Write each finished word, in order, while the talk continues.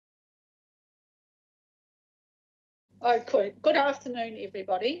Okay, good afternoon,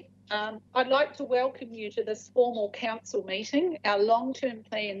 everybody. I'd like to welcome you to this formal council meeting. Our long-term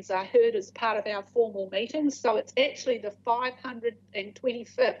plans are heard as part of our formal meetings, so it's actually the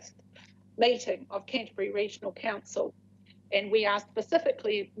 525th meeting of Canterbury Regional Council, and we are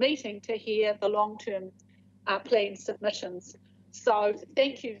specifically meeting to hear the long-term plan submissions. So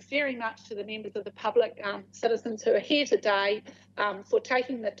thank you very much to the members of the public, citizens who are here today, for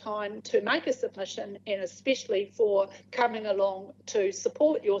taking the time to make a submission, and especially for coming along to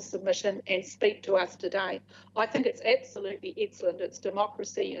support your submission and speak to us today. I think it's absolutely excellent. It's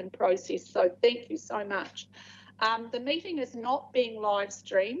democracy in process, so thank you so much. The meeting is not being live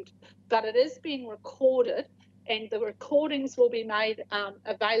streamed, but it is being recorded, and the recordings will be made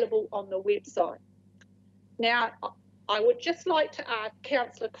available on the website. Now, I would just like to ask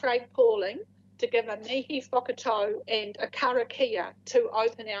Councillor Craig Pauling to give a mihi whakatau and a karakia to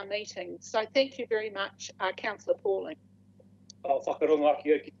open our meeting. So thank you very much, Councillor Pauling. Whakaronga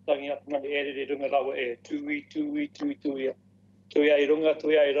ki ki tangi atu ngani ere runga rawa e tui i runga,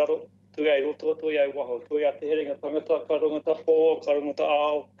 tui i raro, tui i roto, tui i waho, tui i te heringa tangata, ka rungata pō, ka rungata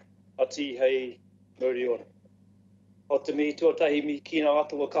ao, a ti hei muri ora. O te mihi tuatahi mi kina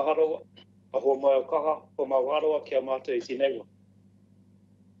atu o kaharoa, a hoa mai o kaha, hoa mai o aroa ki a mātou i tinewa.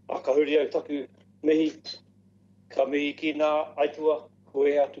 A ka huri au taku mihi, ka mihi ki nā aitua,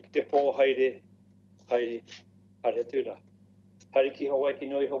 koe atu ki te pō haere tūra. Haere ki Hawaii ki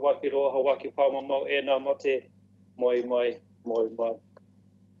nui, Hawaii ki roa, Hawaii ki pāmamau, e nā mate, moi,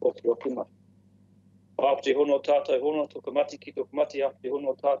 oki mai. Apte hono tātai hono, toka mati ki toka mati, apte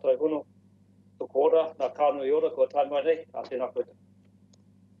hono tātai hono, toka ora, nā kānui ora, kua tai mai nei, a tēnā koutou.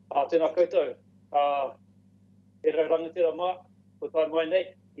 A tēnā koutou, e rangatira mā, kua tai mai nei,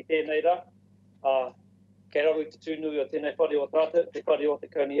 i tēnei rā, kei raru i te tūnui o tēnei whare o tātou, te whare o te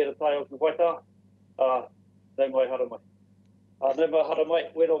kaunihera tai o ki waita, nei mai hara mai. Nei mai hara mai,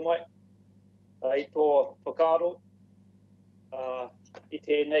 wero mai, i tō whakaaro, i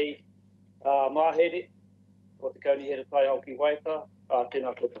tēnei māhere o te kaunihera tai o ki waita,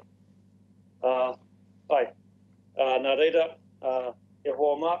 tēnā koutou. Nā reira, e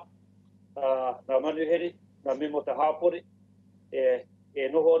hoa mā, nā manuheri, nā memo te hāpore, e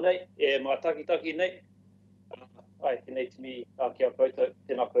noho nei, e mā taki nei. Tēnei tini ki a koutou,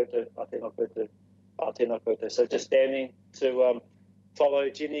 tēnā koutou, tēnā koutou, tēnā koutou. So just standing to follow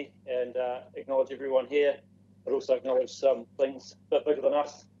Jenny and acknowledge everyone here, but also acknowledge some things a bit bigger than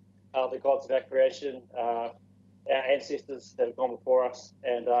us, the gods of our creation, our ancestors that have gone before us,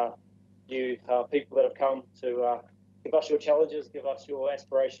 and you people that have come to give us your challenges, give us your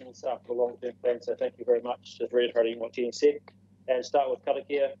aspirations for the long-term plan. So thank you very much. Just reiterating what Jenny said, and start with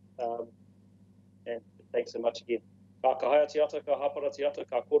karakia, and thanks so much again. Ka haia te ata, ka hapara te ata,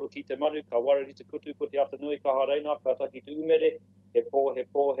 ka koro ki te manu, ka wareri te kutu, ko te ata nui, ka hareina, ka taki te umere, he pō,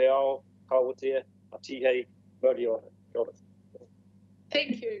 he ao, ka wotea, a tihei, mauri ora.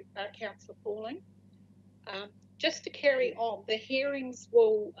 Thank you, Councillor Pauling. Just to carry on, the hearings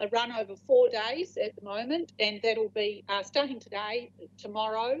will run over 4 days at the moment, and that'll be starting today,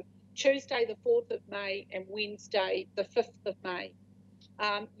 tomorrow, Tuesday the 4th of May, and Wednesday the 5th of May.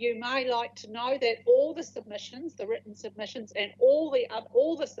 You may like to know that all the submissions, the written submissions, and all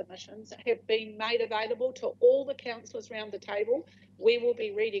the submissions have been made available to all the councillors around the table. We will be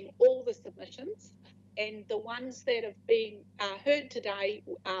reading all the submissions, and the ones that have been heard today,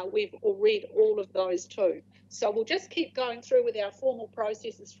 we've read all of those too. So we'll just keep going through with our formal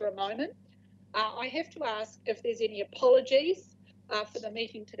processes for a moment. I have to ask if there's any apologies for the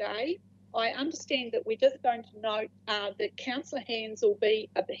meeting today. I understand that we're just going to note that Councillor Hands will be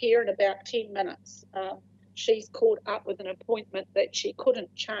here in about 10 minutes. She's caught up with an appointment that she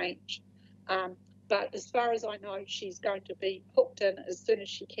couldn't change. But as far as I know, she's going to be hooked in as soon as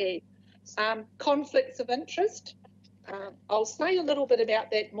she can. Conflicts of interest. I'll say a little bit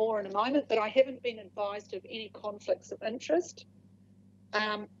about that more in a moment, but I haven't been advised of any conflicts of interest.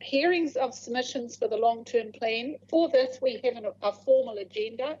 Hearings of submissions for the long-term plan. For this, we have a formal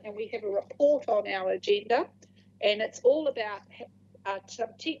agenda, and we have a report on our agenda, and it's all about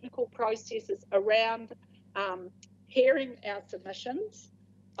some technical processes around hearing our submissions.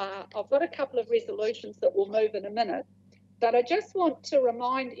 I've got a couple of resolutions that we'll move in a minute, but I just want to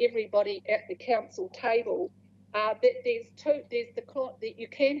remind everybody at the council table that that you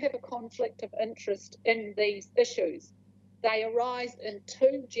can have a conflict of interest in these issues. They arise in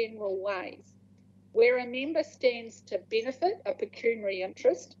two general ways. Where a member stands to benefit a pecuniary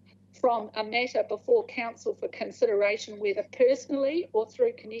interest from a matter before council for consideration, whether personally or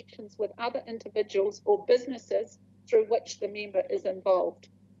through connections with other individuals or businesses through which the member is involved.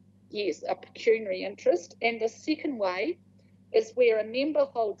 yes, a pecuniary interest. And the second way is where a member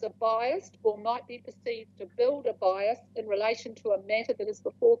holds a biased or might be perceived to build a bias in relation to a matter that is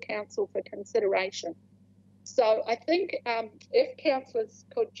before council for consideration. So I think if councillors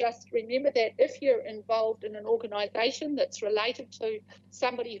could just remember that if you're involved in an organisation that's related to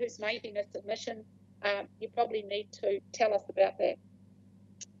somebody who's making a submission, you probably need to tell us about that.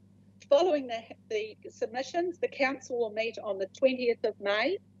 Following the submissions, the council will meet on the 20th of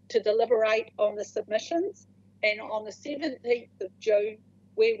May to deliberate on the submissions, and on the 17th of June,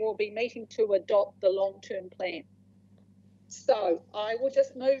 we will be meeting to adopt the long-term plan. So I will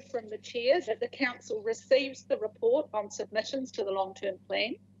just move from the chair that the council receives the report on submissions to the long-term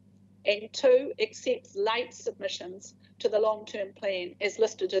plan, and 2, accepts late submissions to the long-term plan as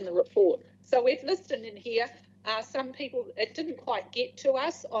listed in the report. So we've listed in here some people, it didn't quite get to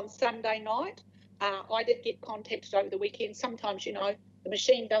us on Sunday night. I did get contacted over the weekend. Sometimes, you know, the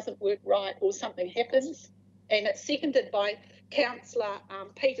machine doesn't work right or something happens, and it's seconded by Councillor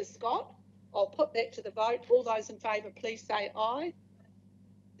Peter Scott. I'll put that to the vote. All those in favour, please say aye.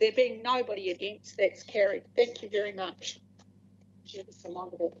 There being nobody against, that's carried. Thank you very much.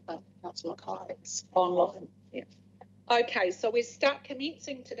 Councillor Kyle's online. Yeah. Okay, so we start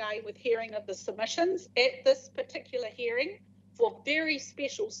commencing today with hearing of the submissions. At this particular hearing, for very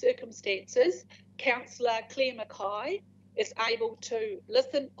special circumstances, Councillor Claire Mackay is able to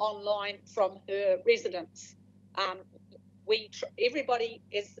listen online from her residence. Everybody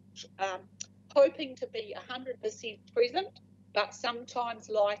is hoping to be 100% present, but sometimes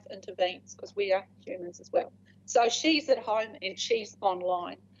life intervenes because we are humans as well. So she's at home and she's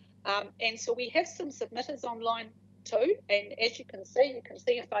online. And so we have some submitters online too. And as you can see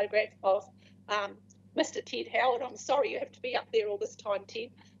a photograph of Mr. Ted Howard. I'm sorry you have to be up there all this time,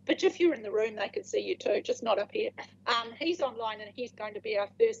 Ted. But if you're in the room, they could see you too, just not up here. He's online and he's going to be our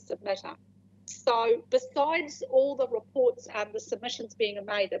first submitter. So besides all the reports and the submissions being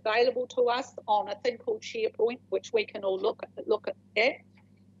made available to us on a thing called SharePoint, which we can all look at,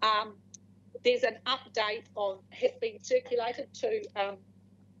 there's an update has been circulated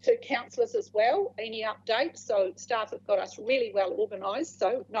to councillors as well, any updates. So staff have got us really well organised,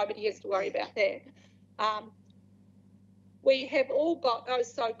 so nobody has to worry about that. We have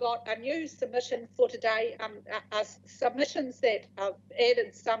also got a new submission for today, submissions that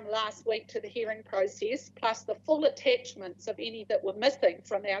added some last week to the hearing process, plus the full attachments of any that were missing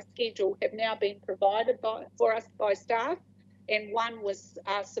from our schedule have now been provided for us by staff. And one was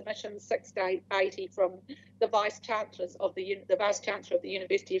submission 680 from the Vice Chancellor of the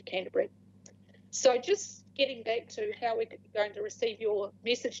University of Canterbury. So just getting back to how we're going to receive your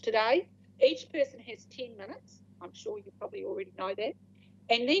message today, each person has 10 minutes. I'm sure you probably already know that.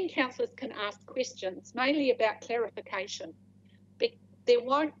 And then councillors can ask questions, mainly about clarification. There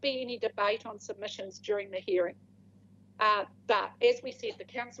won't be any debate on submissions during the hearing. But as we said, the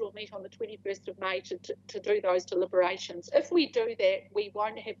council will meet on the 21st of May to do those deliberations. If we do that, we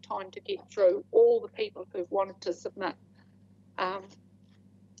won't have time to get through all the people who've wanted to submit.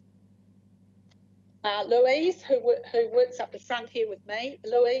 Louise, who works up the front here with me,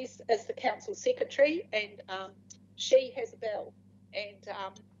 Louise is the council secretary, and she has a bell, and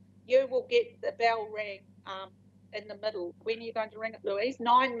you will get the bell rang in the middle. When are you going to ring it, Louise?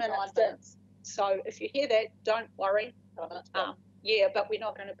 9 minutes in. So if you hear that, don't worry. Yeah, but we're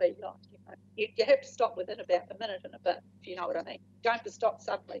not going to be like, you have to stop within about a minute and a bit, if you know what I mean. Don't have to stop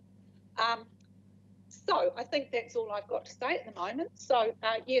suddenly. So I think that's all I've got to say at the moment. So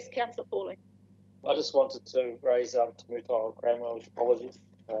yes, Councillor Pauling. I just wanted to raise Nuttall Cranwell's apologies.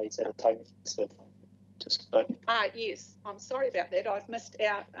 He's had a take, so just yes, I'm sorry about that. I've missed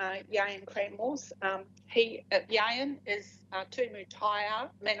out Yayan Cranwell's. Yayan is Tumu Taia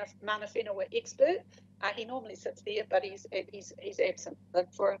Mana Whenua expert. He normally sits there, but he's absent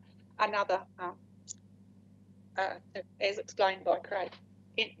for another, as explained by Craig.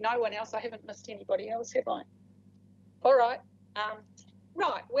 No one else. I haven't missed anybody else, have I? All right.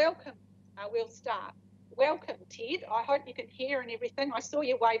 Right. Welcome. We'll start. Welcome, Ted. I hope you can hear and everything. I saw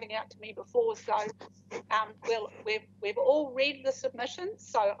you waving out to me before, so we've all read the submissions.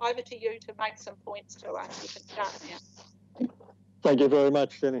 So over to you to make some points to us. You can start now. Thank you very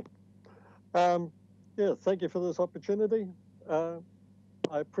much, Jenny. Yeah, thank you for this opportunity. I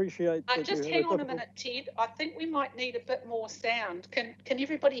appreciate that. Just hang on a minute, Ted. I think we might need a bit more sound. Can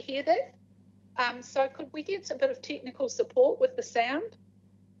everybody hear that? So could we get a bit of technical support with the sound?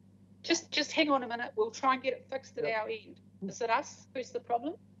 Just hang on a minute. We'll try and get it fixed at our end. Is it us? Who's the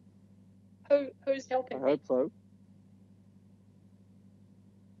problem? Who's helping? I hope so.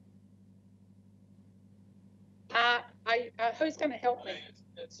 Who's going to help me?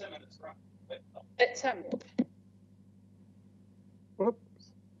 It's him and it's right. It's him. Whoops.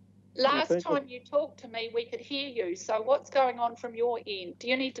 Last time you talked to me, we could hear you. So what's going on from your end? Do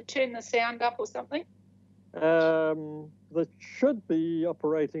you need to turn the sound up or something? That should be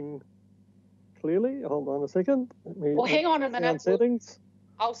operating clearly. Hold on a second. Well, hang on a minute. Settings.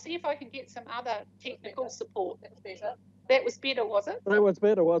 I'll see if I can get some other technical support. That's better. That was better, was it? That was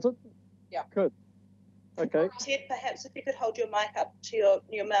better, was it? Yeah. Good. Okay. Ted, perhaps if you could hold your mic up to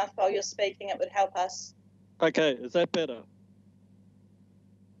your mouth while you're speaking, it would help us. Okay, is that better?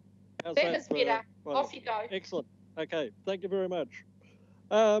 How's that is better. Well, off you go. Excellent. Okay, thank you very much.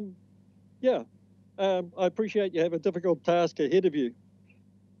 I appreciate you have a difficult task ahead of you.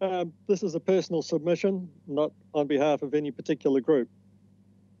 This is a personal submission, not on behalf of any particular group.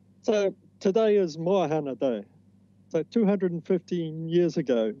 So today is Moahana Day. So 215 years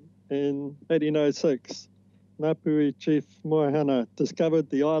ago, in 1806, Ngāpuhi Chief Moahana discovered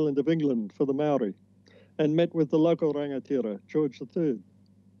the island of England for the Maori and met with the local rangatira, George III.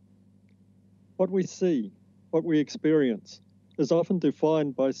 What we see, what we experience, is often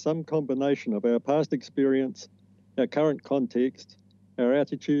defined by some combination of our past experience, our current context, our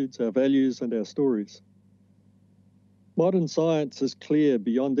attitudes, our values, and our stories. Modern science is clear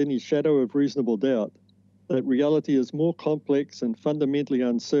beyond any shadow of reasonable doubt that reality is more complex and fundamentally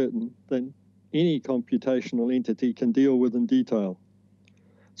uncertain than any computational entity can deal with in detail.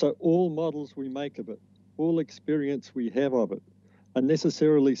 So all models we make of it, all experience we have of it, are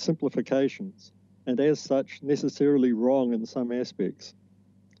necessarily simplifications, and as such, necessarily wrong in some aspects.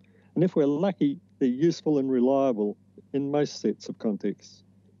 And if we're lucky, they're useful and reliable in most sets of contexts.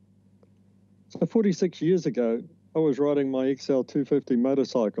 So 46 years ago, I was riding my XL 250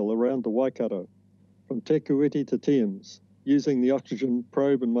 motorcycle around the Waikato, from Te Kuiti to Thames, using the oxygen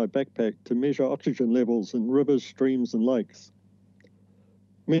probe in my backpack to measure oxygen levels in rivers, streams, and lakes.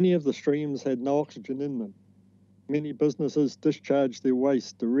 Many of the streams had no oxygen in them. Many businesses discharged their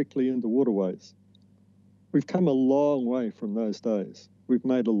waste directly into waterways. We've come a long way from those days. We've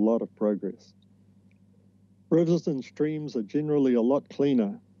made a lot of progress. Rivers and streams are generally a lot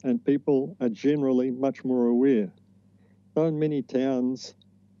cleaner, and people are generally much more aware. Though in many towns,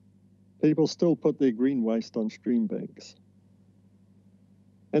 people still put their green waste on stream banks.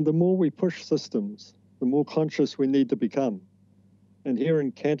 And the more we push systems, the more conscious we need to become. And here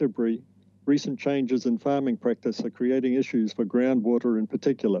in Canterbury, recent changes in farming practice are creating issues for groundwater in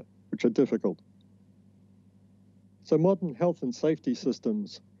particular, which are difficult. So modern health and safety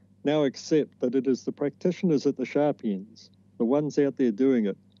systems now accept that it is the practitioners at the sharp ends, the ones out there doing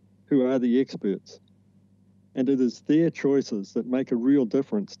it, who are the experts. And it is their choices that make a real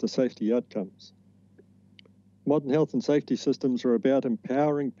difference to safety outcomes. Modern health and safety systems are about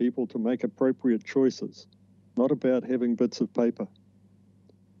empowering people to make appropriate choices, not about having bits of paper.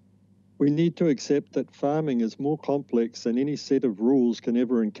 We need to accept that farming is more complex than any set of rules can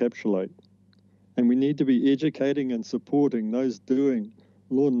ever encapsulate. And we need to be educating and supporting those doing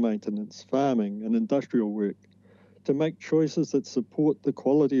lawn maintenance, farming, and industrial work to make choices that support the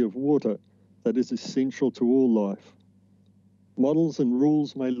quality of water that is essential to all life. Models and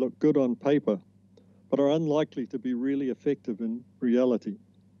rules may look good on paper, but are unlikely to be really effective in reality.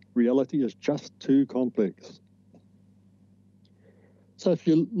 Reality is just too complex. So if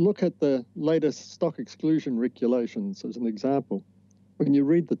you look at the latest stock exclusion regulations as an example, when you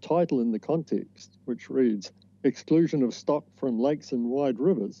read the title in the context, which reads, exclusion of stock from lakes and wide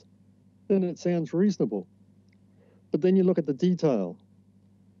rivers, then it sounds reasonable. But then you look at the detail,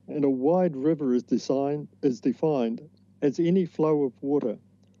 and a wide river is defined as any flow of water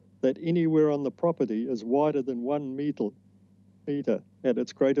that anywhere on the property is wider than 1 meter at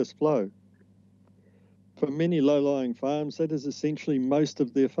its greatest flow. For many low-lying farms, that is essentially most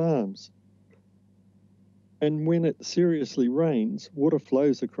of their farms. And when it seriously rains, water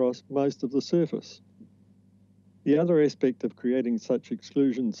flows across most of the surface. The other aspect of creating such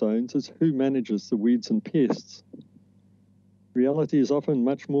exclusion zones is who manages the weeds and pests. Reality is often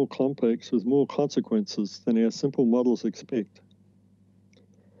much more complex with more consequences than our simple models expect.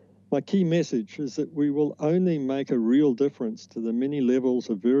 My key message is that we will only make a real difference to the many levels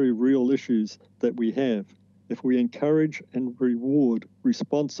of very real issues that we have if we encourage and reward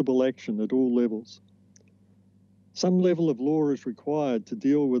responsible action at all levels. Some level of law is required to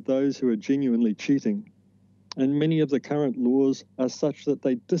deal with those who are genuinely cheating, and many of the current laws are such that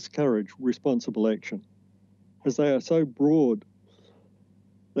they discourage responsible action, as they are so broad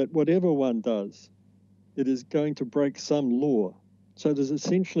that whatever one does, it is going to break some law. So there's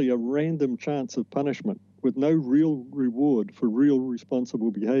essentially a random chance of punishment with no real reward for real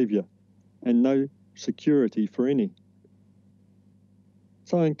responsible behaviour and no security for any.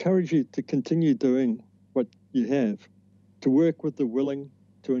 So I encourage you to continue doing what you have, to work with the willing,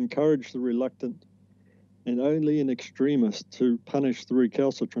 to encourage the reluctant, and only in extremis to punish the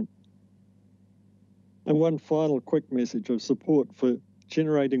recalcitrant. And one final quick message of support for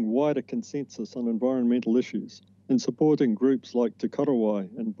generating wider consensus on environmental issues, in supporting groups like Te Karawai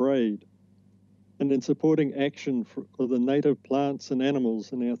and BRaid, and in supporting action for the native plants and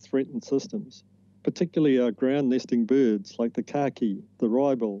animals in our threatened systems, particularly our ground nesting birds like the kaki, the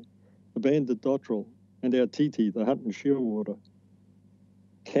ribel, the banded dotterel, and our titi, the Hutton shearwater.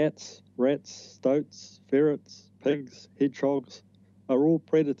 Cats, rats, stoats, ferrets, pigs, hedgehogs are all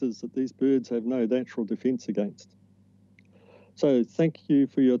predators that these birds have no natural defence against. So thank you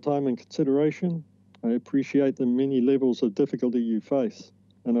for your time and consideration. I appreciate the many levels of difficulty you face,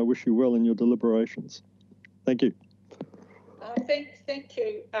 and I wish you well in your deliberations. Thank you. Thank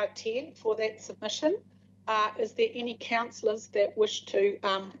you, Ted, for that submission. Is there any councillors that wish to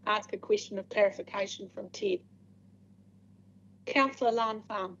ask a question of clarification from Ted? Councillor Lan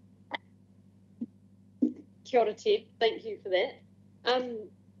Farm. Kia ora, Ted. Thank you for that.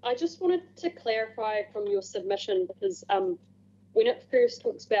 I just wanted to clarify from your submission, because when it first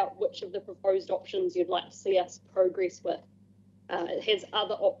talks about which of the proposed options you'd like to see us progress with, it has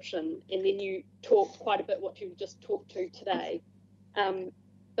other option, and then you talked quite a bit what you've just talked to today.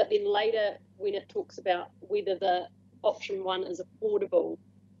 But then later, when it talks about whether the option 1 is affordable,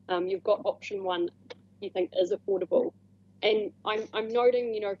 you've got option 1 you think is affordable. And I'm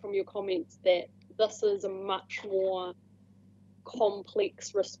noting, from your comments that this is a much more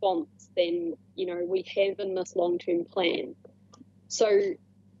complex response than, we have in this long-term plan. So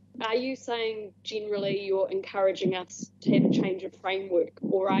are you saying generally you're encouraging us to have a change of framework,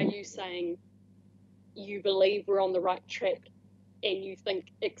 or are you saying you believe we're on the right track and you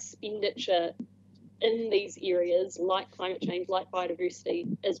think expenditure in these areas like climate change, like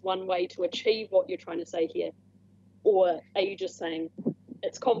biodiversity, is one way to achieve what you're trying to say here? Or are you just saying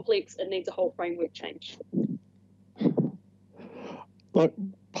it's complex, it needs a whole framework change? Look,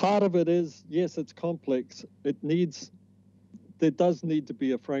 part of it is, yes, it's complex. There does need to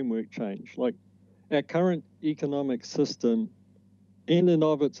be a framework change. Like our current economic system, in and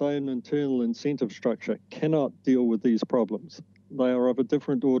of its own internal incentive structure, cannot deal with these problems. They are of a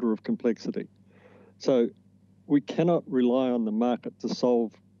different order of complexity. So we cannot rely on the market to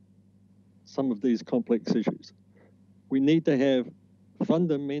solve some of these complex issues. We need to have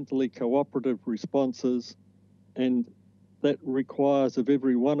fundamentally cooperative responses, and that requires of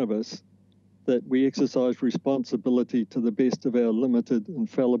every one of us that we exercise responsibility to the best of our limited and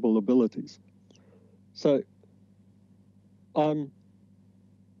fallible abilities. So I'm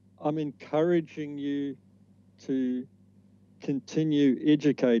encouraging you to continue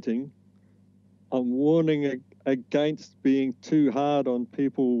educating. I'm warning against being too hard on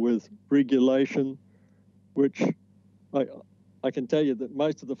people with regulation, which I can tell you that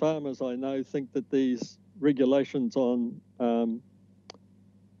most of the farmers I know think that these regulations on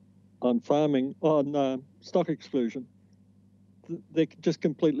farming, on stock exclusion, they're just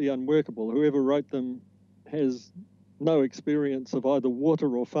completely unworkable. Whoever wrote them has no experience of either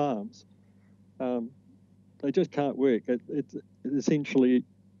water or farms. They just can't work. It essentially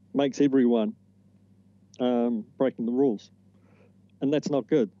makes everyone breaking the rules, and that's not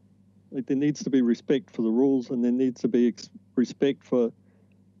good. There needs to be respect for the rules, and there needs to be respect for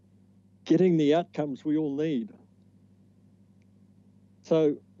getting the outcomes we all need.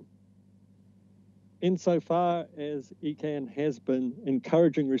 So insofar as Ekant has been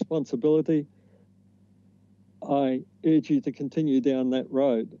encouraging responsibility, I urge you to continue down that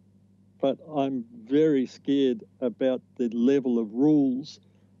road. But I'm very scared about the level of rules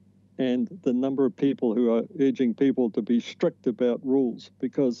and the number of people who are urging people to be strict about rules,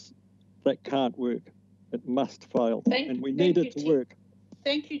 because that can't work. It must fail, and we need it to work.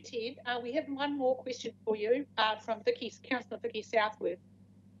 Thank you, Ted. We have one more question for you from Councillor Vicky Southworth.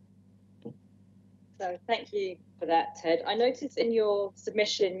 So thank you for that, Ted. I noticed in your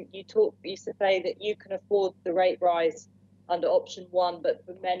submission you used to say that you can afford the rate rise under option 1, but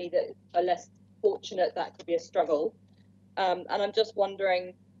for many that are less fortunate, that could be a struggle. And I'm just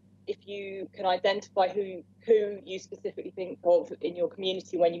wondering if you can identify who you specifically think of in your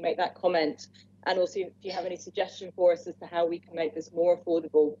community when you make that comment, and also if you have any suggestion for us as to how we can make this more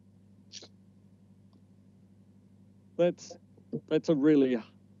affordable. That's a really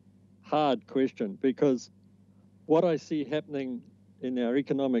hard question, because what I see happening in our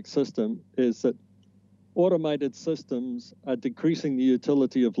economic system is that automated systems are decreasing the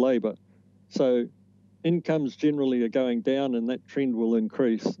utility of labour. So incomes generally are going down, and that trend will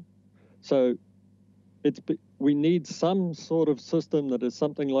increase. So we need some sort of system that is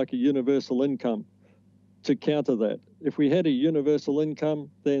something like a universal income to counter that. If we had a universal income,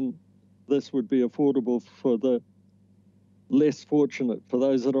 then this would be affordable for the less fortunate, for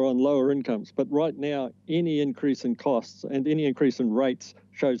those that are on lower incomes. But right now, any increase in costs and any increase in rates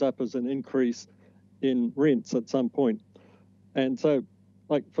shows up as an increase in rents at some point. And so,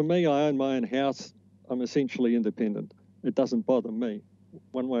 like for me, I own my own house. I'm essentially independent. It doesn't bother me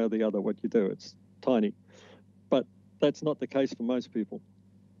one way or the other what you do. It's tiny. But that's not the case for most people.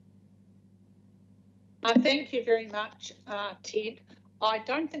 Thank you very much, Ted. I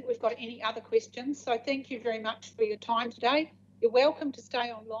don't think we've got any other questions, so thank you very much for your time today. You're welcome to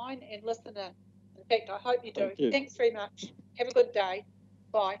stay online and listen in. In fact, I hope you do. Thank you. Thanks very much. Have a good day.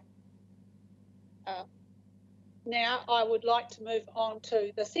 Bye. Now, I would like to move on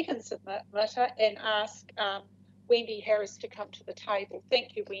to the second submitter and ask Wendy Harris to come to the table.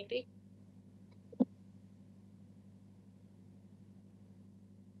 Thank you, Wendy.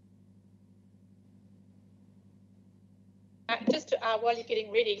 Just while you're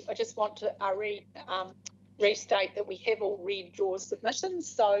getting ready, I just want to restate that we have all read your submissions.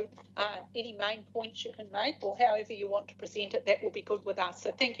 So any main points you can make or however you want to present it, that will be good with us.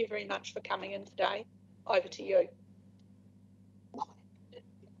 So thank you very much for coming in today. Over to you.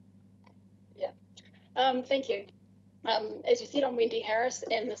 Yeah, thank you. As you said, I'm Wendy Harris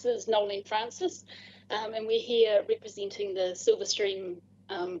and this is Noeline Francis, and we're here representing the Silverstream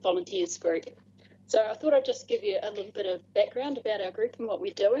volunteers group. So I thought I'd just give you a little bit of background about our group and what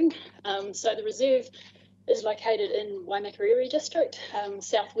we're doing. So the reserve is located in Waimakariri district,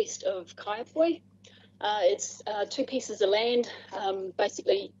 southwest of Kaiapoi. It's 2 pieces of land,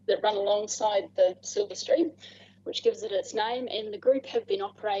 basically that run alongside the Silverstream, which gives it its name. And the group have been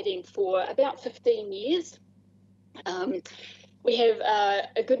operating for about 15 years. We have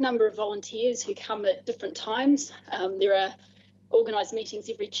a good number of volunteers who come at different times. There are organised meetings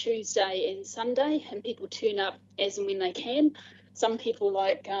every Tuesday and Sunday, and people turn up as and when they can. Some people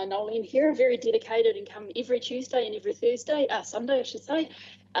like Noeline here are very dedicated and come every Tuesday and every Sunday, I should say.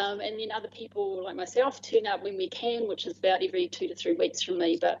 And then other people like myself turn up when we can, which is about every 2 to 3 weeks from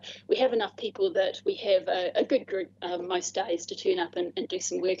me. But we have enough people that we have a good group most days to turn up and do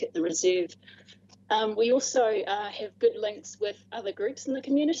some work at the reserve. We also have good links with other groups in the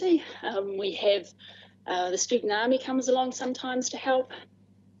community. We have the Student Army comes along sometimes to help.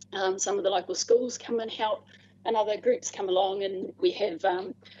 Some of the local schools come and help, and other groups come along, and we have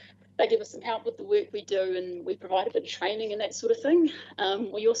they give us some help with the work we do, and we provide a bit of training and that sort of thing.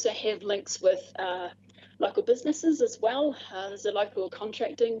 We also have links with local businesses as well. There's a local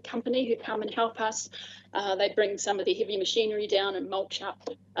contracting company who come and help us. They bring some of the heavy machinery down and mulch up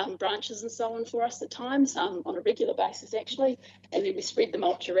branches and so on for us at times, on a regular basis actually, and then we spread the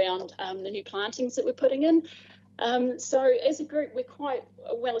mulch around the new plantings that we're putting in. So as a group, we're quite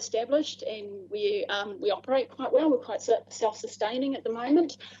well established, and we operate quite well. We're quite self-sustaining at the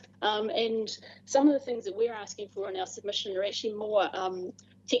moment, and some of the things that we're asking for in our submission are actually more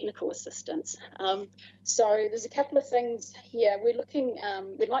technical assistance. So there's a couple of things here. We're looking,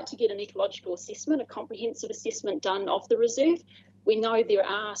 we'd like to get an ecological assessment, a comprehensive assessment done of the reserve. We know there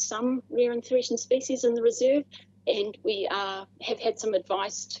are some rare and threatened species in the reserve, and we have had some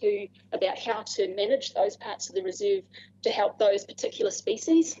advice about how to manage those parts of the reserve to help those particular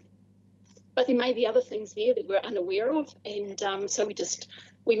species. But there may be other things there that we're unaware of, and so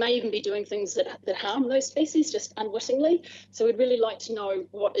we may even be doing things that harm those species just unwittingly. So we'd really like to know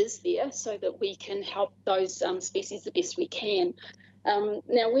what is there so that we can help those species the best we can.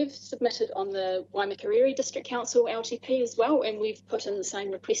 Now, we've submitted on the Waimakariri District Council LTP as well, and we've put in the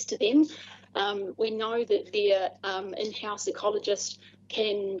same request to them. We know that their in-house ecologist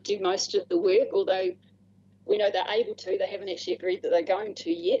can do most of the work, although we know they're able to. They haven't actually agreed that they're going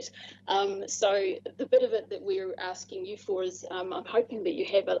to yet. So the bit of it that we're asking you for is I'm hoping that you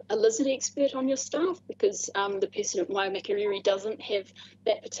have a lizard expert on your staff, because the person at Waimakariri doesn't have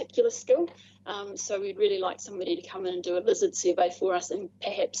that particular skill. So we'd really like somebody to come in and do a lizard survey for us and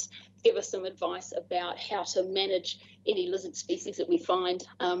perhaps give us some advice about how to manage any lizard species that we find,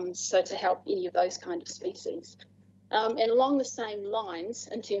 so to help any of those kind of species. And along the same lines,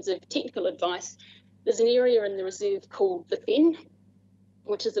 in terms of technical advice, there's an area in the reserve called the Fen,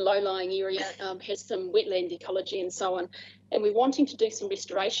 which is a low-lying area, has some wetland ecology and so on, and we're wanting to do some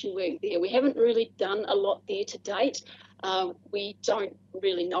restoration work there. We haven't really done a lot there to date. We don't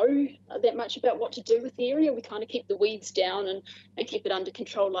really know that much about what to do with the area. We kind of keep the weeds down and keep it under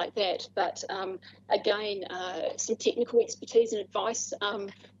control like that. But again, some technical expertise and advice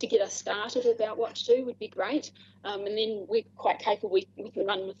to get us started about what to do would be great. And then we're quite capable. We can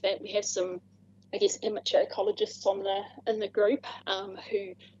run with that. We have some I guess, amateur ecologists in the group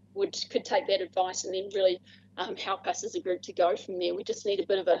who could take that advice and then really help us as a group to go from there. We just need a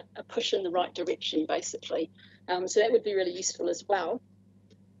bit of a push in the right direction, basically. So that would be really useful as well.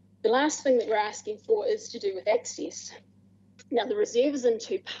 The last thing that we're asking for is to do with access. Now, the reserve is in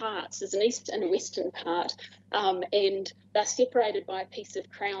two parts. There's an east and a western part, and they're separated by a piece of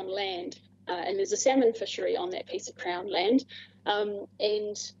Crown land. And there's a salmon fishery on that piece of Crown land.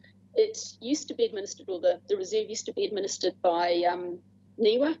 And it used to be administered, or the reserve used to be administered by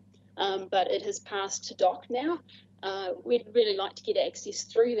NIWA, but it has passed to DOC now. We'd really like to get access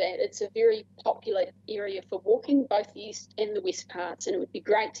through that. It's a very popular area for walking, both the east and the west parts, and it would be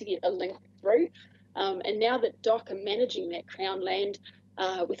great to get a link through. And now that DOC are managing that Crown land,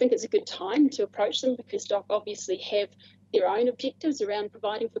 we think it's a good time to approach them, because DOC obviously have their own objectives around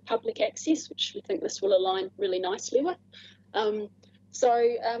providing for public access, which we think this will align really nicely with. So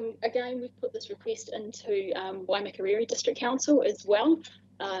again, we've put this request into Waimakariri District Council as well,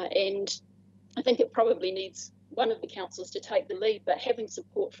 and I think it probably needs one of the councils to take the lead, but having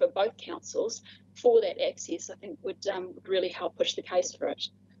support for both councils for that access, I think would really help push the case for it.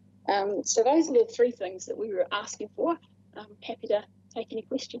 So those are the three things that we were asking for. I'm happy to take any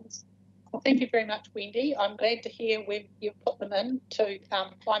questions. Well, thank you very much, Wendy. I'm glad to hear you've put them in to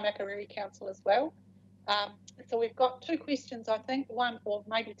Waimakariri Council as well. So we've got two questions, I think, one or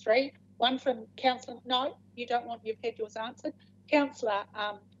maybe three. One from Councillor, no, you've had yours answered. Councillor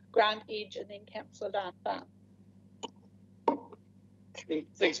Grant Edge, and then Councillor Darnfarm.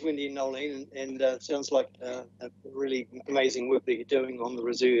 Thanks, Wendy and Noeline, and sounds like a really amazing work that you're doing on the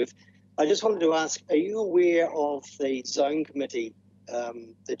reserve. I just wanted to ask, are you aware of the Zone Committee,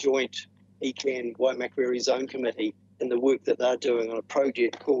 the joint Ekant Waimakariri Zone Committee, and the work that they're doing on a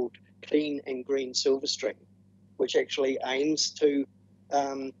project called Clean and Green Silverstream, which actually aims to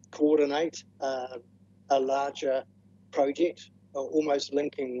coordinate a larger project, almost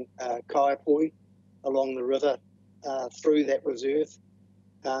linking Kaiapoi along the river through that reserve.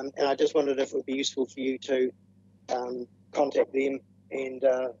 And I just wondered if it would be useful for you to contact them and,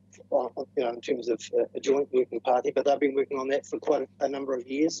 in terms of a joint working party, but they've been working on that for quite a number of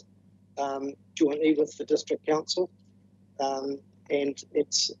years, jointly with the District Council. And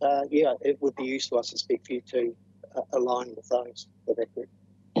it's, it would be useful, I suspect, for you to align with those, with that group.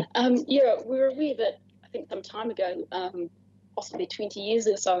 Yeah, we were aware that, I think some time ago, possibly 20 years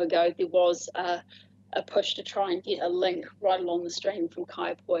or so ago, there was a push to try and get a link right along the stream from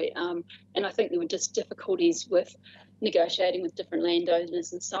Kaiapoi. And I think there were just difficulties with negotiating with different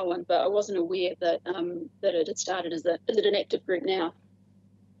landowners and so on, but I wasn't aware that that it had started is it an active group now?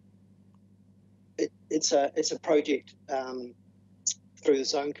 It's a project through the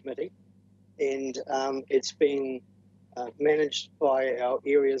Zone Committee, and it's been managed by our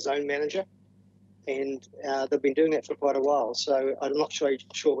area zone manager, and they've been doing that for quite a while. So I'm not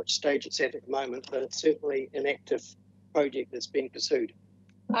sure which stage it's at the moment, but it's certainly an active project that's being pursued.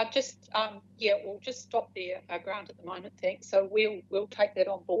 We'll just stop there, Grant, at the moment, thanks. So we'll take that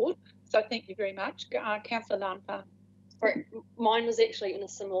on board. So thank you very much. Councillor Darnfarm. Right. Mine was actually in a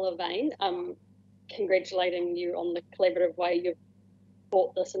similar vein. Congratulating you on the collaborative way you've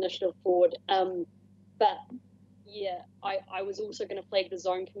brought this initiative forward. But yeah, I was also going to flag the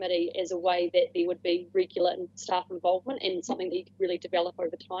Zone Committee as a way that there would be regular staff involvement and something that you could really develop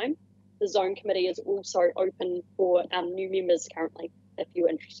over time. The Zone Committee is also open for new members currently, if you're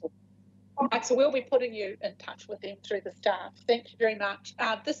interested. All right, so we'll be putting you in touch with them through the staff. Thank you very much.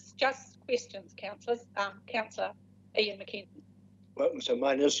 This is just questions, councillors. Councillor Ian McKenzie. Well, so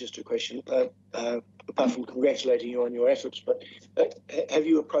mine is just a question, apart from congratulating you on your efforts, but have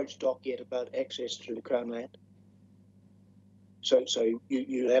you approached DOC yet about access to the Crown land? So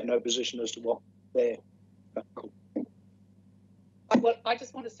you have no position as to what they're... Cool. Well, I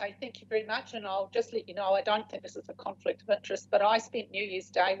just want to say thank you very much, and I'll just let you know I don't think this is a conflict of interest, but I spent New Year's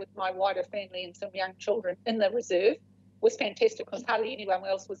Day with my wider family and some young children in the reserve. It was fantastic because hardly anyone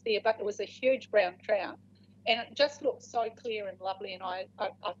else was there, but there was a huge brown trout, and it just looked so clear and lovely, and I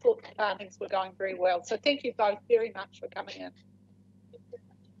thought things were going very well. So thank you both very much for coming in.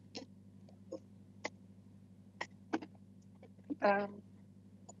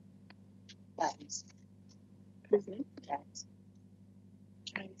 Who's next?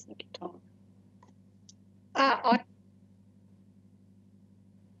 James Nikitine.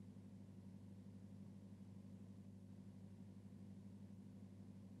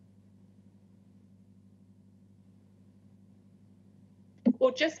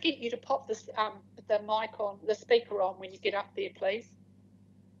 We'll just get you to pop this the mic on, the speaker on when you get up there, please.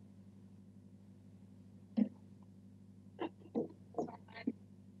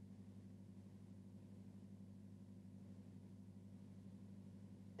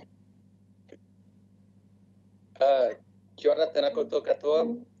 Kia ora, tēnā koutou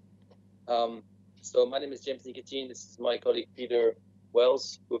katoa. So my name is James Nikitine. This is my colleague Peter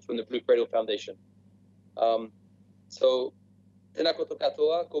Wells, who from the Blue Cradle Foundation. So tēnā koutou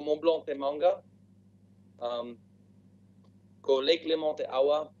katoa, ko Mont Blanc te manga, ko Lake Léman te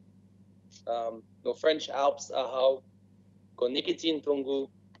awa, no French Alps ahau, ko Nikitine tongu,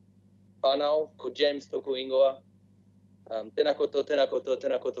 whanau, ko James toku ingoa. Tēnā koutou, tēnā koutou,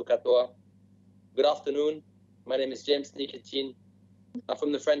 tēnā koutou katoa. Good afternoon. My name is James Nikitine. I'm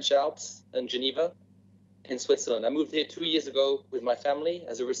from the French Alps and Geneva in Switzerland. I moved here 2 years ago with my family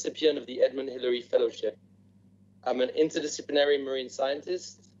as a recipient of the Edmund Hillary Fellowship. I'm an interdisciplinary marine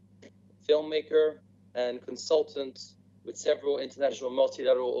scientist, filmmaker, and consultant with several international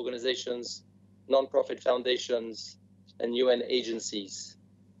multilateral organizations, non-profit foundations, and UN agencies.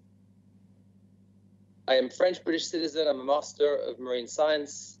 I am French-British citizen. I'm a Master of Marine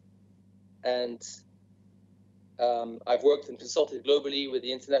Science, and I've worked and consulted globally with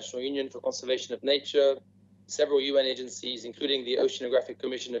the International Union for Conservation of Nature, several UN agencies, including the Oceanographic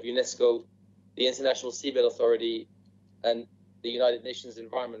Commission of UNESCO, the International Seabed Authority, and the United Nations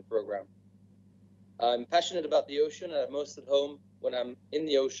Environment Programme. I'm passionate about the ocean, and I'm most at home when I'm in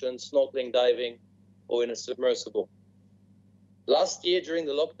the ocean, snorkeling, diving, or in a submersible. Last year, during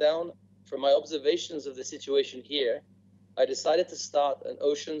the lockdown, from my observations of the situation here, I decided to start an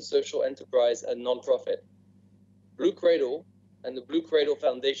ocean social enterprise and non-profit. Blue Cradle and the Blue Cradle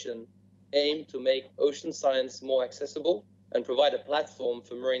Foundation aim to make ocean science more accessible and provide a platform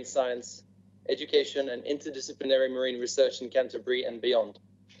for marine science, education, and interdisciplinary marine research in Canterbury and beyond.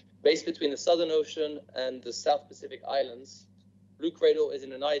 Based between the Southern Ocean and the South Pacific Islands, Blue Cradle is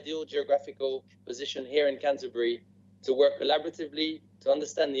in an ideal geographical position here in Canterbury to work collaboratively to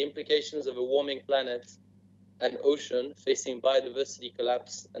understand the implications of a warming planet and ocean facing biodiversity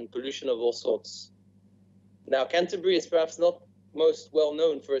collapse and pollution of all sorts. Now, Canterbury is perhaps not most well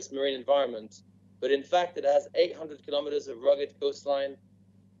known for its marine environment, but in fact it has 800 kilometers of rugged coastline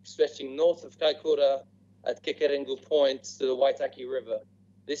stretching north of Kaikoura at Kekerengu Point to the Waitaki River.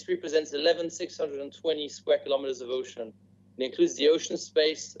 This represents 11,620 square kilometers of ocean. It includes the ocean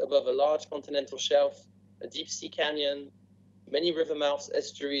space above a large continental shelf, a deep sea canyon, many river mouths,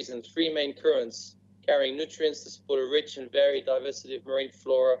 estuaries, and 3 main currents carrying nutrients to support a rich and varied diversity of marine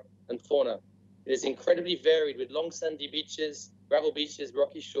flora and fauna. It is incredibly varied with long sandy beaches, gravel beaches,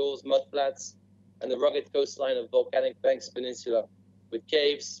 rocky shores, mudflats, and the rugged coastline of volcanic Banks Peninsula, with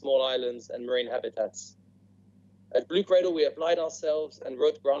caves, small islands, and marine habitats. At Blue Cradle, we applied ourselves and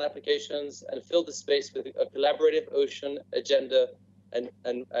wrote grant applications and filled the space with a collaborative ocean agenda and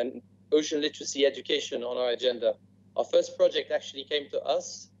ocean literacy education on our agenda. Our first project actually came to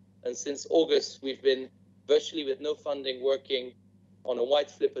us, and since August, we've been virtually with no funding working on a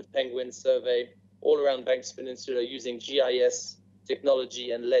white-flippered penguin survey all around Banks Peninsula using GIS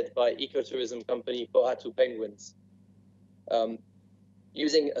technology and led by ecotourism company Pohatu Penguins.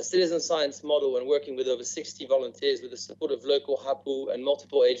 Using a citizen science model and working with over 60 volunteers with the support of local hapu and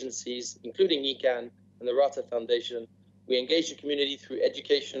multiple agencies, including Ekant and the Rata Foundation, we engage the community through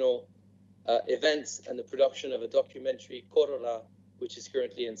educational events and the production of a documentary, Korora, which is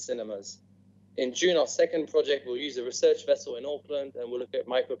currently in cinemas. In June, our second project will use a research vessel in Auckland and we'll look at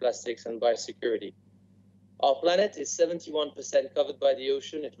microplastics and biosecurity. Our planet is 71% covered by the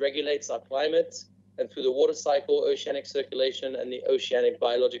ocean. It regulates our climate and through the water cycle, oceanic circulation, and the oceanic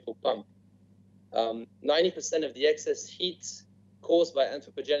biological pump. 90% of the excess heat caused by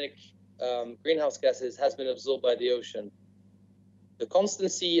anthropogenic greenhouse gases has been absorbed by the ocean. The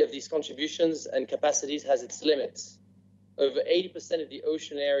constancy of these contributions and capacities has its limits. Over 80% of the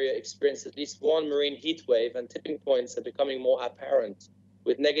ocean area experience at least one marine heat wave, and tipping points are becoming more apparent,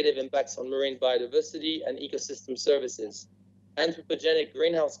 with negative impacts on marine biodiversity and ecosystem services. Anthropogenic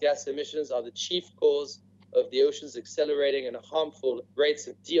greenhouse gas emissions are the chief cause of the ocean's accelerating and harmful rates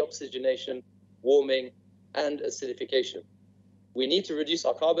of deoxygenation, warming, and acidification. We need to reduce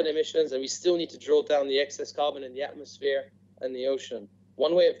our carbon emissions, and we still need to draw down the excess carbon in the atmosphere and the ocean.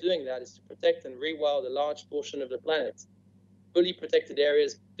 One way of doing that is to protect and rewild a large portion of the planet. Fully protected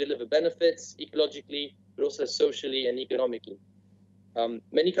areas deliver benefits ecologically, but also socially and economically.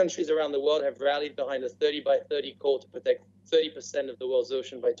 Many countries around the world have rallied behind a 30 by 30 call to protect 30% of the world's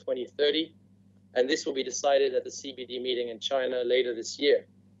ocean by 2030, and this will be decided at the CBD meeting in China later this year.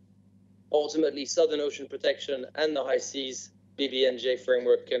 Ultimately, Southern Ocean Protection and the High Seas BBNJ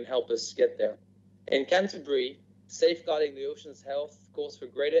framework can help us get there. In Canterbury, safeguarding the ocean's health calls for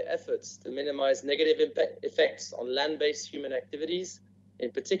greater efforts to minimize negative effects on land-based human activities,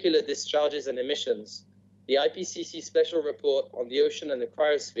 in particular discharges and emissions. The IPCC special report on the ocean and the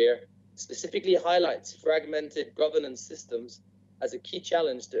cryosphere specifically highlights fragmented governance systems as a key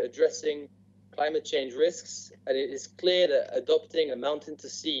challenge to addressing climate change risks, and it is clear that adopting a mountain to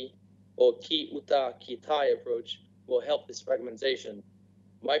sea or ki uta ki tai approach will help this fragmentation.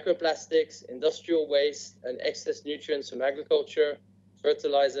 Microplastics, industrial waste, and excess nutrients from agriculture,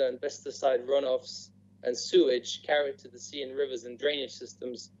 fertilizer and pesticide runoffs, and sewage carried to the sea and rivers and drainage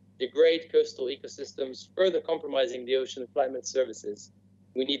systems degrade coastal ecosystems, further compromising the ocean climate services.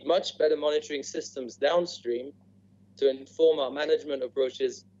 We need much better monitoring systems downstream to inform our management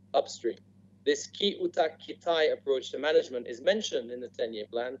approaches upstream. This ki uta ki tai approach to management is mentioned in the 10-year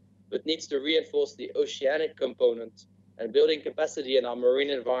plan, but needs to reinforce the oceanic component and building capacity in our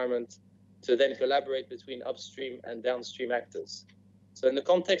marine environment to then collaborate between upstream and downstream actors. So in the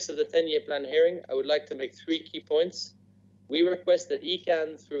context of the 10-year plan hearing, I would like to make 3 key points. We request that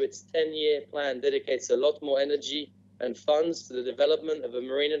Ekant, through its 10-year plan, dedicates a lot more energy and funds to the development of a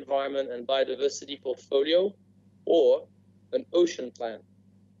marine environment and biodiversity portfolio or an ocean plan.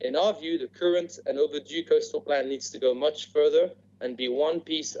 In our view, the current and overdue coastal plan needs to go much further and be one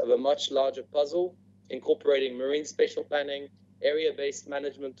piece of a much larger puzzle, incorporating marine spatial planning, area-based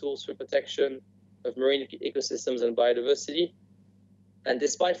management tools for protection of marine ecosystems and biodiversity. And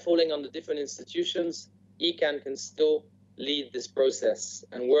despite falling under different institutions, Ekant can still lead this process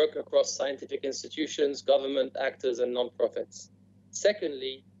and work across scientific institutions, government actors, and nonprofits.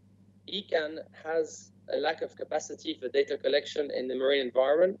 Secondly, Ekant has a lack of capacity for data collection in the marine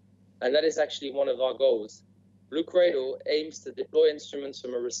environment, and that is actually one of our goals. Blue Cradle aims to deploy instruments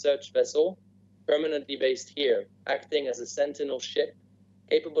from a research vessel permanently based here, acting as a sentinel ship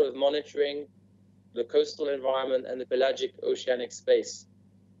capable of monitoring the coastal environment and the pelagic oceanic space,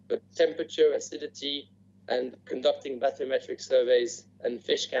 but temperature, acidity, and conducting bathymetric surveys and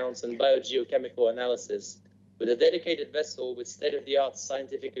fish counts and biogeochemical analysis. With a dedicated vessel with state-of-the-art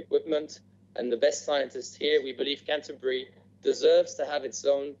scientific equipment and the best scientists here, we believe Canterbury deserves to have its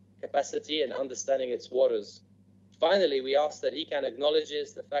own capacity and understanding its waters. Finally, we ask that Ekant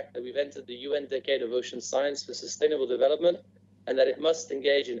acknowledges the fact that we've entered the UN Decade of Ocean Science for Sustainable Development and that it must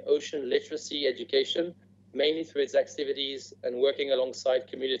engage in ocean literacy education, mainly through its activities and working alongside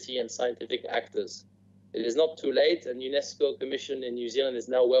community and scientific actors. It is not too late, and UNESCO Commission in New Zealand is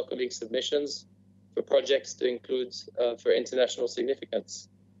now welcoming submissions for projects to include for international significance.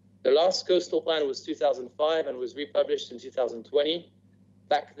 The last coastal plan was 2005 and was republished in 2020.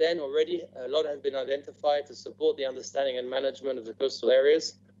 Back then already, a lot has been identified to support the understanding and management of the coastal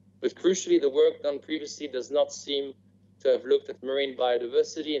areas, but crucially, the work done previously does not seem to have looked at marine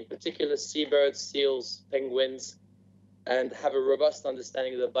biodiversity, in particular seabirds, seals, penguins, and have a robust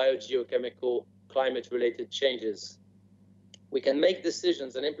understanding of the biogeochemical climate-related changes. We can make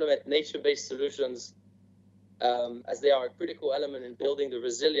decisions and implement nature-based solutions as they are a critical element in building the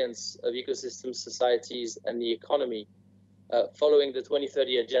resilience of ecosystems, societies, and the economy, following the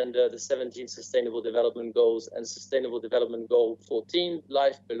 2030 Agenda, the 17 Sustainable Development Goals, and Sustainable Development Goal 14,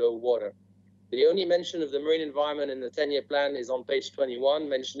 Life Below Water. The only mention of the marine environment in the 10-year plan is on page 21,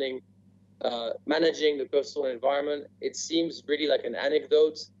 mentioning managing the coastal environment. It seems really like an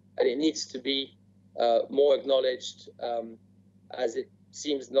anecdote, and it needs to be more acknowledged, as it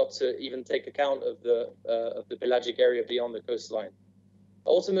seems not to even take account of the pelagic area beyond the coastline.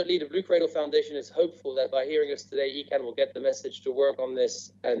 Ultimately, the Blue Cradle Foundation is hopeful that by hearing us today, Ekant will get the message to work on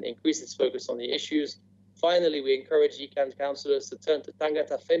this and increase its focus on the issues. Finally, we encourage Ekant councillors to turn to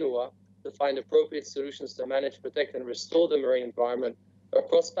tangata whenua to find appropriate solutions to manage, protect, and restore the marine environment.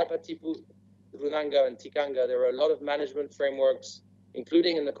 Across Papatipu, Runanga, and Tikanga, there are a lot of management frameworks,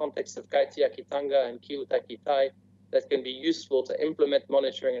 including in the context of Kaitiakitanga and Kiutakitai, that can be useful to implement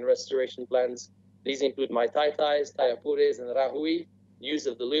monitoring and restoration plans. These include Maitaitais, Taiapures, and Rahui, use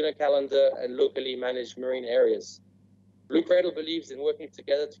of the lunar calendar, and locally managed marine areas. Blue Cradle believes in working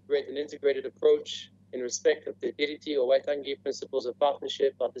together to create an integrated approach in respect of the Tiriti or Waitangi principles of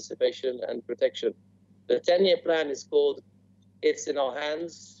partnership, participation, and protection. The 10-year plan is called It's in Our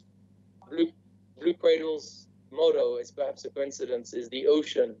Hands. Blue Cradle's motto, is perhaps a coincidence, is the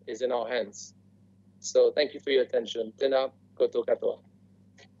ocean is in our hands. So thank you for your attention. Tēnā koutou katoa.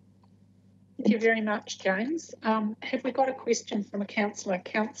 Thank you very much, James. Have we got a question from a councillor?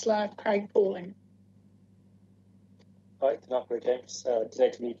 Councillor Craig Pauling. Hi, tēnā koe, James.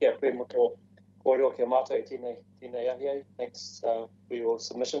 Tēnei tini kia koe moto kōrero kia mātou i tēnei ahi. Thanks for your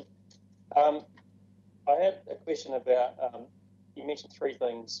submission. I had a question about, you mentioned 3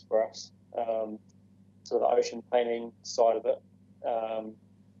 things for us. Sort of the ocean planning side of it,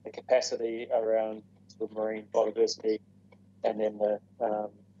 the capacity around sort of marine biodiversity, and then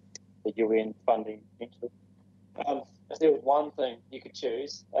the UN funding potentially. if there was one thing you could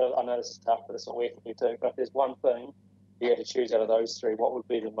choose, I know this is tough, but it's what we have to do too, but if there's one thing you had to choose out of those three, what would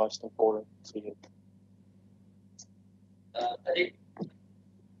be the most important to you? I think,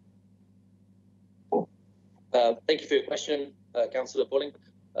 thank you for your question, Councillor Pauling.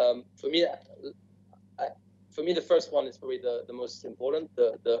 For me, the first one is probably the most important,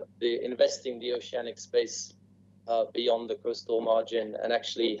 the investing the oceanic space beyond the coastal margin and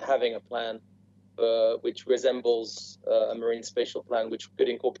actually having a plan which resembles a marine spatial plan, which could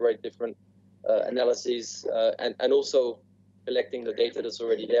incorporate different analyses and also collecting the data that's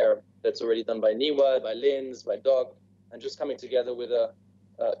already there, that's already done by NIWA, by LINS, by DOG, and just coming together with a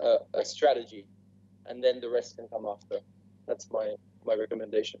strategy, and then the rest can come after. That's my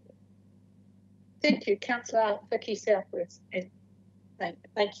recommendation. Thank you, Councillor Vicky Southwest.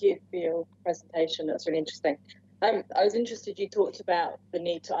 Thank you for your presentation. That's really interesting. I was interested, you talked about the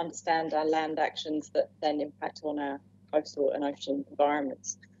need to understand our land actions that then impact on our coastal and ocean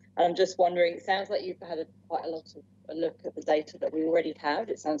environments. And I'm just wondering, it sounds like you've had quite a lot of a look at the data that we already have.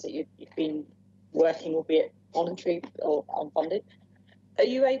 It sounds like you've been working, albeit voluntary or unfunded. Are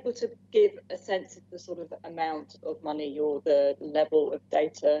you able to give a sense of the sort of amount of money or the level of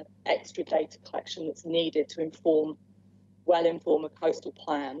data, extra data collection that's needed to inform a coastal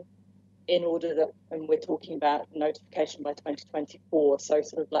plan, in order that, and we're talking about notification by 2024, so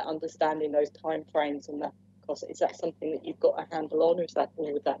sort of like understanding those timeframes and that cost, is that something that you've got a handle on, or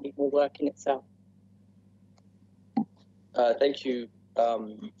would that need more work in itself? Thank you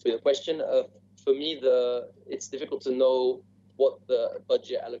for your question. For me, it's difficult to know what the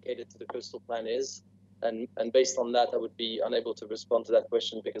budget allocated to the coastal plan is, and based on that, I would be unable to respond to that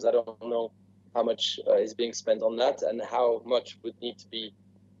question because I don't know how much is being spent on that and how much would need to be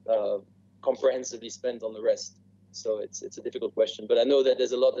comprehensively spent on the rest. So it's a difficult question, but I know that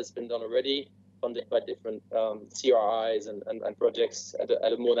there's a lot that's been done already, funded by different CRIs and projects at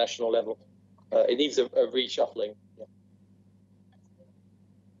a more national level. It needs a reshuffling. Yeah.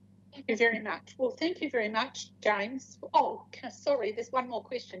 Thank you very much. Well, thank you very much, James. Oh, sorry, there's one more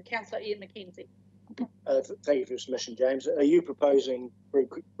question. Councillor Ian McKenzie. Thank you for your submission, James. Are you proposing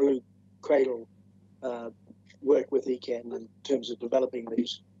Blue Cradle work with Ekant in terms of developing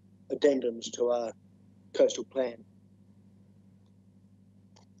these addendums to our coastal plan?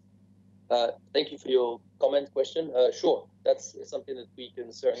 Thank you for your question. Sure, that's something that we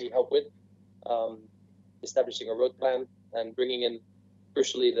can certainly help with, establishing a road plan and bringing in,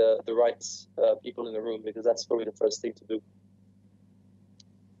 crucially, the right people in the room, because that's probably the first thing to do.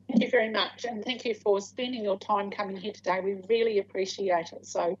 Thank you very much, and thank you for spending your time coming here today. We really appreciate it.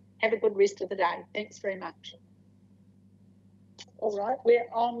 So have a good rest of the day. Thanks very much. All right, we're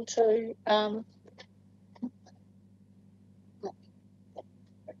on to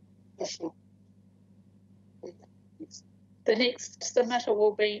the next submitter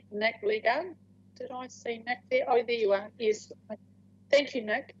will be Nick Ledgard. Did I see Nick there? Oh, there you are. Yes. Thank you,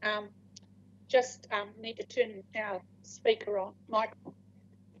 Nick. Just need to turn our speaker on. Michael.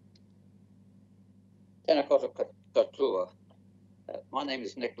 Tēnā koutou. My name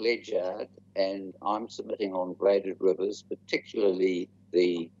is Nick Ledgard, and I'm submitting on braided rivers, particularly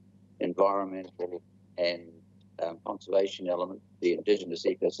the environmental and conservation element, the indigenous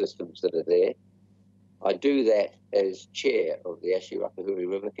ecosystems that are there. I do that as chair of the Ashley-Rakahuri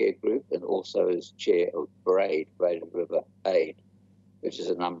Rivercare group and also as chair of BRaid, Braided River Aid, which is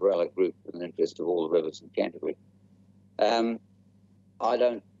an umbrella group in the interest of all the rivers in Canterbury. I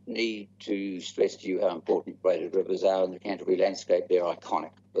don't need to stress to you how important braided rivers are in the Canterbury landscape. They're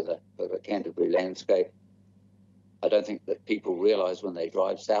iconic for the Canterbury landscape. I don't think that people realise when they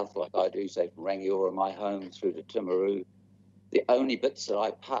drive south, like I do, say from Rangiora, my home, through to Timaru, the only bits that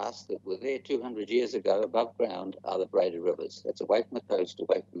I pass that were there 200 years ago above ground are the braided rivers. That's away from the coast,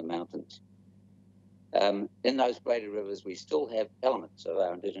 away from the mountains. In those braided rivers, we still have elements of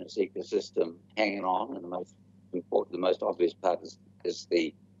our indigenous ecosystem hanging on, and the most important, the most obvious part is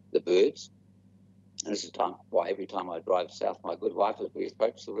the birds. And this is why every time I drive south, my good wife, as we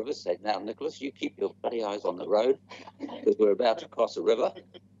approach the river, said, "Now, Nicholas, you keep your bloody eyes on the road, because we're about to cross a river,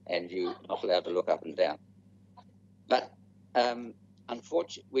 and you're not allowed to look up and down." But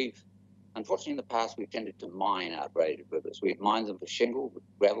unfortunately, in the past, we've tended to mine our braided rivers. We've mined them for shingle,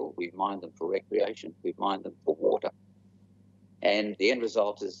 gravel, we've mined them for recreation, we've mined them for water. And the end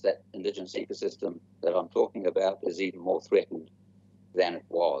result is that indigenous ecosystem that I'm talking about is even more threatened than it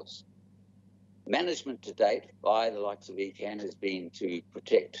was. Management to date by the likes of Ekant has been to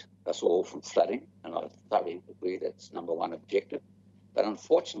protect us all from flooding, and I thoroughly agree that's number one objective. But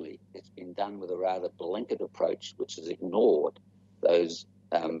unfortunately, it's been done with a rather blanket approach, which has ignored those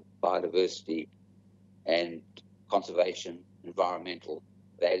biodiversity and conservation, environmental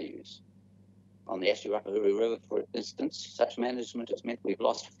values. On the Ashley-Rakahuri River, for instance, such management has meant we've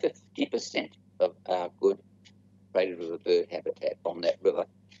lost 50% of our good braided river bird habitat on that river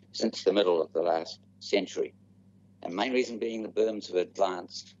since the middle of the last century. And main reason being the berms have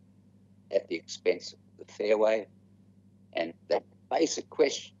advanced at the expense of the fairway. And that basic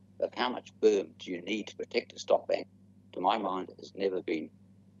question of how much berm do you need to protect a stock bank, to my mind, has never been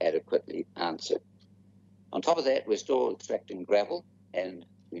adequately answered. On top of that, we're still extracting gravel, and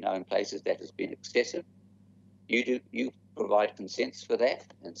we know in places that has been excessive. You provide consents for that,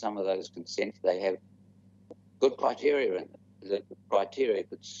 and some of those consents, they have good criteria in them. The criteria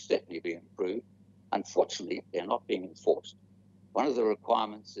could certainly be improved. Unfortunately, they're not being enforced. One of the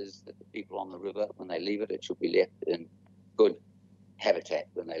requirements is that the people on the river, when they leave it, it should be left in good habitat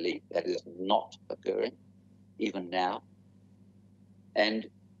when they leave. That is not occurring, even now. And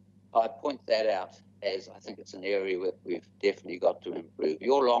I point that out as I think it's an area where we've definitely got to improve.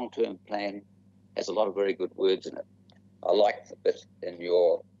 Your long-term plan has a lot of very good words in it. I like the bit in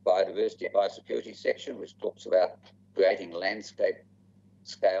your biodiversity and biosecurity section, which talks about creating landscape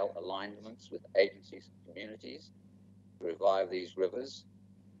scale alignments with agencies and communities to revive these rivers,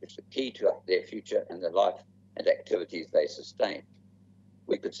 which are key to their future and the life and activities they sustain.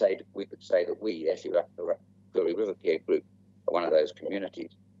 We could say that we, Ashley-Rakahuri Rivercare Group, are one of those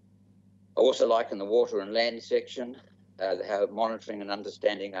communities. I also like in the water and land section how monitoring and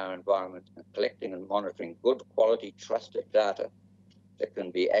understanding our environment and collecting and monitoring good quality trusted data that can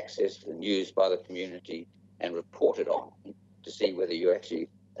be accessed and used by the community and reported on to see whether you're actually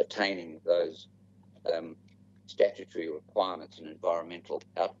attaining those statutory requirements and environmental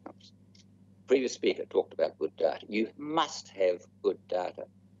outcomes. Previous speaker talked about good data. You must have good data.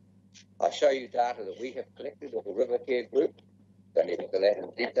 I show you data that we have collected with the Rivercare Group. Don't need to look at that in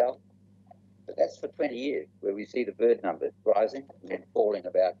detail. But that's for 20 years, where we see the bird numbers rising and then falling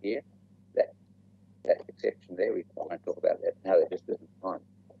about here. That exception there, we won't talk about that now, that just isn't time.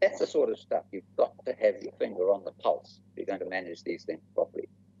 That's the sort of stuff you've got to have your finger on the pulse if you're going to manage these things properly.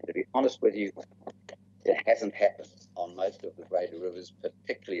 And to be honest with you, it hasn't happened on most of the greater rivers,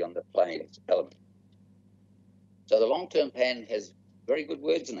 particularly on the plains element. So the long-term plan has very good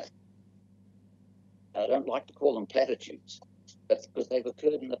words in it. I don't like to call them platitudes, but because they've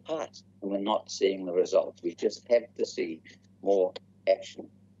occurred in the past and we're not seeing the results. We just have to see more action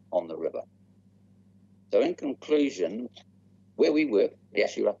on the river. So in conclusion, where we work, the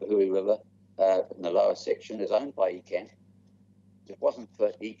Ashley-Rakahuri River in the lower section is owned by Ekant. If it wasn't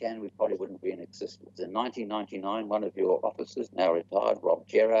for Ekant, we probably wouldn't be in existence. In 1999, one of your officers, now retired, Rob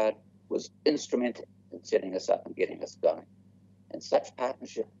Gerard, was instrumental in setting us up and getting us going. And such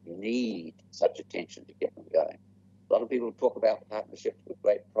partnerships need such attention to get them going. A lot of people talk about partnerships with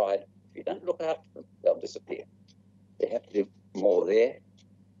great pride. If you don't look after them, they'll disappear. They have to do more there.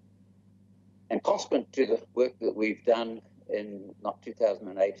 And consequent to the work that we've done in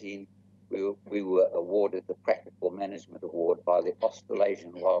 2018, we were awarded the Practical Management Award by the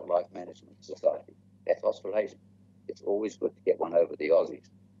Australasian Wildlife Management Society. That's Australasian. It's always good to get one over the Aussies.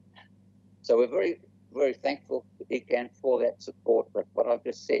 So we're very, very thankful to Ekant for that support. But what I've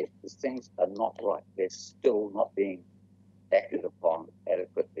just said is things are not right. They're still not being acted upon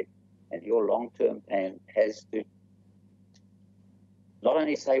adequately. And your long-term plan has to not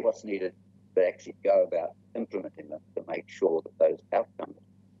only say what's needed, but actually go about implementing them to make sure that those outcomes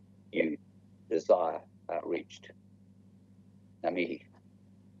you desire are reached. Ngā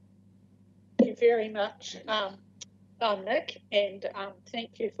Thank you very much, Nick, and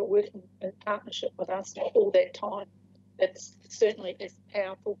thank you for working in partnership with us all that time. It's certainly a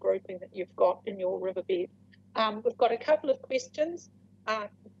powerful grouping that you've got in your riverbed. We've got a couple of questions.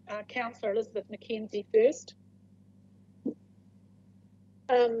 Councillor Elizabeth McKenzie first.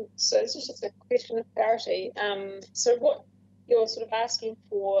 So this is just a question of clarity. So what you're sort of asking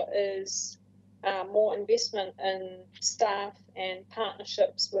for is more investment in staff and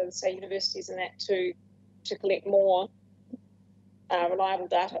partnerships with, say, universities and that to collect more reliable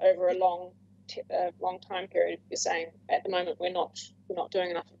data over a long time period. You're saying at the moment we're not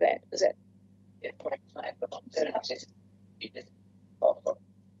doing enough of that. Is that? Yeah, correct.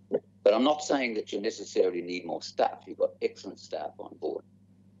 But I'm not saying that you necessarily need more staff. You've got excellent staff on board.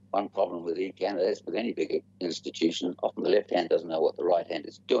 One problem with Ekant, as with any big institution, often the left hand doesn't know what the right hand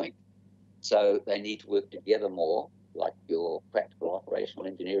is doing. So they need to work together more, like your practical operational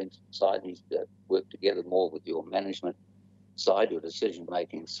engineering side needs to work together more with your management side, your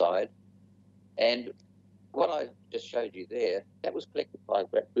decision-making side. And what I just showed you there, that was collected by a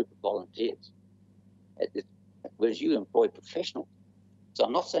great group of volunteers. Whereas you employ professionals So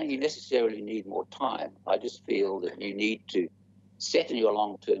I'm not saying you necessarily need more time. I just feel that you need to set in your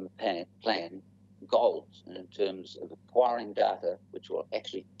long-term plan goals in terms of acquiring data which will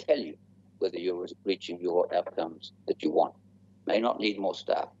actually tell you whether you're reaching your outcomes that you want. May not need more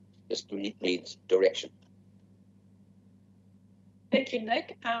staff, just needs direction. Thank you,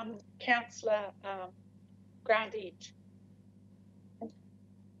 Nick. Councillor Grant-Edge.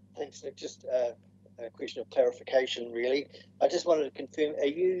 Thanks, Nick. Just a question of clarification, really. I just wanted to confirm, are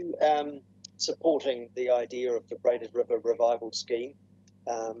you supporting the idea of the Braided River Revival Scheme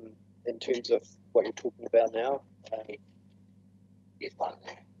in terms of what you're talking about now? Yes,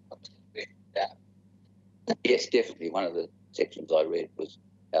 yes, definitely. One of the sections I read was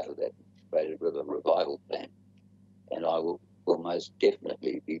out of that Braided River Revival Plan, and I will most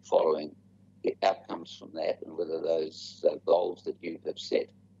definitely be following the outcomes from that and whether those goals that you have set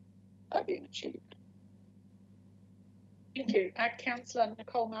are being achieved. Thank you. Councillor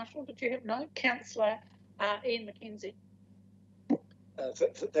Nicole Marshall, did you have no? Councillor Ian McKenzie.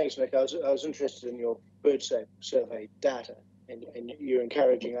 Thanks, Nick. I was interested in your bird survey data, and you're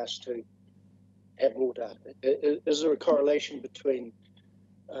encouraging us to have more data. Is there a correlation between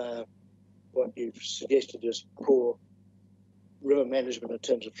what you've suggested as poor river management in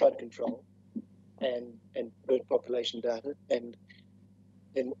terms of flood control and bird population data? And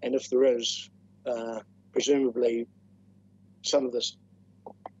if there is, presumably some of this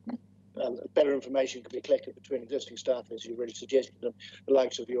better information can be collected between existing staff, as you already suggested, and the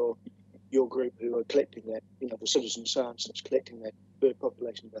likes of your group who are collecting that, the citizen science that's collecting that bird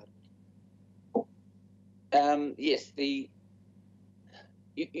population data. Yes, you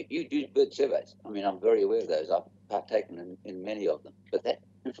do bird surveys. I mean, I'm very aware of those. I've partaken in many of them. But that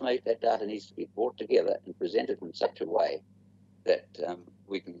information, that data needs to be brought together and presented in such a way that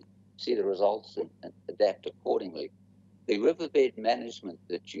we can see the results and adapt accordingly. The riverbed management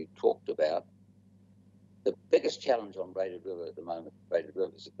that you talked about, the biggest challenge on braided rivers at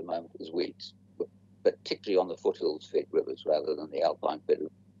the moment is weeds, particularly on the foothills fed rivers rather than the alpine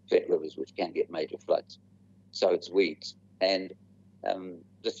fed rivers, which can get major floods. So it's weeds. And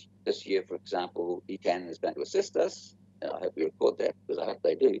this year, for example, Ekant is going to assist us, and I hope you record that because I hope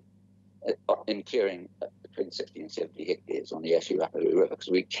they do, in clearing between 60 and 70 hectares on the Ashley-Rakahuri River, because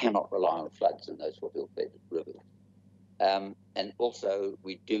we cannot rely on floods in those foothill fed rivers. And also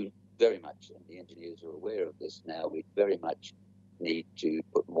we do very much, and the engineers are aware of this now, we very much need to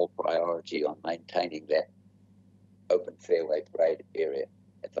put more priority on maintaining that open fairway braid area.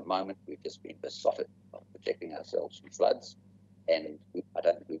 At the moment, we've just been besotted by protecting ourselves from floods, and I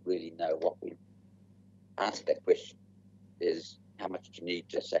don't think we really know what we answer that question is how much do you need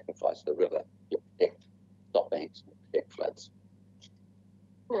to sacrifice the river to protect stop banks and protect floods.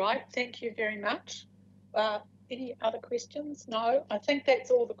 All right, thank you very much. Any other questions? No, I think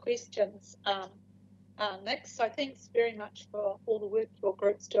that's all the questions, Nick. So thanks very much for all the work your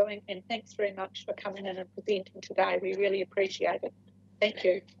group's doing, and thanks very much for coming in and presenting today. We really appreciate it. Thank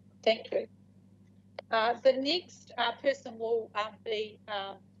you. Thank you. The next person will be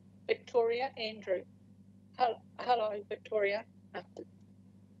Victoria Andrew. Hello, Victoria.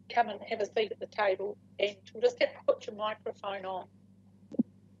 Come and have a seat at the table, and we'll just have to put your microphone on.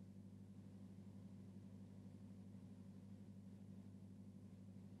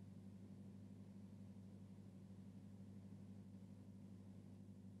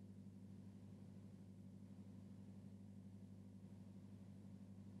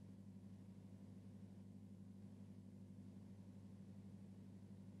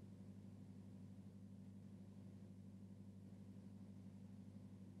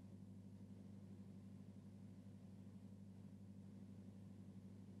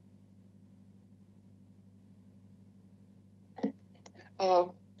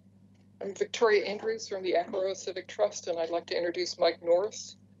 I'm Victoria Andrews from the Akaroa Civic Trust, and I'd like to introduce Mike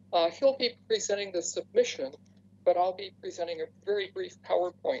Norris. He'll be presenting the submission, but I'll be presenting a very brief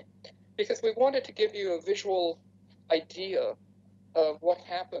PowerPoint because we wanted to give you a visual idea of what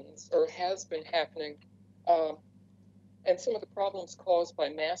happens or has been happening and some of the problems caused by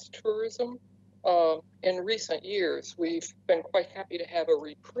mass tourism. In recent years, we've been quite happy to have a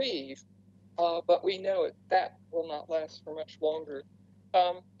reprieve, but we know that will not last for much longer.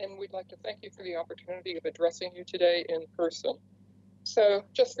 And we'd like to thank you for the opportunity of addressing you today in person. So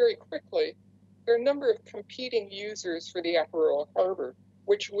just very quickly, there are a number of competing users for the Akaroa Harbor,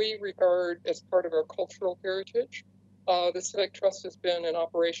 which we regard as part of our cultural heritage. The Civic Trust has been in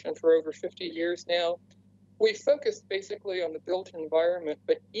operation for over 50 years now. We focus basically on the built environment,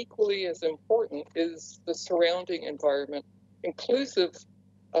 but equally as important is the surrounding environment, inclusive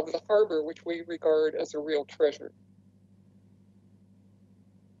of the harbor, which we regard as a real treasure.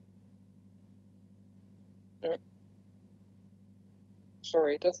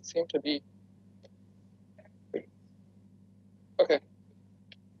 sorry, it doesn't seem to be. Okay.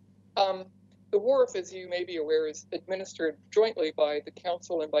 The wharf, as you may be aware, is administered jointly by the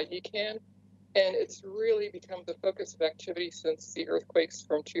council and by Ecan, and it's really become the focus of activity since the earthquakes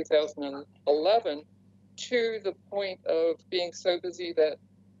from 2011, to the point of being so busy that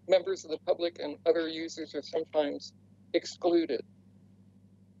members of the public and other users are sometimes excluded.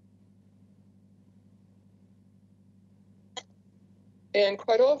 And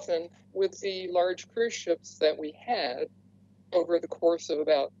quite often, with the large cruise ships that we had over the course of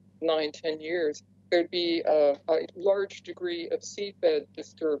about 9-10 years, there'd be a large degree of seabed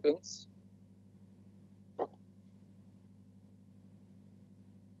disturbance.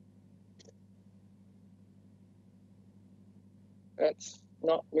 That's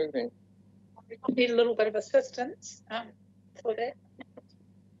not moving. We need a little bit of assistance for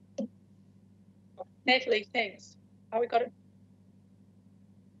that. Natalie, thanks. Oh, we got it.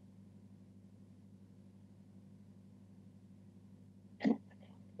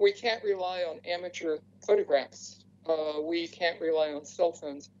 We can't rely on amateur photographs. We can't rely on cell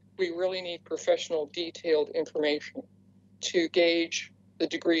phones. We really need professional, detailed information to gauge the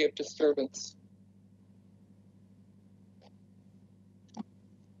degree of disturbance.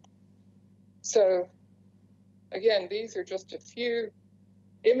 So, again, these are just a few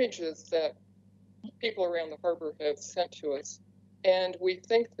images that people around the harbor have sent to us. And we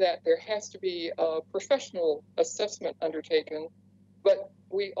think that there has to be a professional assessment undertaken, but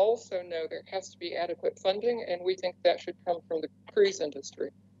we also know there has to be adequate funding, and we think that should come from the cruise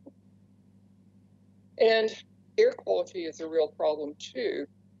industry. And air quality is a real problem too,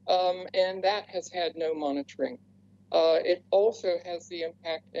 and that has had no monitoring. It also has the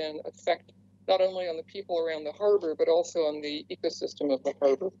impact and effect not only on the people around the harbor, but also on the ecosystem of the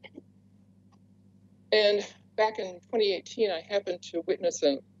harbor. And back in 2018, I happened to witness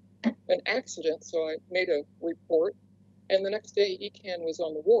an accident, so I made a report. And the next day, Ecan was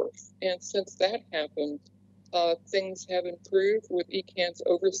on the wharf. And since that happened, things have improved with Ecan's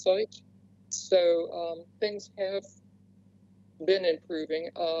oversight. So things have been improving.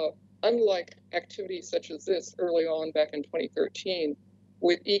 Unlike activities such as this early on back in 2013,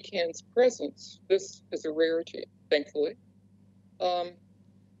 with Ecan's presence, this is a rarity, thankfully.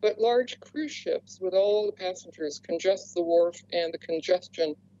 But large cruise ships with all the passengers congest the wharf, and the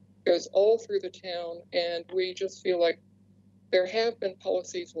congestion goes all through the town. And we just feel like there have been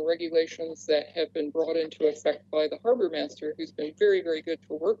policies and regulations that have been brought into effect by the harbor master, who's been very, very good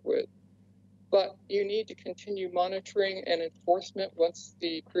to work with. But you need to continue monitoring and enforcement once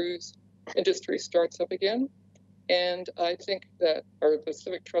the cruise industry starts up again. And I think that, or the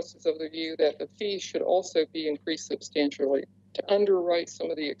Civic Trust is of the view that the fees should also be increased substantially to underwrite some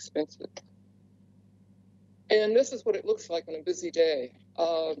of the expenses. And this is what it looks like on a busy day.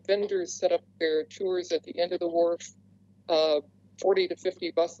 Vendors set up their tours at the end of the wharf. 40 to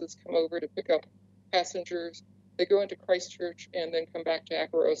 50 buses come over to pick up passengers. They go into Christchurch and then come back to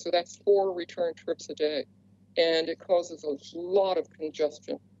Akaroa. So that's 4 return trips a day. And it causes a lot of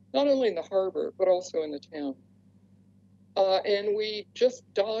congestion, not only in the harbor, but also in the town. And we just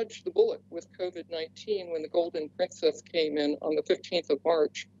dodged the bullet with COVID-19 when the Golden Princess came in on the 15th of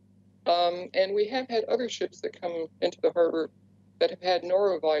March. And we have had other ships that come into the harbor that have had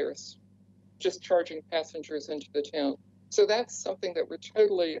norovirus, just charging passengers into the town. So that's something that we're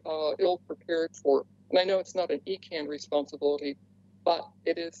totally ill prepared for. And I know it's not an Ecan responsibility, but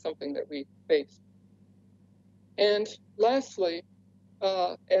it is something that we face. And lastly,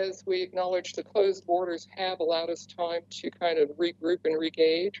 as we acknowledge, the closed borders have allowed us time to kind of regroup and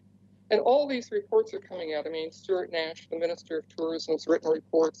re-gauge. And all these reports are coming out. I mean, Stuart Nash, the Minister of Tourism's written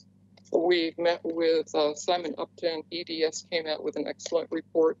reports. We've met with Simon Upton. EDS came out with an excellent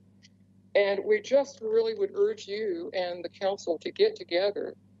report. And we just really would urge you and the council to get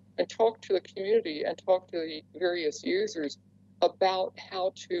together and talk to the community and talk to the various users about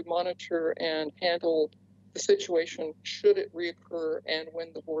how to monitor and handle the situation should it reoccur and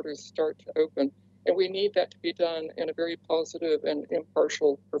when the borders start to open. And we need that to be done in a very positive and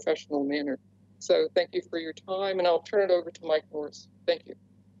impartial, professional manner. So thank you for your time, and I'll turn it over to Mike Norris. Thank you.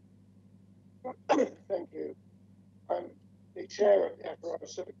 Thank you. I'm the chair of the Akaroa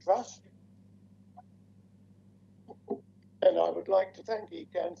Civic Trust, and I would like to thank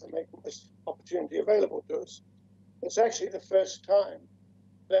Ecan for making this opportunity available to us. It's actually the first time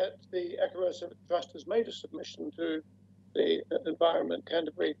that the Akaroa Civic Trust has made a submission to the Environment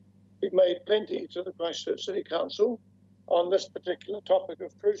Canterbury. We've made plenty to the Christchurch City Council on this particular topic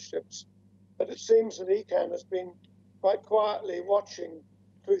of cruise ships, but it seems that Ecan has been quite quietly watching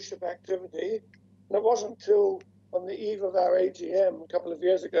cruise ship activity, and it wasn't until on the eve of our AGM a couple of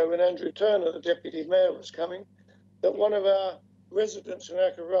years ago when Andrew Turner, the Deputy Mayor, was coming, that one of our residents in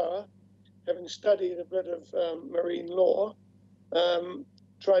Akaroa, having studied a bit of marine law,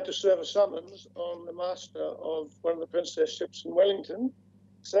 tried to serve a summons on the master of one of the Princess ships in Wellington,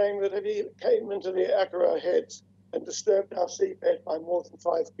 saying that if he came into the Akaroa heads and disturbed our seabed by more than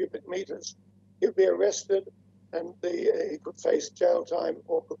 5 cubic meters, he'd be arrested and he could face jail time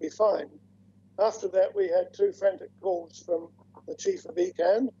or could be fined. After that, we had 2 frantic calls from the chief of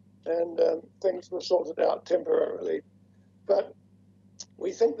Ekant, and things were sorted out temporarily. But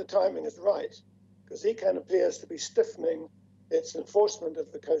we think the timing is right, because Ekant appears to be stiffening its enforcement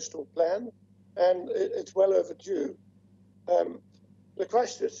of the coastal plan, and it's well overdue. The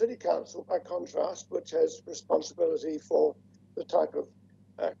Christchurch City Council, by contrast, which has responsibility for the type of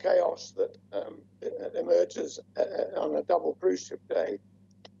chaos that emerges on a double cruise ship day,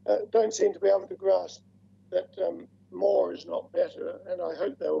 don't seem to be able to grasp that more is not better, and I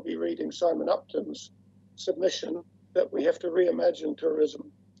hope they will be reading Simon Upton's submission that we have to reimagine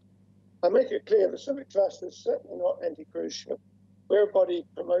tourism. I make it clear the Civic Trust is certainly not anti-cruise ship. We're a body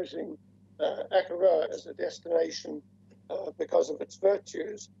promoting Akaroa as a destination because of its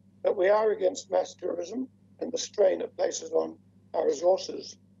virtues, but we are against mass tourism and the strain it places on our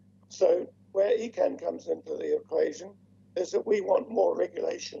resources. So where Ekant comes into the equation is that we want more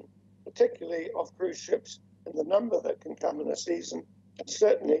regulation, particularly of cruise ships and the number that can come in a season, and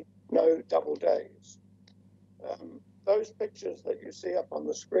certainly no double days. Those pictures that you see up on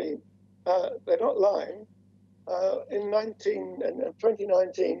the screen, they're not lying. In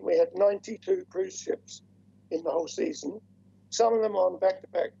 2019, we had 92 cruise ships in the whole season, some of them on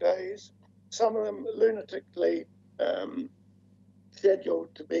back-to-back days, some of them lunatically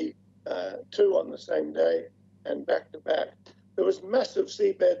scheduled to be 2 on the same day and back-to-back. There was massive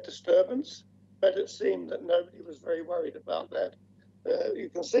seabed disturbance, but it seemed that nobody was very worried about that. You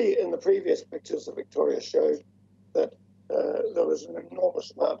can see in the previous pictures that Victoria showed that there was an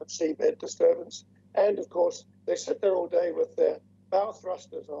enormous amount of seabed disturbance. And of course, they sit there all day with their bow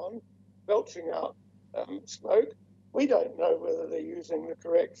thrusters on, belching out smoke. We don't know whether they're using the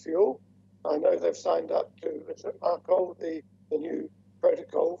correct fuel. I know they've signed up to Marco, the new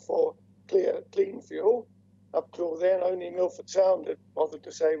protocol for clean fuel. Up till then, only Milford Sound had bothered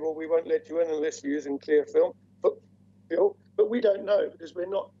to say, well, we won't let you in unless you're using clear fuel. But we don't know because we're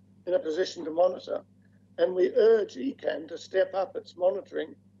not in a position to monitor. And we urge Ekant to step up its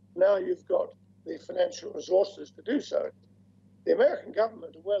monitoring. Now you've got the financial resources to do so. The American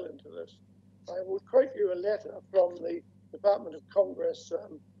government are well into this. I will quote you a letter from the Department of Congress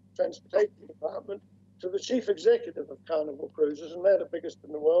Transportation Department to the chief executive of Carnival Cruises, and they're the biggest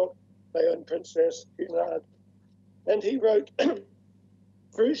in the world. They own Princess, Cunard. And he wrote,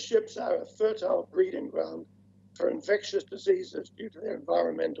 cruise ships are a fertile breeding ground for infectious diseases due to their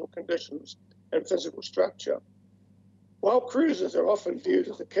environmental conditions and physical structure. While cruises are often viewed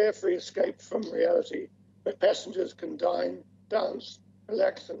as a carefree escape from reality, where passengers can dine, dance,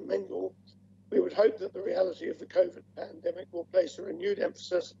 relax and mingle, we would hope that the reality of the COVID pandemic will place a renewed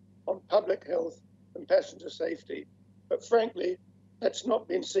emphasis on public health and passenger safety. But frankly, that's not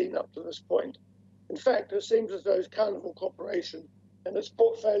been seen up to this point. In fact, it seems as though Carnival Corporation and its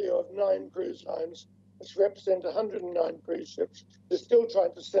portfolio of 9 cruise lines, which represent 109 cruise ships, is still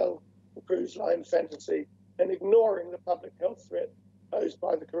trying to sell the cruise line fantasy and ignoring the public health threat posed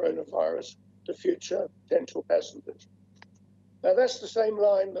by the coronavirus to future potential passengers. Now, that's the same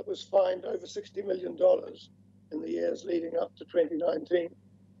line that was fined over $60 million in the years leading up to 2019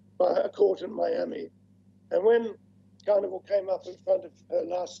 by a court in Miami. And when Carnival came up in front of her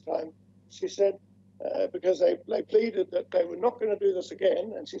last time, she said, because they pleaded that they were not going to do this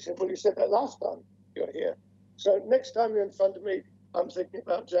again, and she said, well, you said that last time you were here. So next time you're in front of me, I'm thinking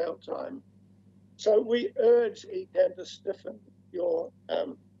about jail time. So we urge Ekant to stiffen your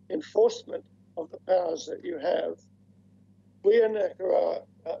enforcement of the powers that you have. We in Akaroa,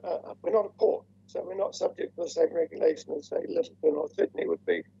 we're not a port, so we're not subject to the same regulation as, say, Lyttelton or Sydney would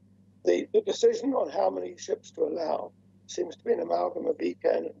be. The decision on how many ships to allow seems to be an amalgam of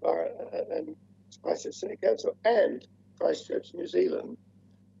Ekant and Christchurch City Council and Christchurch, New Zealand.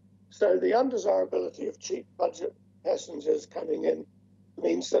 So the undesirability of cheap budget passengers coming in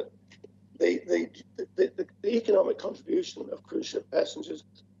means that the economic contribution of cruise ship passengers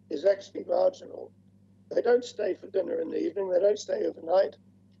is actually marginal. They don't stay for dinner in the evening, they don't stay overnight.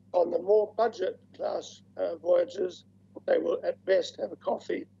 On the more budget class voyages, they will at best have a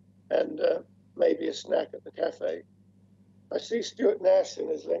coffee and maybe a snack at the cafe. I see Stuart Nash in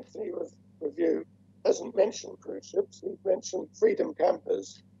his lengthy review hasn't mentioned cruise ships, he's mentioned freedom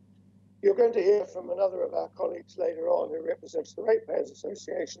campers. You're going to hear from another of our colleagues later on who represents the Ratepayers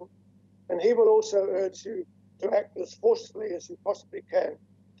Association, and he will also urge you to act as forcefully as you possibly can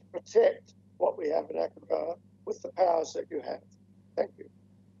to protect what we have in Akaroa with the powers that you have. Thank you.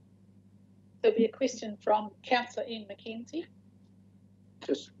 There'll be a question from Councillor Ian Mackenzie.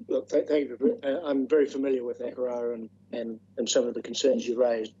 Just look, thank you. I'm very familiar with Akaroa and some of the concerns you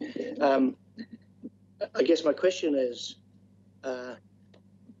raised. I guess my question is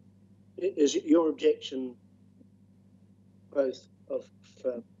your objection both of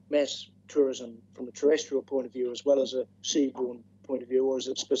mass tourism from a terrestrial point of view as well as a seaborne point of view, or is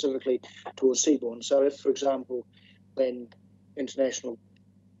it specifically towards seaborne? So if, for example, when international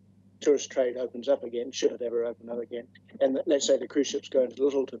tourist trade opens up again, should it ever open up again, and let's say the cruise ships go into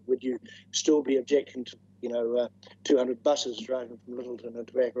Littleton, would you still be objecting to 200 buses driving from Littleton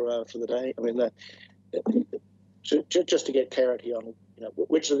into Akaroa for the day? I mean, just to get clarity on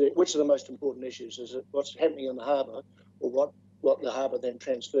which are the most important issues? Is it what's happening in the harbour, or what the harbour then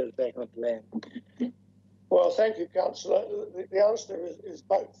transfers back onto land? Well, thank you, Councillor. The answer is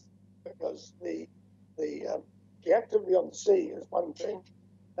both, because the activity on the sea is one thing,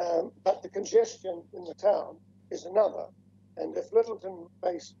 but the congestion in the town is another. And if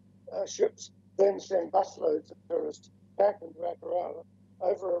Littleton-based ships then send busloads of tourists back into Akaroa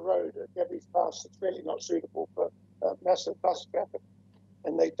over a road at Gabby's Pass that's really not suitable for massive bus traffic,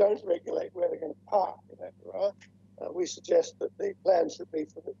 and they don't regulate where they're going to park in Akaroa, we suggest that the plan should be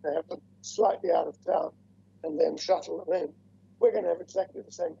for them to have them slightly out of town and then shuttle them in. We're going to have exactly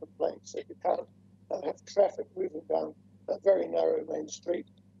the same complaints, that you can't have traffic moving down a very narrow main street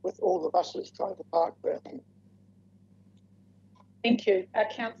with all the buses trying to park there. Thank you.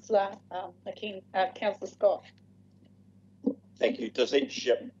 Councillor Councillor Scott. Thank you. Does each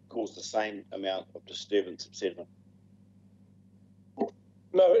ship cause the same amount of disturbance of sediment?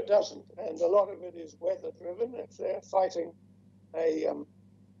 No, it doesn't, and a lot of it is weather-driven. If they're fighting a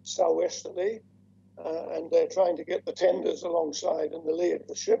southwesterly and they're trying to get the tenders alongside in the lee of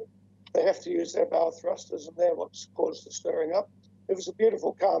the ship, they have to use their bow thrusters, and they're what's caused the stirring up. If it's a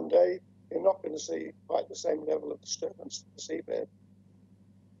beautiful, calm day, you're not going to see quite the same level of disturbance at the seabed.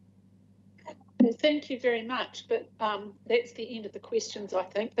 Well, thank you very much, but that's the end of the questions, I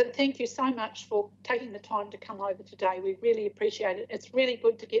think. But thank you so much for taking the time to come over today. We really appreciate it. It's really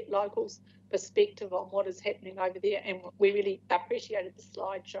good to get locals' perspective on what is happening over there, and we really appreciated the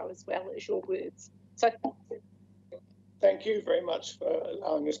slideshow as well as your words. So thank you very much for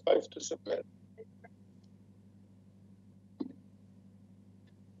allowing us both to submit.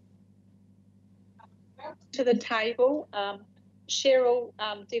 To the table, Cheryl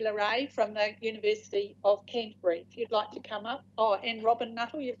De from the University of Canterbury, if you'd like to come up. Oh, and Robyn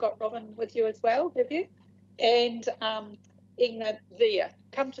Nuttall, you've got Robyn with you as well, have you? And Veer,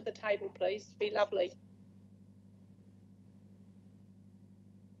 come to the table, please. Be lovely.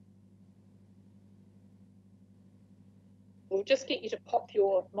 We'll just get you to pop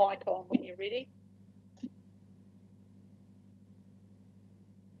your mic on when you're ready.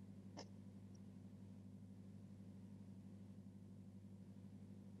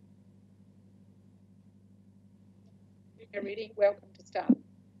 You're ready. Welcome to start.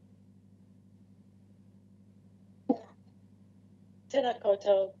 Tēnā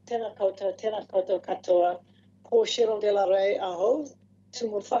koutou katoa, ko Cheryl De La Rey aho,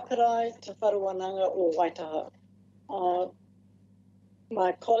 tumu whakarai te wharuananga o Waitaha.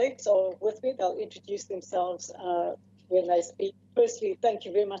 My colleagues are with me. They'll introduce themselves when they speak. Firstly, thank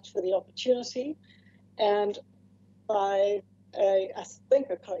you very much for the opportunity. And by I think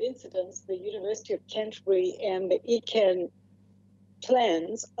a coincidence, the University of Canterbury and the Ekant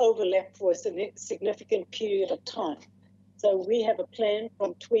plans overlap for a significant period of time. So we have a plan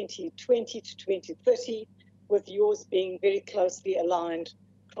from 2020 to 2030, with yours being very closely aligned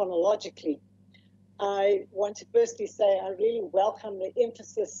chronologically. I want to firstly say I really welcome the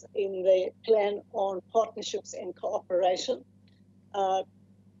emphasis in the plan on partnerships and cooperation,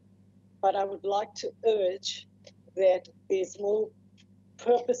 but I would like to urge that there's more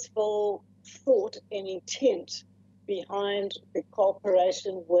purposeful thought and intent behind the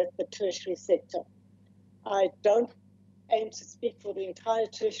cooperation with the tertiary sector. I don't aim to speak for the entire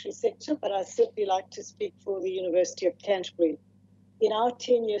tertiary sector, but I certainly like to speak for the University of Canterbury. In our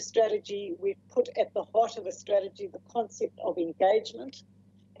 10-year strategy, we've put at the heart of the strategy the concept of engagement,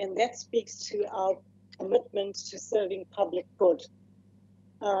 and that speaks to our commitment to serving public good.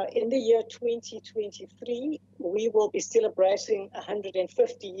 In the year 2023, we will be celebrating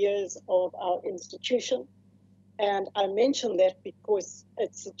 150 years of our institution. And I mention that because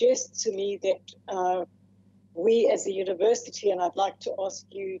it suggests to me that we as a university, and I'd like to ask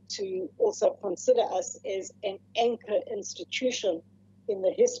you to also consider us as an anchor institution in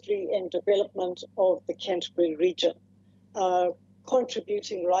the history and development of the Canterbury region,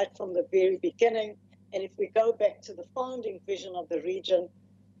 contributing right from the very beginning. And if we go back to the founding vision of the region,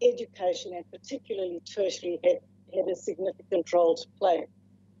 education and particularly tertiary had a significant role to play.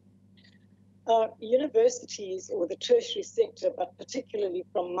 Universities or the tertiary sector, but particularly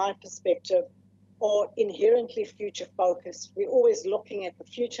from my perspective, are inherently future focused. We're always looking at the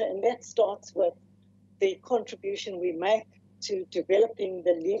future, and that starts with the contribution we make to developing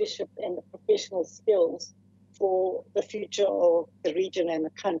the leadership and the professional skills for the future of the region and the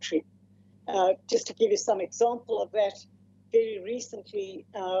country. Just to give you some example of that, very recently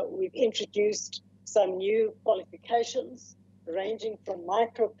we've introduced some new qualifications ranging from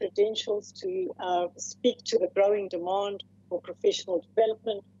micro-credentials to speak to the growing demand for professional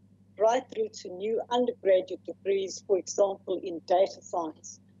development, right through to new undergraduate degrees, for example, in data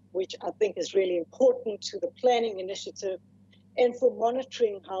science, which I think is really important to the planning initiative and for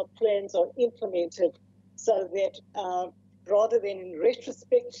monitoring how plans are implemented so that rather than in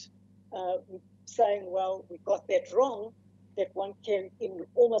retrospect saying, well, we got that wrong, that one can in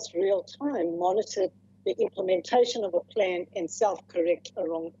almost real time monitor the implementation of a plan and self-correct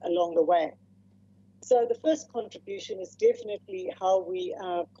along the way. So the first contribution is definitely how we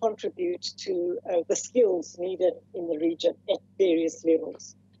contribute to the skills needed in the region at various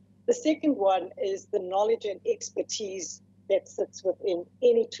levels. The second one is the knowledge and expertise that sits within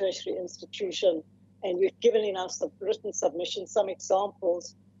any tertiary institution. And we've given in our written submission some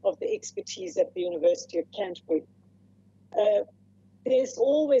examples of the expertise at the University of Canterbury. There's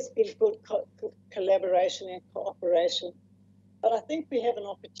always been good collaboration and cooperation, but I think we have an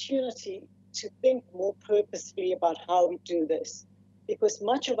opportunity to think more purposefully about how we do this, because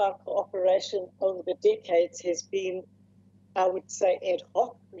much of our cooperation over the decades has been, I would say, ad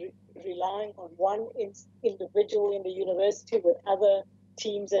hoc, relying on one individual in the university with other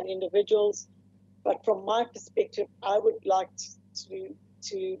teams and individuals. But from my perspective, I would like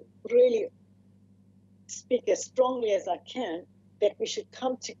to really speak as strongly as I can that we should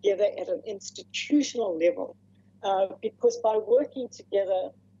come together at an institutional level, because by working together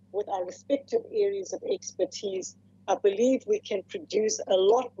with our respective areas of expertise, I believe we can produce a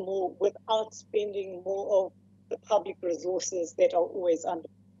lot more without spending more of the public resources that are always under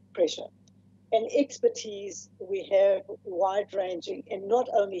pressure. And expertise, we have wide-ranging, and not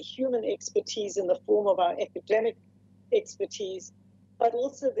only human expertise in the form of our academic expertise, but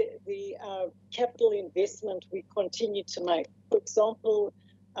also the capital investment we continue to make. For example,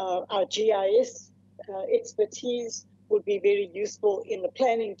 our GIS expertise would be very useful in the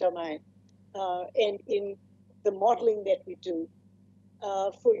planning domain and in the modelling that we do.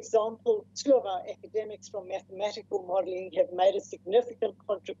 For example, two of our academics from mathematical modelling have made a significant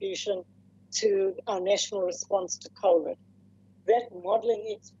contribution to our national response to COVID. That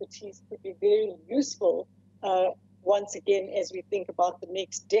modelling expertise could be very useful once again as we think about the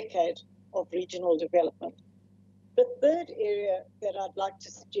next decade of regional development. The third area that I'd like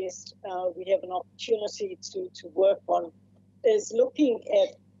to suggest we have an opportunity to work on is looking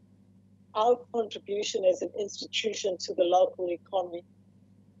at our contribution as an institution to the local economy.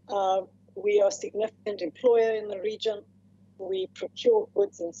 We are a significant employer in the region. We procure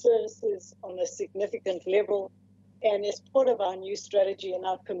goods and services on a significant level. And as part of our new strategy and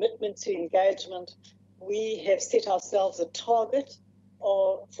our commitment to engagement, we have set ourselves a target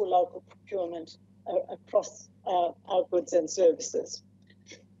for local procurement across our goods and services.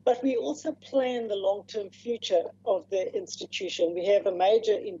 But we also plan the long-term future of the institution. We have a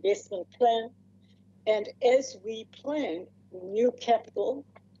major investment plan. And as we plan new capital,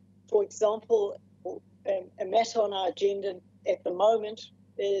 for example, a matter on our agenda at the moment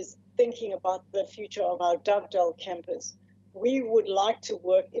is thinking about the future of our Dovedale campus. We would like to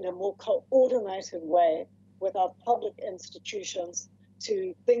work in a more coordinated way with our public institutions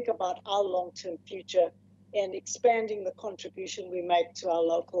to think about our long-term future and expanding the contribution we make to our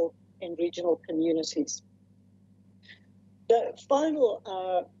local and regional communities. The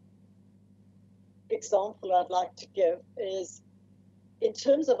final example I'd like to give is in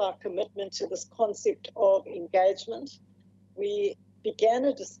terms of our commitment to this concept of engagement. We began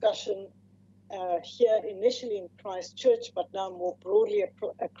a discussion here initially in Christchurch, but now more broadly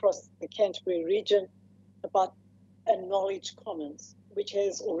across the Canterbury region about a knowledge commons, which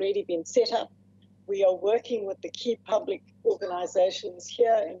has already been set up. We are working with the key public organisations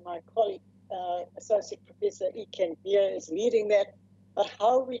here, and my colleague, Associate Professor Ekant Veer, is leading that, but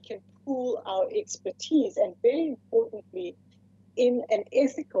how we can pool our expertise and very importantly, in an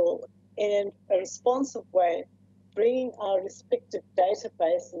ethical in a responsive way, bringing our respective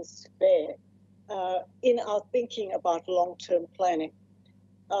databases to bear in our thinking about long-term planning.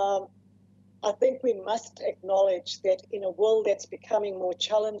 I think we must acknowledge that in a world that's becoming more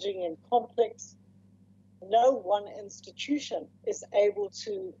challenging and complex, no one institution is able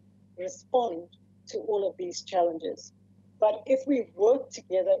to respond to all of these challenges. But if we work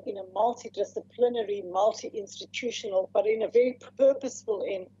together in a multidisciplinary, multi-institutional, but in a very purposeful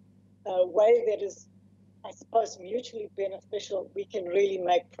way that is, I suppose, mutually beneficial, we can really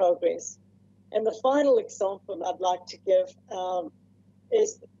make progress. And the final example I'd like to give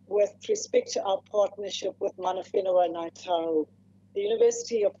is with respect to our partnership with Mana Whenua Ngāi Tahu. The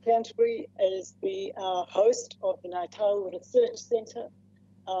University of Canterbury is the host of the Ngāi Tahu Research Centre,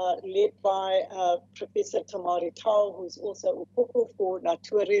 led by Professor Tamari Tau, who's also upupu for Ngā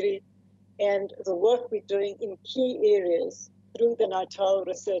Tuariri, and the work we're doing in key areas through the Ngāi Tahu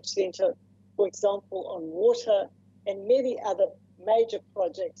Research Centre, for example, on water and many other major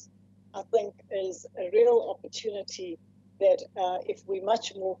projects, I think is a real opportunity that if we're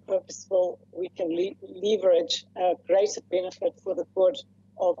much more purposeful, we can leverage greater benefit for the good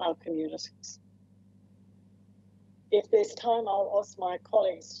of our communities. If there's time, I'll ask my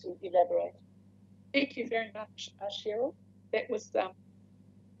colleagues to elaborate. Thank you very much, Cheryl. That was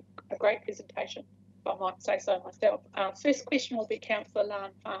a great presentation, if I might say so myself. First question will be Councillor Lan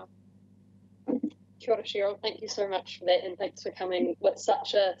Farm. Kia ora, Cheryl. Thank you so much for that, and thanks for coming with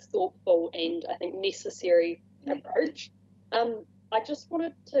such a thoughtful and I think necessary approach. I just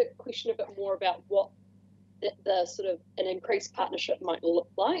wanted to question a bit more about what the sort of an increased partnership might look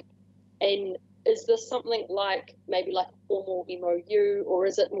like, and is this something like maybe like a formal MOU, or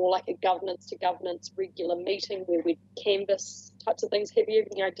is it more like a governance to governance regular meeting where we canvass types of things? Have you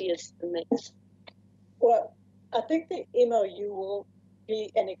any ideas in that? Well, I think the MOU will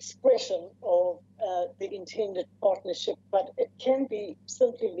be an expression of the intended partnership, but it can be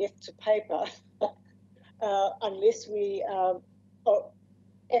simply left to paper unless we are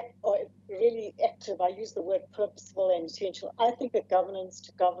really active. I use the word purposeful and intentional. I think a governance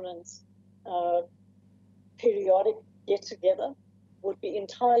to governance periodic get-together would be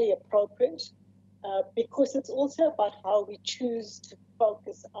entirely appropriate because it's also about how we choose to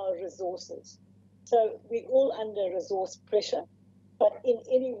focus our resources. So we're all under resource pressure, but in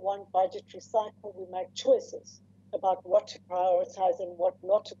any one budgetary cycle, we make choices about what to prioritize and what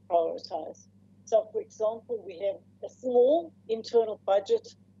not to prioritize. So, for example, we have a small internal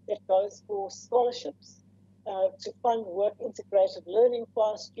budget that goes for scholarships to fund work integrated learning for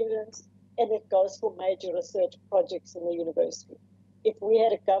our students, and it goes for major research projects in the university. If we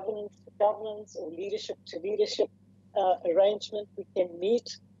had a governance to governance or leadership to leadership arrangement, we can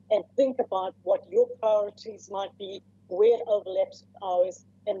meet and think about what your priorities might be, where it overlaps with ours,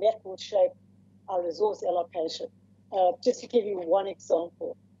 and that will shape our resource allocation. Just to give you one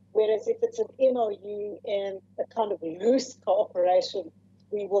example, whereas if it's an MOU and a kind of loose cooperation,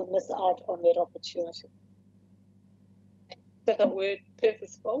 we will miss out on that opportunity. That's a word,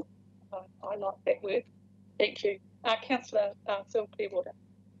 purposeful. I like that word. Thank you. Councillor Phil Clearwater.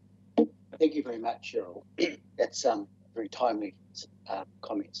 Thank you very much, Cheryl. That's very timely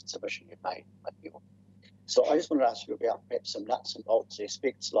comments and submission you've made. So I just want to ask you about perhaps some nuts and bolts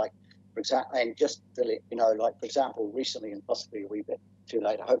aspects, like, for example, and just to let you know, like, for example, recently, and possibly a wee bit too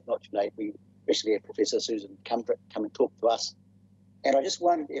late, I hope not too late, we recently had Professor Susan come and talk to us. And I just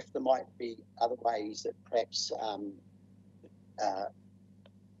wondered if there might be other ways that perhaps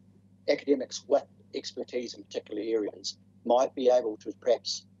academics with expertise in particular areas might be able to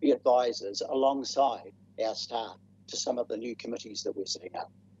perhaps be advisors alongside our staff to some of the new committees that we're setting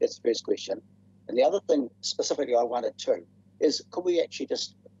up. That's the first question. And the other thing specifically I wanted to is, could we actually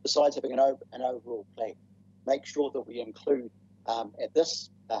just, besides having an overall plan, make sure that we include at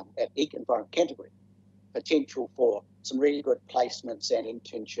Ekant Canterbury potential for some really good placements and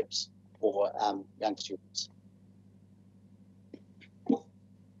internships for young students?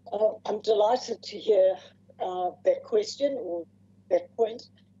 I'm delighted to hear that question or that point.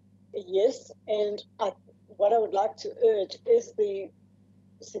 Yes, and what I would like to urge is the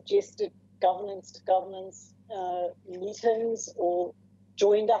suggested governance to governance meetings or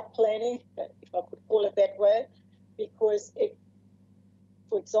joined up planning, if I could call it that way, because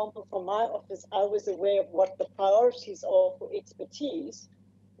for example, from my office, I was aware of what the priorities are for expertise.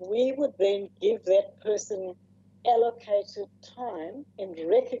 We would then give that person allocated time and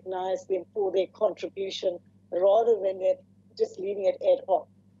recognize them for their contribution rather than just leaving it ad hoc.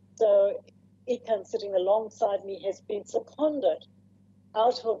 So Ekant, sitting alongside me, has been seconded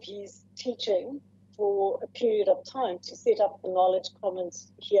out of his teaching for a period of time to set up the Knowledge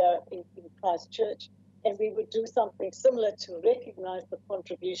Commons here in Christchurch, and we would do something similar to recognise the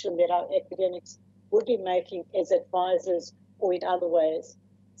contribution that our academics would be making as advisors or in other ways.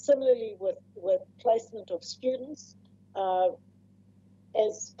 Similarly with placement of students,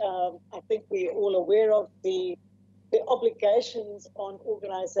 as I think we're all aware of, the obligations on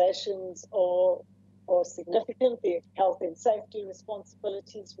organisations are significant, the health and safety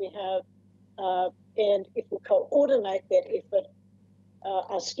responsibilities we have, and if we coordinate that effort,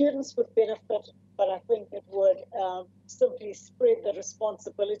 our students would benefit, but I think it would simply spread the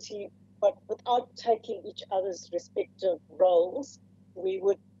responsibility, but without taking each other's respective roles. We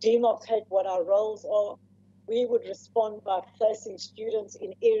would demarcate what our roles are. We would respond by placing students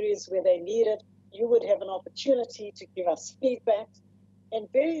in areas where they need it. You would have an opportunity to give us feedback,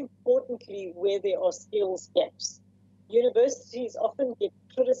 and very importantly, where there are skills gaps. Universities often get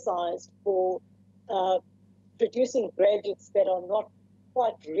criticised for producing graduates that are not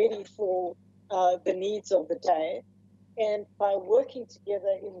quite ready for the needs of the day. And by working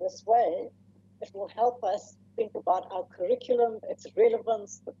together in this way, it will help us think about our curriculum, its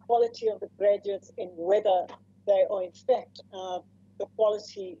relevance, the quality of the graduates, and whether they are in fact the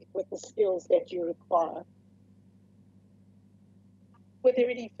quality with the skills that you require. Were there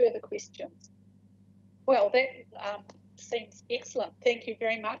any further questions? Well, that seems excellent. Thank you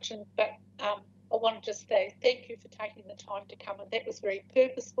very much. But I want to just say thank you for taking the time to come. And that was very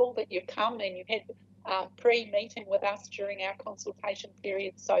purposeful that you come and you had pre-meeting with us during our consultation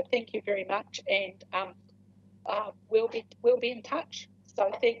period. So thank you very much. And we'll be in touch.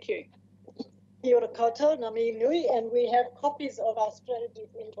 So thank you. Kia ora koutou, ngā mihi nui, and we have copies of our strategy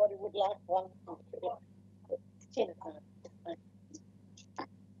if anybody would like one.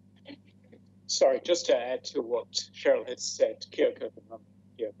 Sorry, just to add to what Cheryl had said,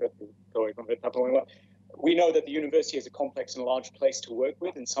 we know that the university is a complex and large place to work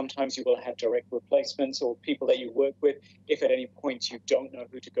with, and sometimes you will have direct replacements or people that you work with. If at any point you don't know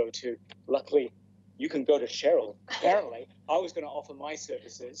who to go to, luckily you can go to Cheryl. Apparently, I was going to offer my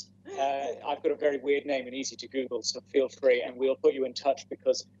services. I've got a very weird name and easy to Google, so feel free, and we'll put you in touch,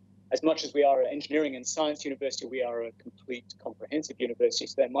 because as much as we are an engineering and science university, we are a complete comprehensive university,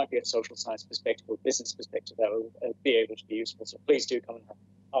 so there might be a social science perspective or business perspective that will be able to be useful. So please do come and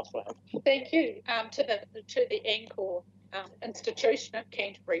ask for help. Thank you to the Encore institution at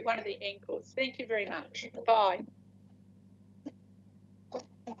Canterbury, one of the Encores. Thank you very much. Bye.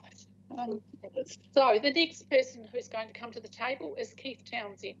 So the next person who's going to come to the table is Keith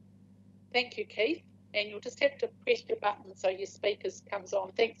Townsend. Thank you, Keith. And you'll just have to press your button so your speakers comes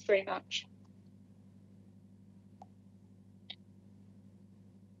on. Thanks very much.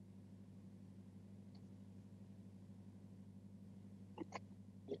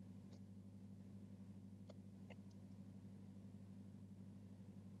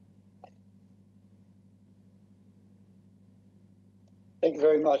 Thank you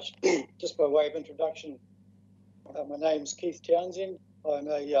very much. Just by way of introduction, my name's Keith Townsend. I'm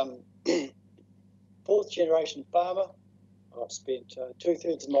a fourth generation farmer. I've spent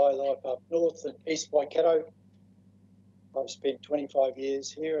 2/3 of my life up north in East Waikato. I've spent 25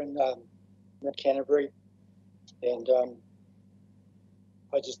 years here in Canterbury, and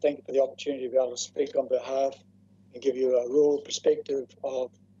I just thank you for the opportunity to be able to speak on behalf and give you a rural perspective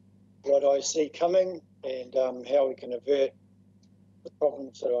of what I see coming and how we can avert the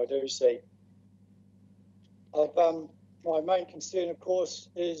problems that I do see. My main concern, of course,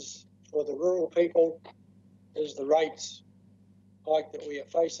 is for the rural people, is the rates hike that we are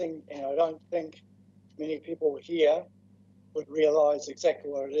facing, and I don't think many people here would realise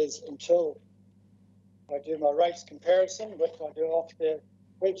exactly what it is until I do my rates comparison, which I do off the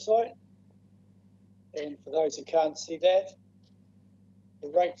website. And for those who can't see that, the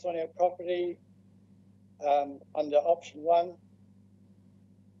rates on our property under option 1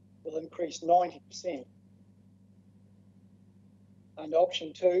 will increase 90%. Under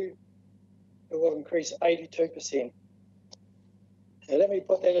option 2, it will increase 82%. Now let me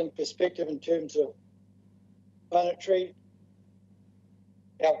put that in perspective in terms of monetary.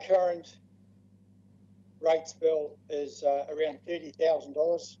 Our current rates bill is around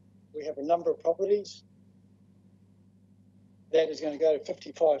 $30,000. We have a number of properties. That is going to go to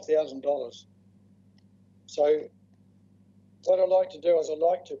 $55,000. So what I like to do is I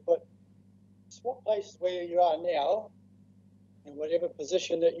like to swap places where you are now in whatever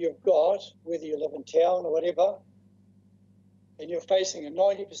position that you've got, whether you live in town or whatever, and you're facing a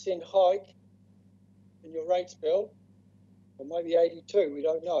 90% hike in your rates bill, or maybe 82, we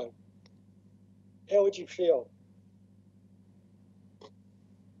don't know. How would you feel?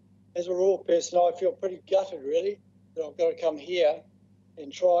 as a rural person, I feel pretty gutted, really, that I've got to come here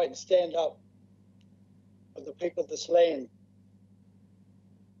and try and stand up for the people of this land.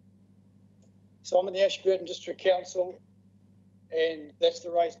 So I'm in the Ashburton District Council, and that's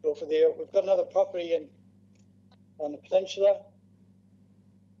the race bill for there. We've got another property on the peninsula.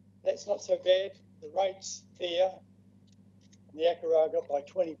 That's not so bad. The rates there in the Akaroa got by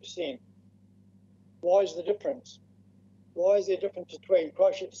 20%. Why is the difference? Why is there a difference between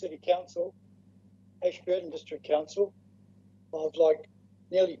Christchurch City Council, Ashburton District Council, of like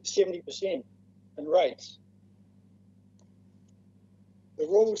nearly 70% in rates? The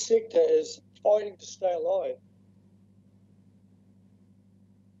rural sector is fighting to stay alive.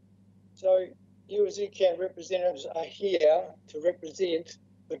 So you as Ekant representatives are here to represent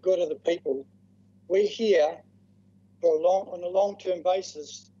the good of the people. We're here on a long-term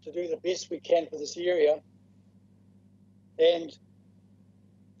basis to do the best we can for this area, and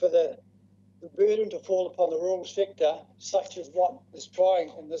for the burden to fall upon the rural sector, such as what is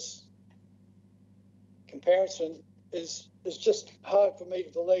trying in this comparison, is just hard for me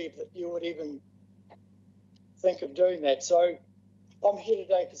to believe that you would even think of doing that. So I'm here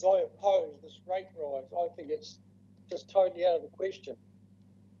today because I oppose this rate rise. I think it's just totally out of the question.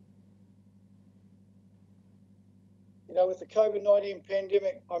 You know, with the COVID-19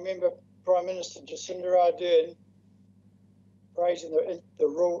 pandemic, I remember Prime Minister Jacinda Ardern praising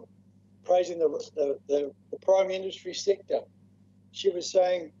the prime industry sector. She was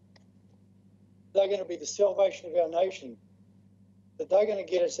saying they're going to be the salvation of our nation, that they're going to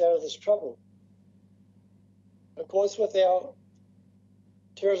get us out of this trouble. Of course, with our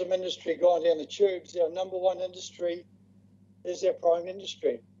tourism industry going down the tubes, our number one industry is our prime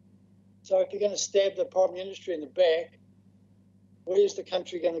industry. So if you're going to stab the prime industry in the back, where's the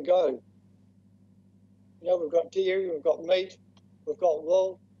country going to go? You know, we've got dairy, we've got meat, we've got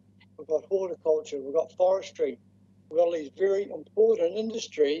wool, we've got horticulture, we've got forestry. We've got all these very important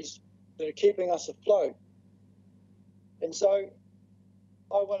industries that are keeping us afloat. And so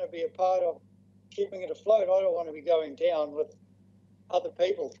I want to be a part of keeping it afloat. I don't want to be going down with other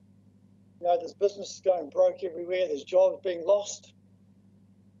people. You know, there's businesses going broke everywhere, there's jobs being lost.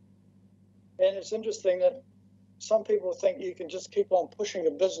 And it's interesting that some people think you can just keep on pushing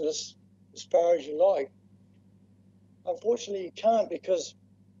a business as far as you like. Unfortunately, you can't, because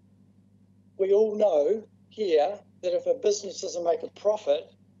we all know here that if a business doesn't make a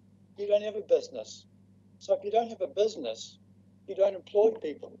profit, you don't have a business. So if you don't have a business, you don't employ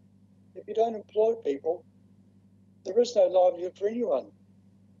people. If you don't employ people, there is no livelihood for anyone.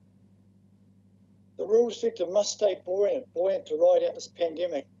 The rural sector must stay buoyant to ride out this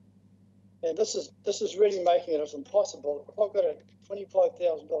pandemic. And this is really making it impossible. If I've got a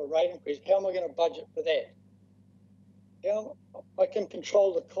 $25,000 rate increase, how am I going to budget for that? How I can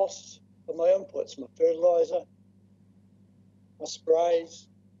control the costs of my inputs, my fertiliser, my sprays.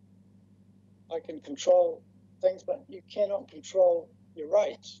 I can control things, but you cannot control your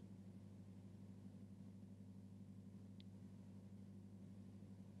rates.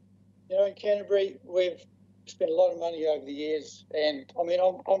 You know, in Canterbury, we've spent a lot of money over the years, and I mean,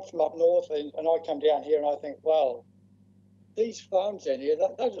 I'm from up north, and I come down here and I think, wow, these farms down here,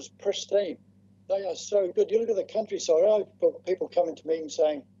 they're just pristine. They are so good. You look at the countryside, I've got people coming to me and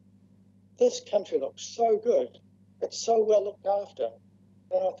saying, this country looks so good. It's so well looked after.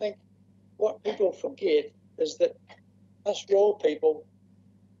 And I think what people forget is that us rural people,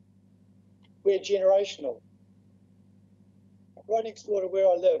 we're generational. Right next door to where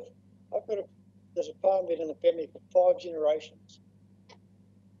I live, there's a farm been in the family for 5 generations.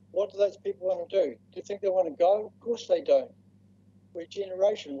 What do those people want to do? Do you think they want to go? Of course they don't. We're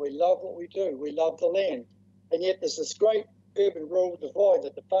generation. We love what we do. We love the land. And yet there's this great urban-rural divide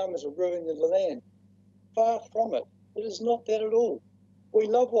that the farmers are ruining the land. Far from it. It is not that at all. We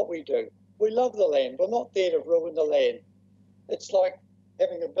love what we do. We love the land. We're not there to ruin the land. It's like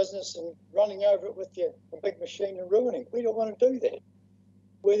having a business and running over it with a big machine and ruining. We don't want to do that.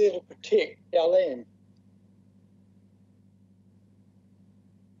 We're there to protect our land.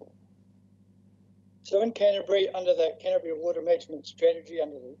 So in Canterbury, under the Canterbury Water Management Strategy,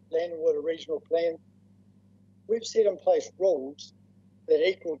 under the Land and Water Regional Plan, we've set in place rules that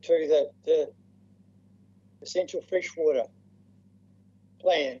equal to the Essential Freshwater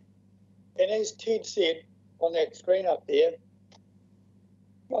Plan. And as Ted said on that screen up there,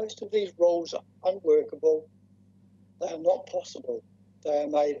 most of these rules are unworkable. They are not possible. They are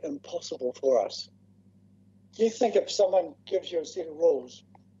made impossible for us. You think if someone gives you a set of rules,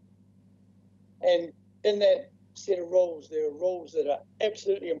 and in that set of rules, there are rules that are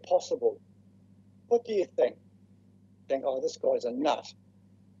absolutely impossible, what do you think? Think, oh, this guy's a nut.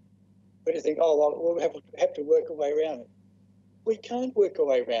 But you think, oh, well, we'll have to work our way around it. We can't work our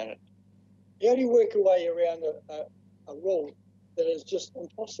way around it. You only work your way around a rule that is just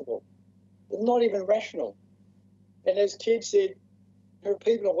impossible. It's not even rational. And as Ted said, there are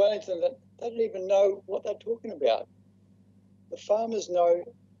people in Wellington that don't even know what they're talking about. The farmers know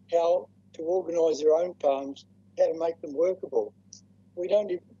how to organise their own farms, how to make them workable. We don't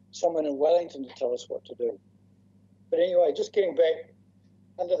need someone in Wellington to tell us what to do. But anyway, just getting back,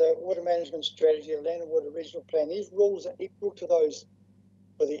 under the water management strategy, the Land and Water Regional Plan, these rules are equal to those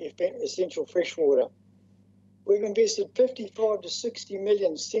for the essential freshwater. We've invested 55 to 60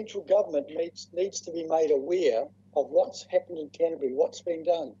 million. Central government needs to be made aware of what's happened in Canterbury, what's been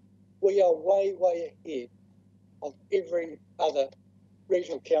done. We are way, way ahead of every other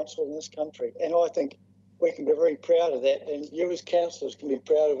regional council in this country. And I think we can be very proud of that, and you as councillors can be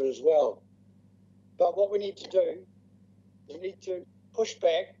proud of it as well. But what we need to do, we need to push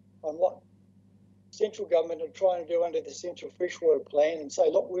back on what central government are trying to do under the Central Freshwater Plan and say,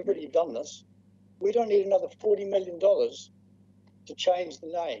 look, we've already done this. We don't need another $40 million to change the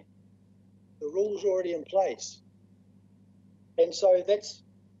name. The rule's already in place. And so that's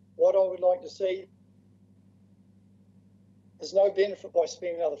what I would like to see. There's no benefit by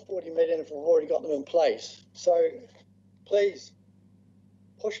spending another 40 million if we've already got them in place. So please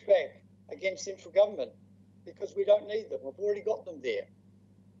push back against central government because we don't need them. We've already got them there.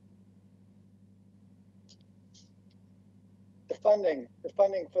 The funding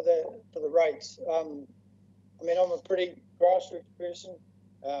for the rates. I mean, I'm a pretty grassroots person.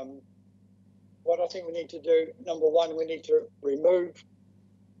 What I think we need to do, number one, we need to remove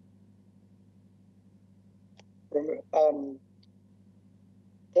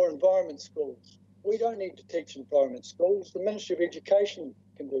for environment schools. We don't need to teach environment schools. The Ministry of Education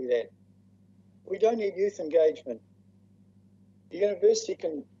can do that. We don't need youth engagement. The university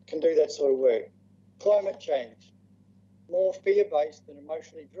can do that sort of work. Climate change, more fear-based than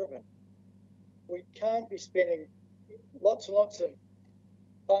emotionally driven. We can't be spending lots and lots of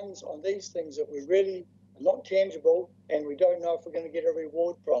funds on these things that we really are not tangible and we don't know if we're going to get a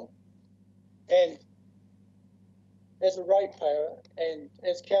reward from. And as a ratepayer and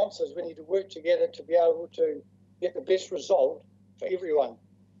as councillors, we need to work together to be able to get the best result for everyone.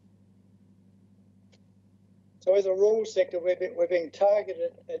 So as a rural sector, we're being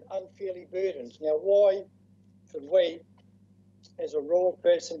targeted and unfairly burdened. Now, why should we, as a rural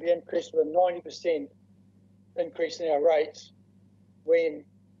person, be increased with a 90% increase in our rates when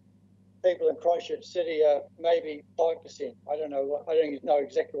people in Christchurch City are maybe 5%? I don't know. I don't know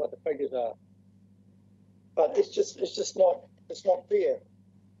exactly what the figures are. But it's just not fair.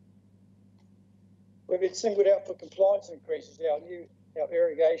 We've been singled out for compliance increases. Our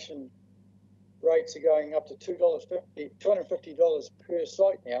irrigation rates are going up to $250 per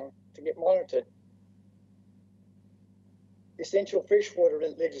site now to get monitored. Essential freshwater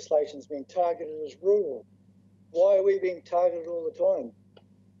legislation has been targeted as rural. Why are we being targeted all the time?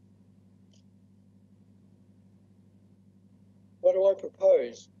 What do I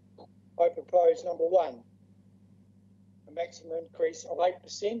propose? I propose, number one, a maximum increase of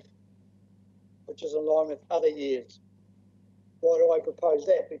 8%, which is in line with other years. Why do I propose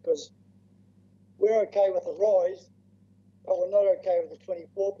that? Because we're okay with a rise, but we're not okay with a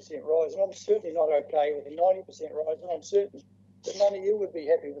 24% rise, and I'm certainly not okay with a 90% rise, and I'm certain that none of you would be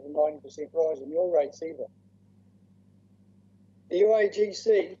happy with a 90% rise in your rates either. The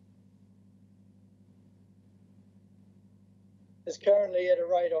UAGC is currently at a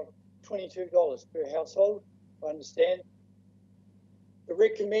rate of $22 per household, I understand. The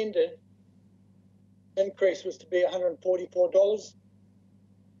recommended increase was to be $144.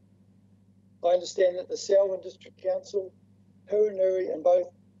 I understand that the Selwyn District Council, Hurunuri and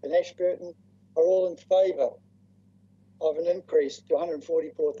both in Ashburton are all in favour of an increase to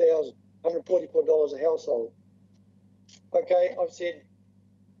 $144 a household. Okay, I've said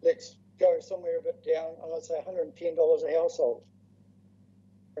let's go somewhere a bit down, and I'd say $110 a household.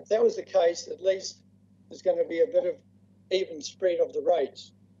 If that was the case, at least there's going to be a bit of even spread of the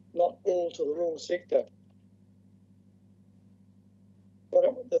rates, not all to the rural sector.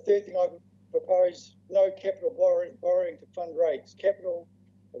 But the third thing I propose, no capital borrowing to fund rates. Capital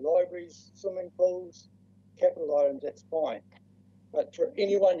for libraries, swimming pools, capital items, that's fine. But for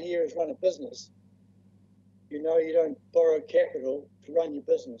anyone here who's run a business, you know you don't borrow capital to run your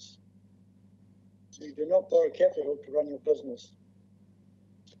business. So you do not borrow capital to run your business.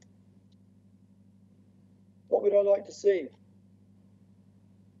 What would I like to see?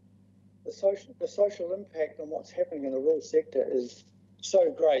 The social impact on what's happening in the rural sector is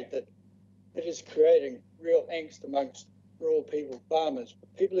so great that it is creating real angst amongst rural people, farmers,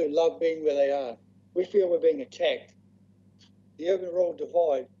 people who love being where they are. We feel we're being attacked. The urban-rural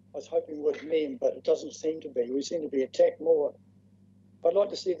divide, I was hoping would mend, but it doesn't seem to be. We seem to be attacked more. I'd like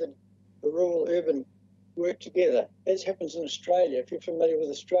to see the rural-urban work together, as happens in Australia. If you're familiar with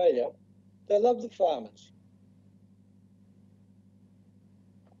Australia, they love the farmers.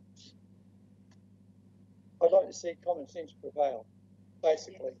 I'd like to see common sense prevail,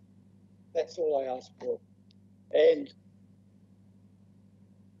 basically. That's all I ask for. And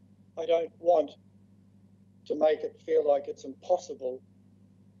I don't want to make it feel like it's impossible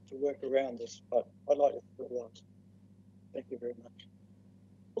to work around this, but I'd like to think it was. Thank you very much.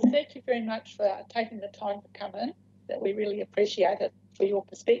 Well, thank you very much for taking the time to come in. That we really appreciate it for your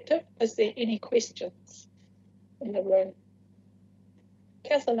perspective. Is there any questions in the room?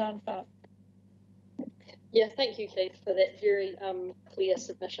 Councillor Lanfar. Yeah, thank you, Keith, for that very clear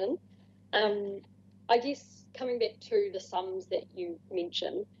submission. I guess coming back to the sums that you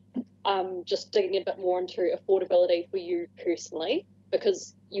mentioned, just digging a bit more into affordability for you personally,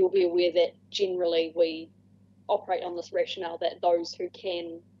 because you'll be aware that generally we operate on this rationale that those who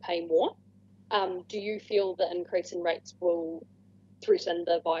can pay more. Do you feel the increase in rates will threaten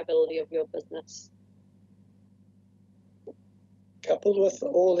the viability of your business? Coupled with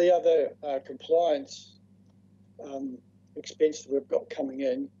all the other compliance expense that we've got coming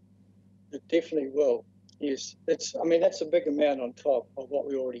in, it definitely will. Yes, I mean, that's a big amount on top of what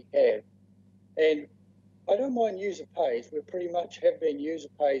we already have. And I don't mind user pays. We pretty much have been user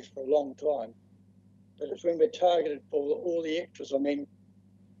pays for a long time. But it's when we're targeted for all the extras. I mean,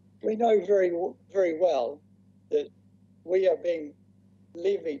 we know very well that we are being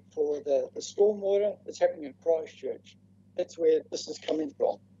levied for the stormwater that's happening in Christchurch. That's where this is coming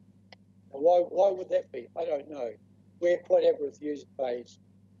from. And why would that be? I don't know. We're quite happy with user pays.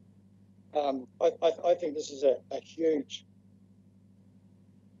 I think this is a huge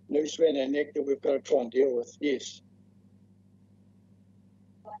noose around our neck that we've got to try and deal with. Yes.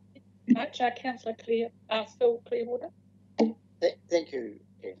 Much, Councillor Phil Clearwater. Thank you,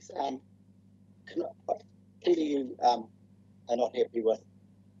 Keith. Clearly you are not happy with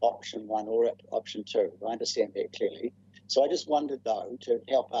option 1 or option 2. I understand that clearly. So I just wondered, though, to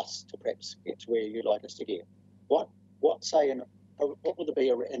help us to perhaps get to where you'd like us to get, what would there be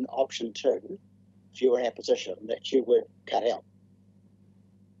in option 2, if you were in our position, that you would cut out?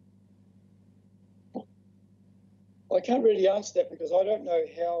 I can't really answer that because I don't know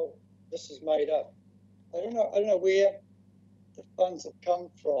how this is made up. I don't know where the funds have come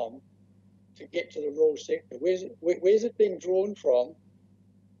from to get to the rural sector. Where's it being drawn from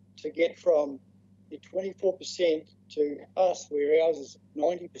to get from the 24% to us, where ours is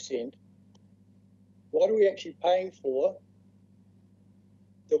 90%? What are we actually paying for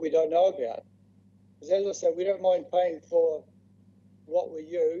that we don't know about? Because as I said, we don't mind paying for what we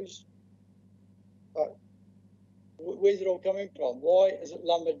use, but where's it all coming from? Why is it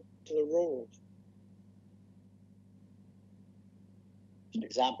lumbered to the rural? An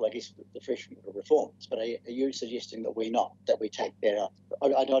example, I guess, the fresh reforms, but are you suggesting that we take that out?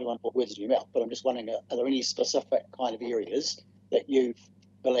 I don't want to put words in your mouth, but I'm just wondering, are there any specific kind of areas that you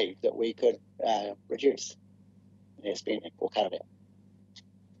believe that we could reduce their spending or cut it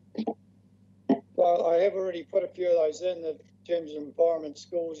out? Well, I have already put a few of those in terms of environment,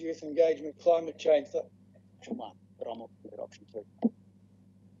 schools, youth engagement, climate change. Option 1, but I'm not looking at option 2.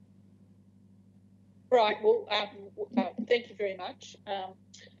 Right, well, thank you very much.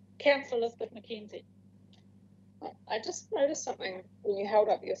 Councillor Elizabeth Mackenzie. I just noticed something when you held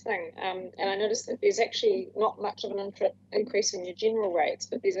up your thing, and I noticed that there's actually not much of an increase in your general rates,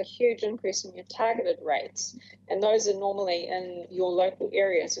 but there's a huge increase in your targeted rates, and those are normally in your local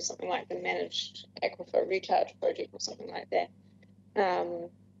area, so something like the managed aquifer recharge project or something like that.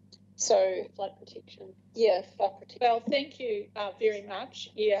 So flood protection. Yeah, flood protection. Well, thank you very much.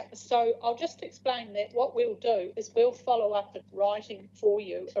 Yeah, so I'll just explain that. What we'll do is we'll follow up in writing for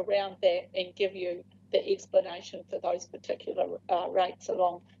you around that and give you the explanation for those particular rates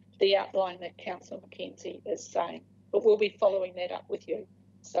along the outline that Councillor Mackenzie is saying. But we'll be following that up with you.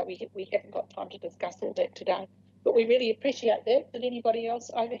 So we haven't got time to discuss all that today. But we really appreciate that. Did anybody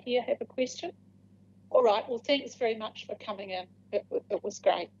else over here have a question? All right, well, thanks very much for coming in. It was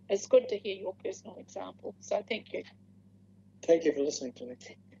great. It's good to hear your personal example. So thank you. Thank you for listening to me.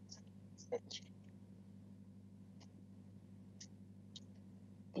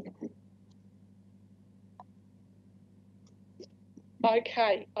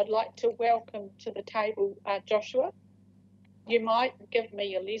 Okay, I'd like to welcome to the table Joshua. You might give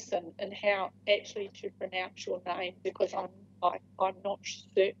me a lesson in how actually to pronounce your name because I'm not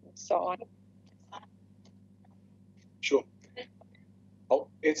certain. So Sure. Oh,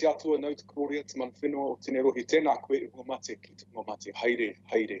 e te atua nau te kōria te man whenua o tēnei rohi tēnā koe I ngā mate ki te ngā mate haere,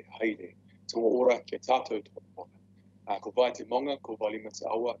 haere, haere. Te ngā ora ki tātou tōpona. Ko vai te monga, ko vai lima te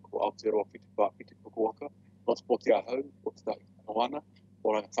aua, ko Aotearoa ki te whāki te pukuaka, no te poti ahau, o te tahi kanoana,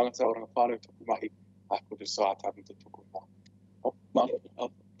 o ranga tangata, o ranga whānau tuku mahi, ko Josiah tapu te tuku mo. Oh,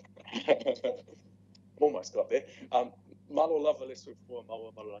 almost got there. Malo lava lesu for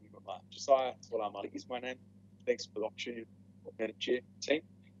maua marurangi mama. Josiah Tualamali'i is my name. Thanks for the opportunity, Madam Chair, team.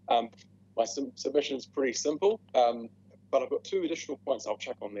 My submission is pretty simple, but I've got two additional points I'll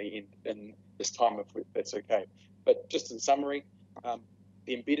chuck on the end in this time if that's okay. But just in summary,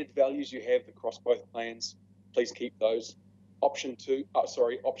 the embedded values you have across both plans, please keep those. Option two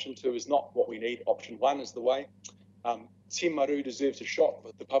is not what we need. Option one is the way. Te Maru deserves a shot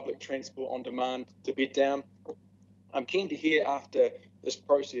with the public transport on demand to bed down. I'm keen to hear after this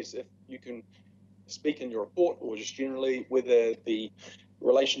process if you can speak in your report or just generally whether the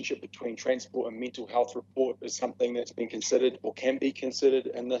relationship between transport and mental health report is something that's been considered or can be considered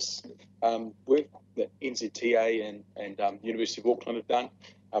in this work that NZTA and University of Auckland have done.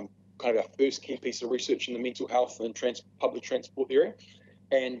 Kind of our first key piece of research in the mental health and public transport area.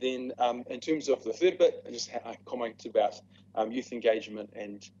 And then in terms of the third bit, I just a comment about youth engagement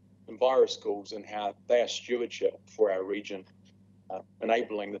and enviro schools and how they are stewardship for our region,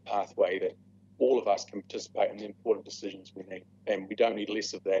 enabling the pathway that all of us can participate in the important decisions we need. And we don't need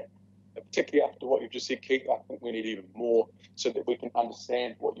less of that. And particularly after what you've just said, Keith, I think we need even more so that we can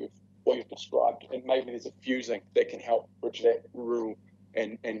understand what you've described. And maybe there's a fusing that can help bridge that rural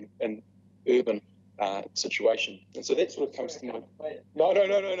and urban situation. And so that sort of comes to mind. No.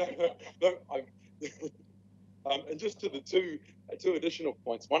 And just to the two additional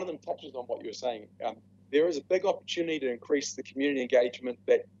points, one of them touches on what you were saying. There is a big opportunity to increase the community engagement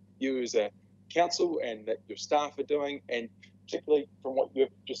that you as a council and that your staff are doing, and particularly from what you've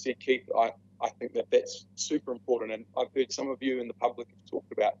just said, Keith, I think that that's super important. And I've heard some of you in the public have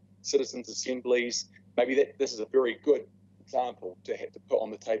talked about citizens' assemblies. Maybe this is a very good example to have to put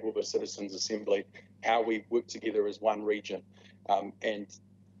on the table of a citizens' assembly, how we work together as one region, and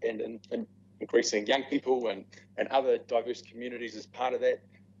increasing young people and other diverse communities as part of that.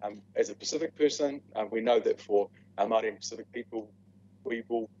 As a Pacific person, we know that for our Māori and Pacific people, we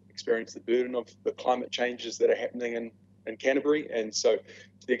will experience the burden of the climate changes that are happening in Canterbury. And so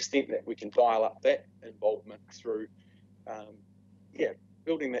to the extent that we can dial up that involvement through,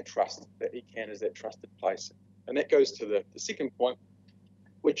 building that trust, that Ekant is that trusted place. And that goes to the second point,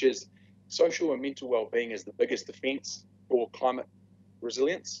 which is social and mental well-being is the biggest defence for climate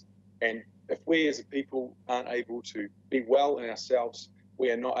resilience. And if we as a people aren't able to be well in ourselves,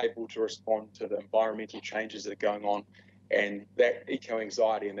 we are not able to respond to the environmental changes that are going on. And that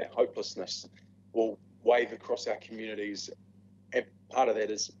eco-anxiety and that hopelessness will wave across our communities. And part of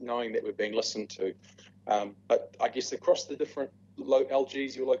that is knowing that we're being listened to. But I guess across the different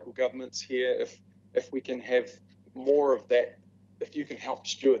LGs, your local governments here, if we can have more of that, if you can help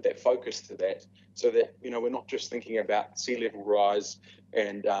steward that focus to that, so that, we're not just thinking about sea level rise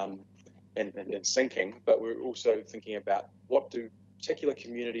and sinking, but we're also thinking about what do particular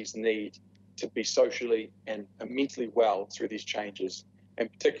communities need to be socially and mentally well through these changes, and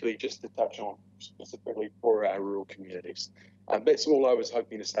particularly just to touch on specifically for our rural communities. That's all I was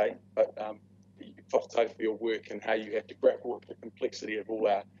hoping to say, but for your work and how you have to grapple with the complexity of all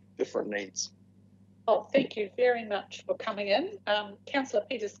our different needs. Oh, thank you very much for coming in. Councillor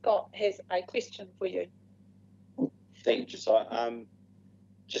Peter Scott has a question for you. Thank you, Josiah.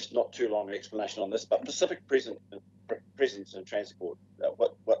 Just not too long an explanation on this, but Pacific presence in transport.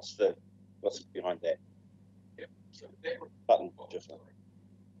 What's behind that? Yeah. So that button.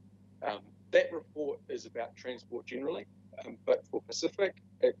 That report is about transport generally, but for Pacific,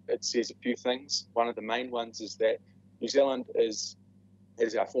 it says a few things. One of the main ones is that New Zealand has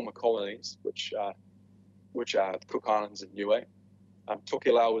our former colonies, which are Cook Islands and Niue.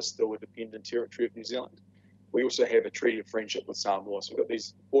 Tokelau is still a dependent territory of New Zealand. We also have a treaty of friendship with Samoa. So we've got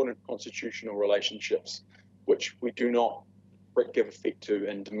these important constitutional relationships, which we do not give effect to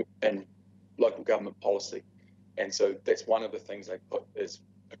in local government policy. And so that's one of the things they put as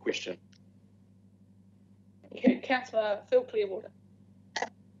a question. Councillor Phil Clearwater.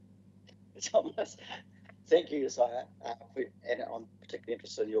 Thomas, thank you, Josiah. And I'm particularly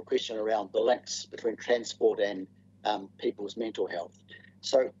interested in your question around the links between transport and people's mental health.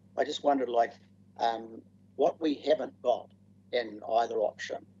 So I just wondered, what we haven't got in either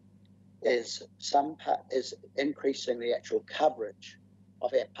option is increasing the actual coverage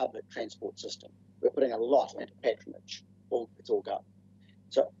of our public transport system. We're putting a lot into patronage. It's all go.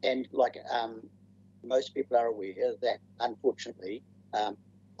 So, and most people are aware that, unfortunately,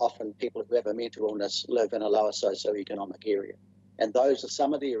 often people who have a mental illness live in a lower socioeconomic area. And those are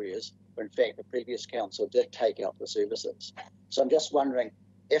some of the areas where, in fact, the previous council did take out the services. So I'm just wondering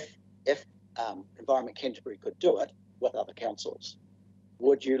if Environment Canterbury could do it with other councils,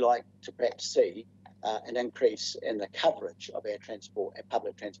 would you like to perhaps see an increase in the coverage of our transport and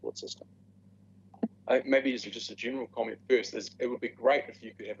public transport system? Maybe just a general comment first. It would be great if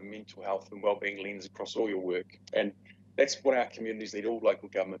you could have a mental health and wellbeing lens across all your work. And that's what our communities need all local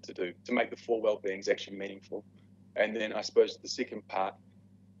government to do, to make the four wellbeings actually meaningful. And then I suppose the second part,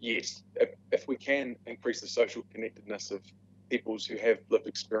 yes, if we can increase the social connectedness of peoples who have lived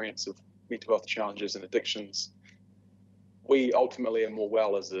experience of mental health challenges and addictions, we ultimately are more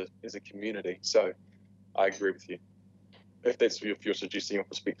well as a community. So I agree with you, if that's if you're suggesting your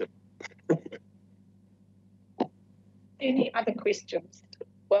perspective. Any other questions?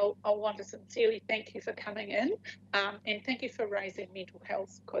 Well, I want to sincerely thank you for coming in, and thank you for raising mental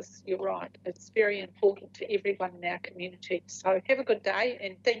health, because you're right, it's very important to everyone in our community. So have a good day,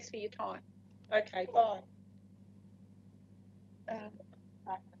 and thanks for your time. Okay, bye.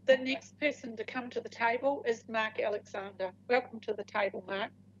 The next person to come to the table is Mark Alexander. Welcome to the table,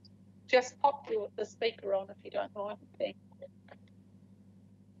 Mark. Just pop the speaker on if you don't mind. Thank you.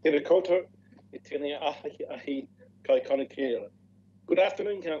 Tēnā koutou, e tēnā ahi kai konikia. Good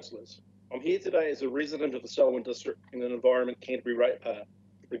afternoon, councillors. I'm here today as a resident of the Selwyn district in an Environment Canterbury ratepayer,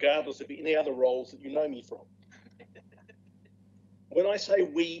 regardless of any other roles that you know me from. When I say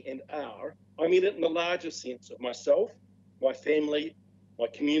we and our, I mean it in the larger sense of myself, my family, my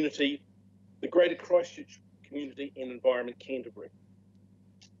community, the greater Christchurch community and Environment Canterbury.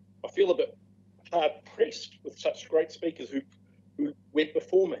 I feel a bit hard pressed with such great speakers who went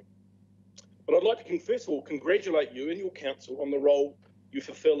before me. But I'd like to, first of all, congratulate you and your council on the role you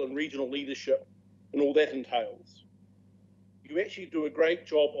fulfil in regional leadership and all that entails. You actually do a great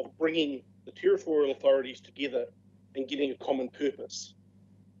job of bringing the territorial authorities together and getting a common purpose.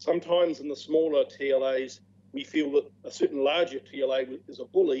 Sometimes in the smaller TLAs, we feel that a certain larger TLA is a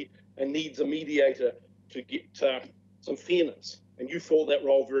bully and needs a mediator to get some fairness. And you fill that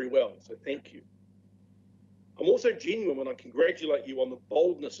role very well, so thank you. I'm also genuine when I congratulate you on the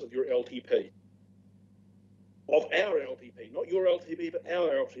boldness of your LTP. Of our LTP, not your LTP, but our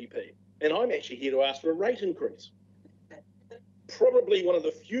LTP. And I'm actually here to ask for a rate increase. Probably one of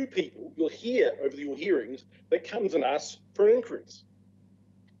the few people you'll hear over your hearings that comes and asks for an increase.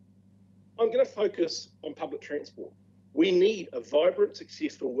 I'm going to focus on public transport. We need a vibrant,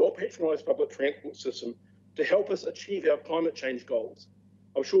 successful, well-patronised public transport system to help us achieve our climate change goals.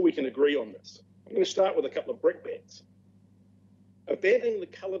 I'm sure we can agree on this. I'm going to start with a couple of brickbats. Abandoning the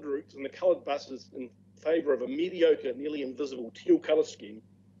coloured routes and the coloured buses in favour of a mediocre, nearly invisible teal colour scheme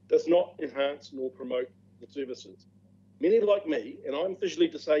does not enhance nor promote the services. Many like me, and I'm visually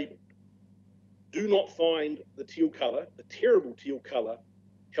disabled, do not find the teal colour, the terrible teal colour,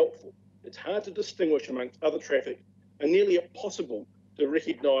 helpful. It's hard to distinguish amongst other traffic and nearly impossible to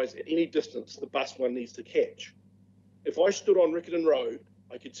recognise at any distance the bus one needs to catch. If I stood on Riccarton Road,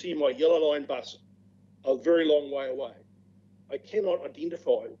 I could see my yellow line bus a very long way away. I cannot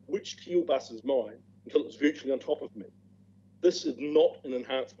identify which teal bus is mine until it's virtually on top of me. This is not an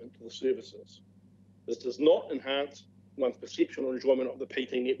enhancement to the services. This does not enhance one's perception or enjoyment of the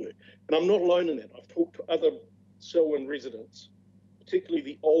PT network. And I'm not alone in that. I've talked to other Selwyn residents, particularly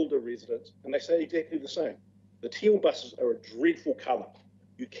the older residents, and they say exactly the same. The teal buses are a dreadful colour.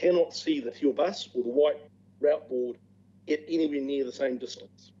 You cannot see the teal bus or the white route board at anywhere near the same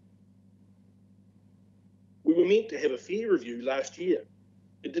distance. We were meant to have a fare review last year.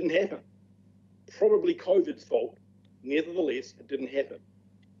 It didn't happen. Probably COVID's fault. Nevertheless, it didn't happen.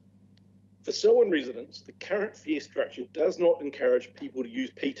 For Selwyn residents, the current fare structure does not encourage people to use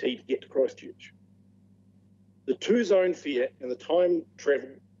PT to get to Christchurch. The two-zone fare and the time travel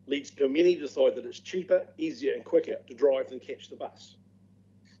leads to many decide that it's cheaper, easier and quicker to drive than catch the bus.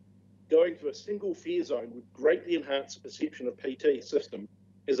 Going to a single fare zone would greatly enhance the perception of PT system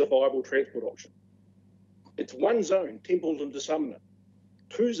as a viable transport option. It's one zone, Templeton to Sumner.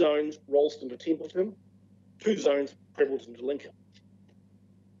 Two zones, Rolleston to Templeton. Two zones, Prebbleton to Lincoln.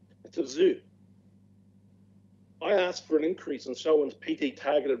 It's absurd. I asked for an increase in Selwyn's PT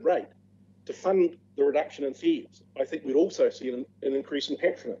targeted rate to fund the reduction in fares. I think we'd also see an increase in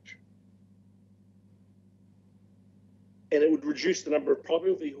patronage. And it would reduce the number of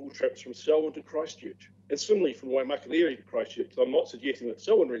private vehicle trips from Selwyn to Christchurch, and similarly from Waimakariri to Christchurch. So I'm not suggesting that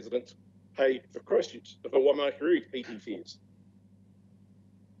Selwyn residents pay for Christchurch, for Waimakariri PT fares.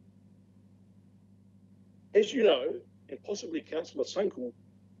 As you know, and possibly Councillor Sunkel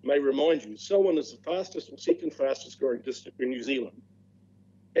may remind you, Selwyn is the fastest or second fastest growing district in New Zealand.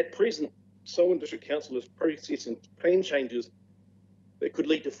 At present, Selwyn District Council is processing plan changes that could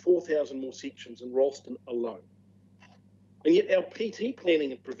lead to 4,000 more sections in Ralston alone. And yet our PT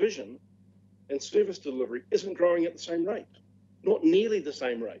planning and provision and service delivery isn't growing at the same rate, not nearly the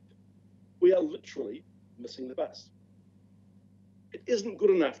same rate. We are literally missing the bus. It isn't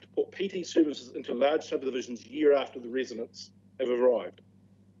good enough to put PT services into large subdivisions year after the residents have arrived.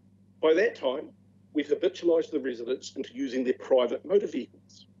 By that time, we've habitualised the residents into using their private motor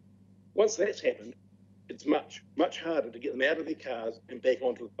vehicles. Once that's happened, it's much, much harder to get them out of their cars and back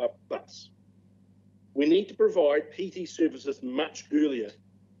onto the bus. We need to provide PT services much earlier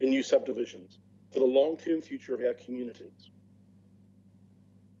in new subdivisions for the long-term future of our communities.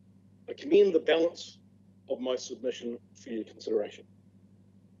 I commend the balance of my submission for your consideration.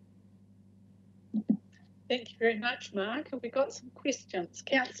 Thank you very much, Mark. Have we got some questions?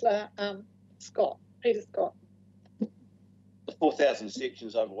 Councillor Scott, Peter Scott. The 4,000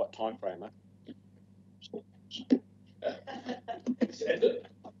 sections over what time frame,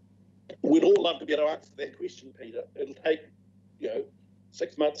 We'd all love to be able to answer that question, Peter. It'll take,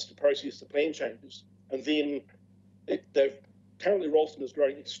 6 months to process the plan changes, and then currently Ralston is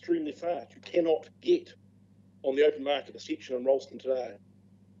growing extremely fast. You cannot get on the open market a section in Ralston today.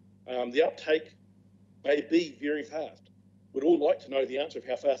 The uptake may be very fast. We'd all like to know the answer of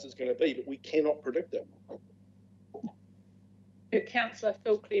how fast it's going to be, but we cannot predict it. Councillor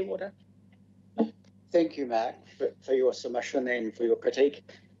Phil Clearwater. Thank you, Mark, for your submission and for your critique.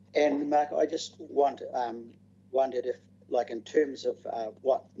 And Mark, I just wondered if, like, in terms of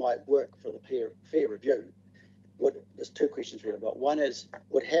what might work for the fare review, there's two questions really about. One is,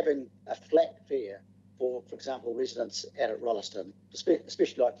 would having a flat fare for example, residents out at Rolleston,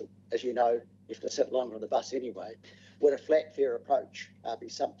 especially like, as you know, you have to sit longer on the bus anyway, would a flat fare approach be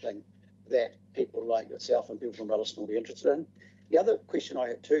something that people like yourself and people from Rolleston will be interested in? The other question I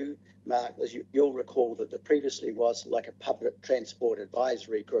had too, Mark, is you'll recall that there previously was like a public transport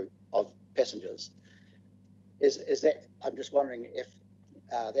advisory group of passengers. Is that, I'm just wondering if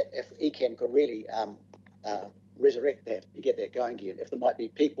Ekant could really resurrect that, to get that going again, if there might be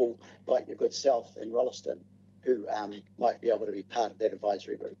people like your good self in Rolleston who might be able to be part of that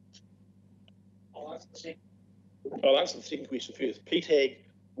advisory group. I'll answer the second question first. PTAG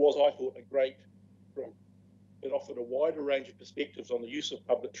was, I thought, a great group. It offered a wider range of perspectives on the use of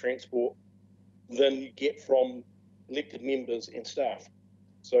public transport than you get from elected members and staff.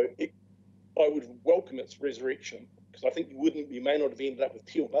 So I would welcome its resurrection, because I think you may not have ended up with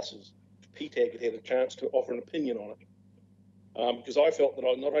teal buses if PTAG had had a chance to offer an opinion on it. Because I felt that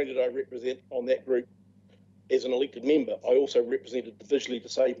not only did I represent on that group as an elected member, I also represented the visually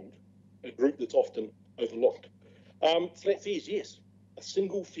disabled, a group that's often overlooked. Flat fares, yes. A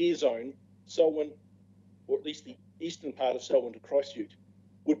single fare zone, Selwyn, or at least the eastern part of Selwyn to Christchurch,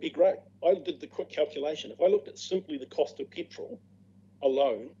 would be great. I did the quick calculation. If I looked at simply the cost of petrol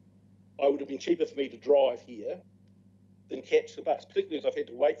alone, I would have been cheaper for me to drive here than catch the bus, particularly as I've had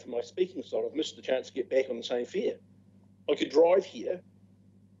to wait for my speaking slot. I've missed the chance to get back on the same fare. I could drive here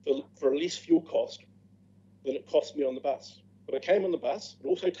for a less fuel cost than it cost me on the bus. But I came on the bus. It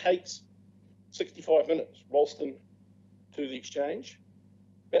also takes 65 minutes, Ralston to the exchange,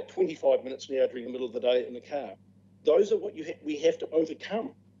 about 25 minutes now during the middle of the day in the car. Those are what we have to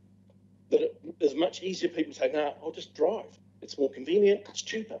overcome. That it is much easier. People say, no, I'll just drive. It's more convenient, it's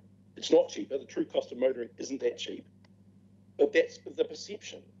cheaper. It's not cheaper. The true cost of motoring isn't that cheap. But that's the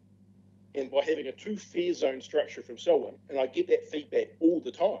perception. And by having a two fare zone structure from Selwyn, and I get that feedback all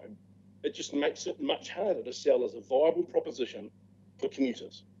the time, it just makes it much harder to sell as a viable proposition for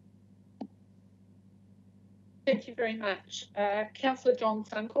commuters. Thank you very much. Councillor John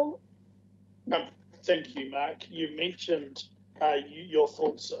Funkel. Thank you, Mark. You mentioned your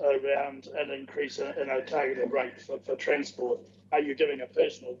thoughts around an increase in a targeted rate for transport. Are you giving a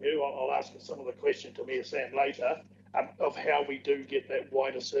personal view? I'll ask a similar question to Mayor Sam later, of how we do get that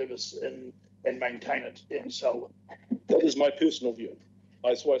wider service and maintain it in Selwyn. That is my personal view.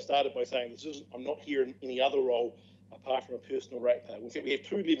 That's why I started by saying I'm not here in any other role apart from a personal ratepayer. In fact, we have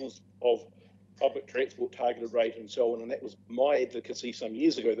two levels of public transport targeted rate in Selwyn, and that was my advocacy some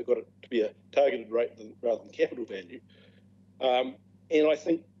years ago that got it to be a targeted rate rather than capital value. And I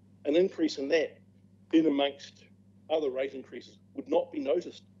think an increase in that, in amongst other rate increases, would not be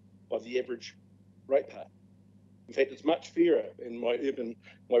noticed by the average ratepayer. In fact, it's much fairer, and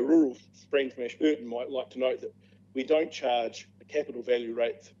my rural friend from Ashburton might like to note that we don't charge a capital value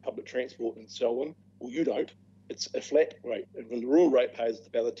rate for public transport in Selwyn, or you don't. It's a flat rate, and when the rural ratepayers, it's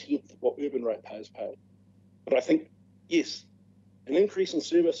about a tenth of what urban ratepayers pay. But I think, yes, An increase in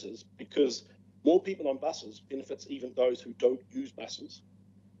services, because more people on buses benefits even those who don't use buses.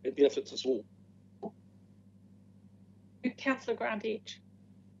 It benefits us all. Councillor Grant-Edge.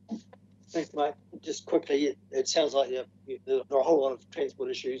 Thanks, Mike. Just quickly, it sounds like there are a whole lot of transport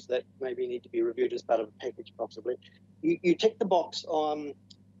issues that maybe need to be reviewed as part of a package, possibly. You tick the box on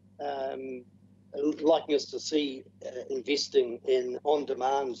liking us to see investing in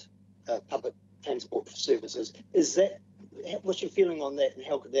on-demand public transport services. Is that, what's your feeling on that, and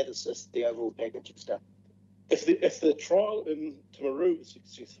how could that assist the overall package of stuff? If the trial in Timaru is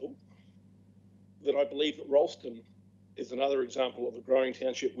successful, then I believe that Ralston is another example of a growing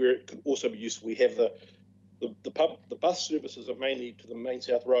township where it could also be useful. We have the bus services are mainly to the main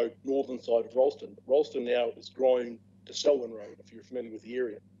South Road, northern side of Ralston. Ralston now is growing to Selwyn Road, if you're familiar with the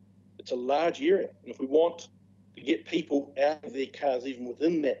area. It's a large area, and if we want to get people out of their cars even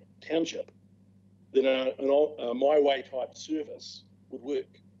within that township, then a My Way type service would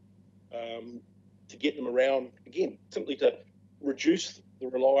work to get them around, again, simply to reduce the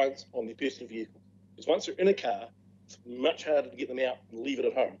reliance on their personal vehicle. Because once they're in a car, it's much harder to get them out and leave it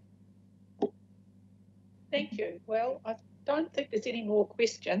at home. Thank you. Well, I don't think there's any more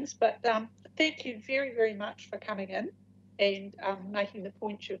questions, but thank you very, very much for coming in and making the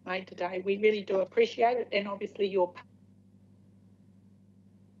points you've made today. We really do appreciate it, and obviously your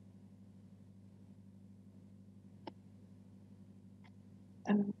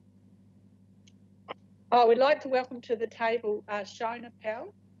I would like to welcome to the table Shona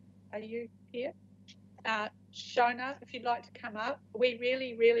Powell. Are you here? Shona, if you'd like to come up. We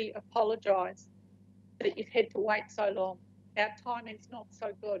really, really apologise that you've had to wait so long. Our timing's not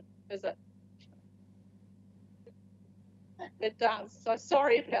so good, is it? It does. So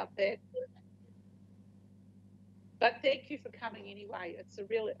sorry about that. But thank you for coming anyway. It's a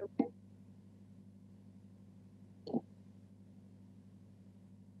really...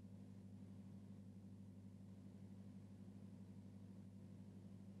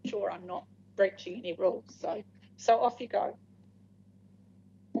 Sure, I'm not breaching any rules. So off you go.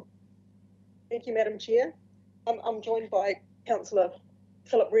 Thank you, Madam Chair. I'm joined by Councillor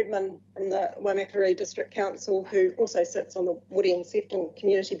Philip Redman from the Waimakere District Council, who also sits on the Woodend-Sefton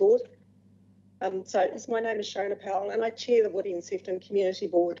Community Board. My name is Shona Powell, and I chair the Woodend-Sefton Community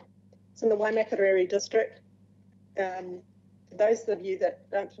Board. It's in the Waimakere District. For those of you that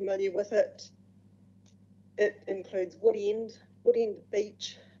aren't familiar with it, it includes Woodend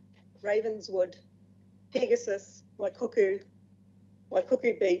Beach, Ravenswood, Pegasus, Waikuku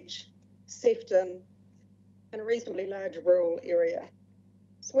Beach, Sefton, and a reasonably large rural area.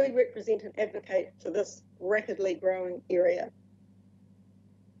 So we represent and advocate for this rapidly growing area.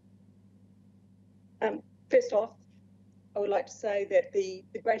 First off, I would like to say that the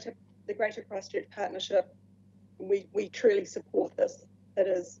Greater Christchurch Partnership, we truly support this. It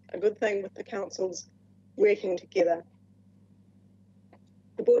is a good thing with the councils working together.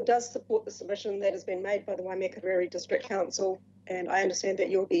 The board does support the submission that has been made by the Waimakere District Council, and I understand that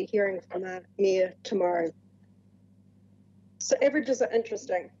you'll be hearing from the Mayor tomorrow. So averages are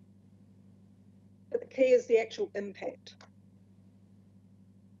interesting, but the key is the actual impact.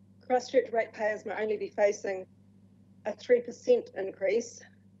 Christchurch ratepayers may only be facing a 3% increase,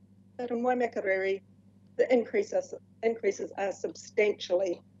 but in Waimakere, the increases are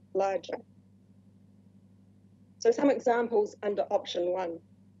substantially larger. So some examples under option 1.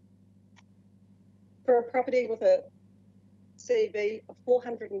 For a property with a CV of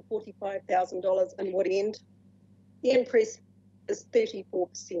 $445,000 in Woodend, the increase is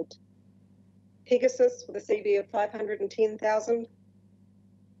 34%. Pegasus with a CV of $510,000,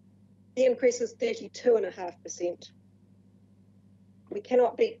 the increase is 32.5%. We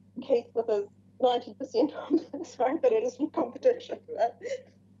cannot beat Keith with a 90% on sorry, but it is in competition.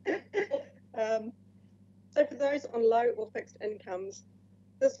 So for those on low or fixed incomes,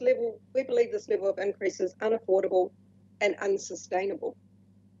 we believe this level of increase is unaffordable and unsustainable.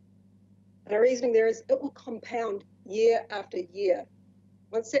 And our reasoning there is it will compound year after year.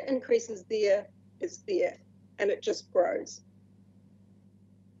 Once that increase is there, it's there, and it just grows.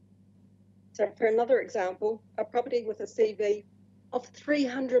 So for another example, a property with a CV of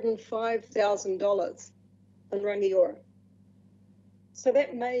 $305,000 in Rangiora. So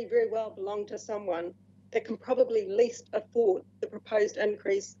that may very well belong to someone that can probably least afford the proposed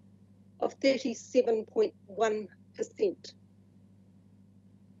increase of 37.1%.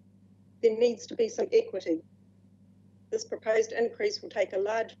 There needs to be some equity. This proposed increase will take a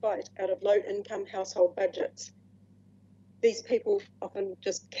large bite out of low-income household budgets. These people often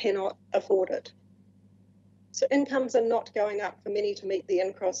just cannot afford it. So incomes are not going up for many to meet the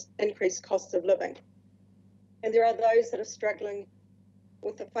increased costs of living. and there are those that are struggling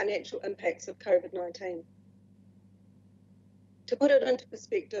with the financial impacts of COVID-19. To put it into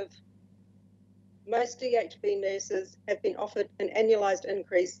perspective, most DHB nurses have been offered an annualised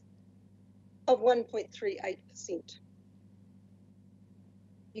increase of 1.38%.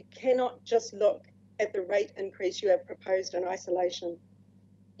 You cannot just look at the rate increase you have proposed in isolation.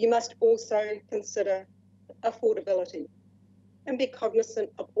 You must also consider affordability and be cognizant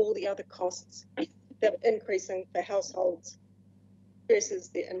of all the other costs that are increasing for households versus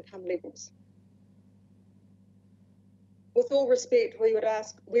their income levels. With all respect, we would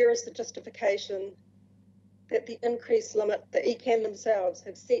ask, where is the justification that the increase limit the Ekant themselves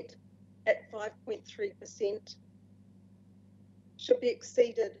have set at 5.3% should be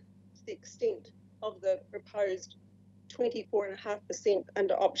exceeded to the extent of the proposed 24.5%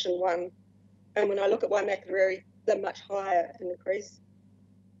 under option 1. And when I look at Waimakariri, the much higher increase.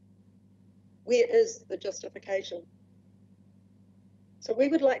 Where is the justification? So we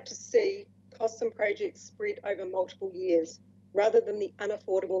would like to see costs and projects spread over multiple years, rather than the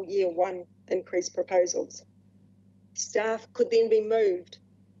unaffordable year 1 increase proposals. Staff could then be moved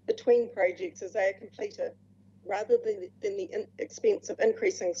between projects as they are completed, rather than the expense of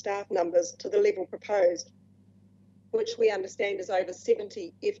increasing staff numbers to the level proposed, which we understand is over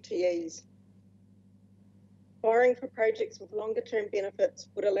 70 FTEs. Borrowing for projects with longer term benefits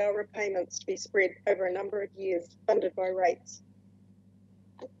would allow repayments to be spread over a number of years, funded by rates.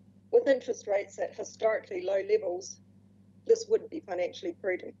 With interest rates at historically low levels, this would be financially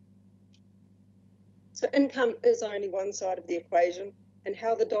prudent. So income is only one side of the equation, and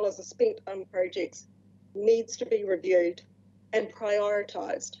how the dollars are spent on projects needs to be reviewed and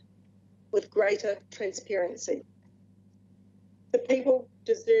prioritised with greater transparency. The people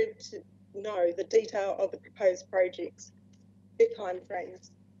deserve to know the detail of the proposed projects, their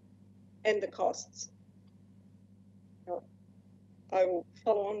timeframes, and the costs. I will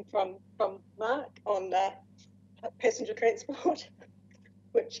follow on from Mark on passenger transport,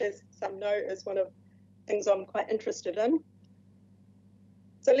 which, as some know, is one of the things I'm quite interested in.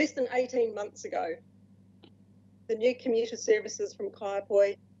 So less than 18 months ago, the new commuter services from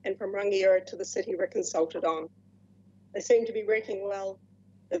Kaiapoi and from Rangiora to the city were consulted on. They seem to be working well.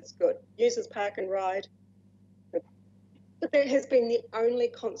 It's good. Users park and ride. But that has been the only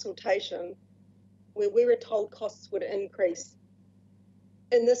consultation where we were told costs would increase.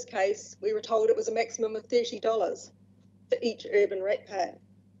 In this case, we were told it was a maximum of $30 for each urban ratepayer.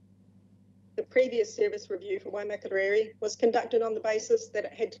 The previous service review for Waimakariri was conducted on the basis that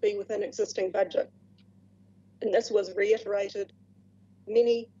it had to be within existing budget. And this was reiterated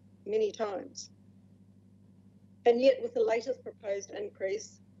many, many times. And yet with the latest proposed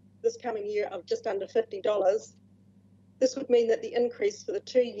increase this coming year of just under $50, this would mean that the increase for the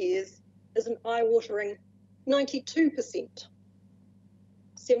 2 years is an eye-watering 92%.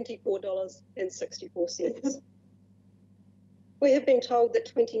 $74.64. We have been told that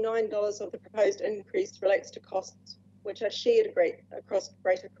 $29 of the proposed increase relates to costs which are shared across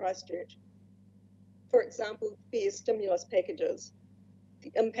Greater Christchurch. For example, Veer stimulus packages,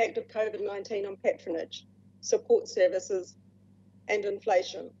 the impact of COVID-19 on patronage, support services, and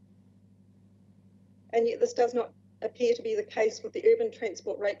inflation. And yet this does not appear to be the case with the urban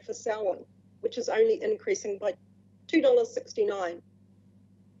transport rate for Selwyn, which is only increasing by $2.69.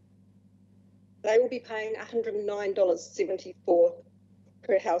 They will be paying $109.74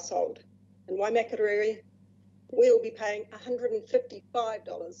 per household. In Waimakariri, we will be paying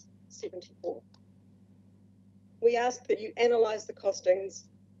 $155.74. We ask that you analyse the costings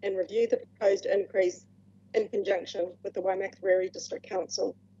and review the proposed increase in conjunction with the Waimakariri District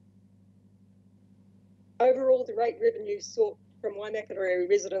Council. Overall, the rate revenue sought from Waimakariri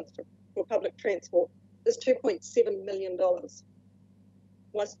residents for public transport is $2.7 million.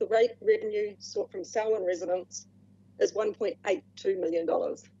 Whilst the rate revenue sought from Selwyn residents is $1.82 million.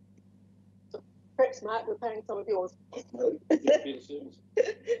 So perhaps, Mark, we're paying some of yours.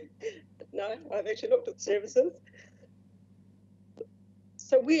 No, I've actually looked at services.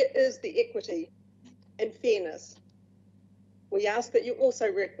 So where is the equity and fairness? We ask that you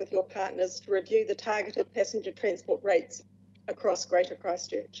also work with your partners to review the targeted passenger transport rates across Greater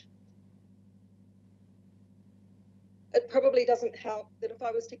Christchurch. It probably doesn't help that if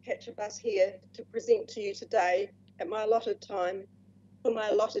I was to catch a bus here to present to you today at my allotted time for my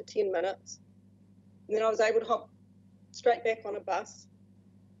allotted 10 minutes, and then I was able to hop straight back on a bus,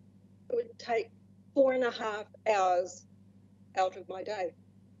 it would take 4.5 hours out of my day.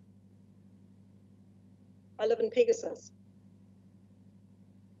 I live in Pegasus.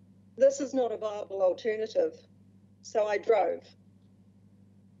 This is not a viable alternative, so I drove.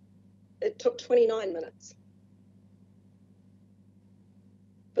 It took 29 minutes.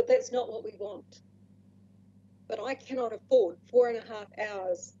 that's not what we want. But I cannot afford 4.5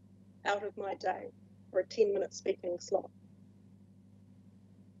 hours out of my day for a 10-minute speaking slot.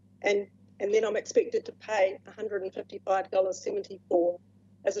 And then I'm expected to pay $155.74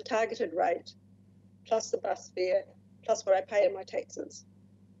 as a targeted rate, plus the bus fare, plus what I pay in my taxes.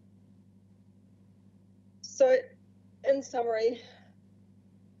 So in summary,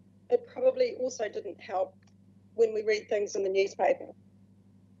 it probably also didn't help when we read things in the newspaper.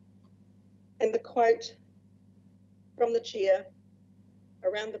 And the quote from the chair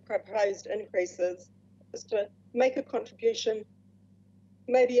around the proposed increases is to make a contribution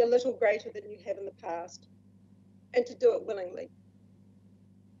maybe a little greater than you have in the past, and to do it willingly.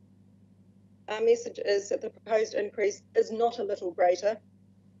 Our message is that the proposed increase is not a little greater,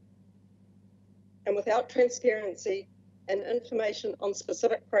 and without transparency and information on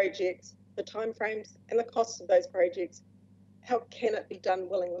specific projects, the timeframes and the costs of those projects, how can it be done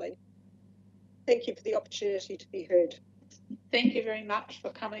willingly? Thank you for the opportunity to be heard. Thank you very much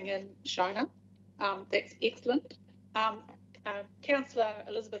for coming in, Shona. That's excellent. Councillor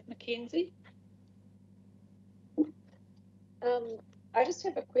Elizabeth Mackenzie. I just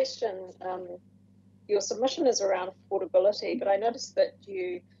have a question. Your submission is around affordability, but I noticed that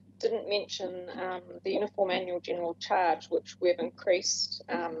you didn't mention the Uniform Annual General Charge, which we've increased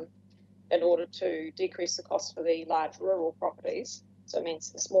in order to decrease the cost for the large rural properties. So it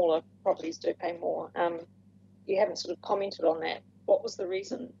means the smaller properties do pay more. You haven't sort of commented on that. What was the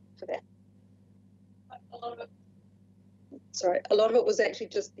reason for that? A lot of it was actually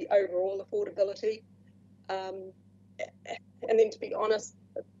just the overall affordability. And then, to be honest,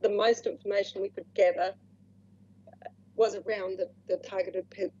 the most information we could gather was around the targeted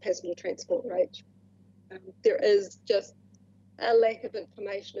passenger transport rate. There is just a lack of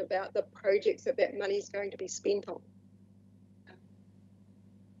information about the projects that money is going to be spent on.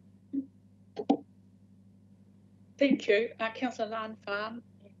 Thank you. Councillor Lan-Farm.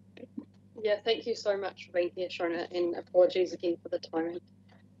 Yeah, thank you so much for being here, Shona, and apologies again for the timing.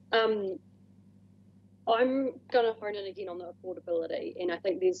 I'm going to hone in again on the affordability, and I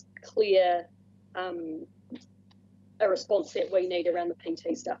think there's clear a response that we need around the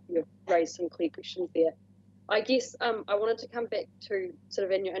PT stuff. You've raised some clear questions there. I guess I wanted to come back to sort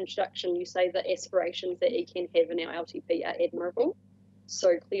of in your introduction, you say the aspirations that Ekant have in our LTP are admirable.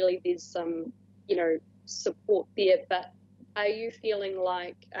 So clearly there's some, you know, support there, but are you feeling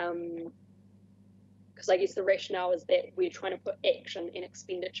like, because I guess the rationale is that we're trying to put action and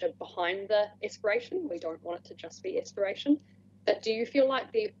expenditure behind the aspiration. We don't want it to just be aspiration. But do you feel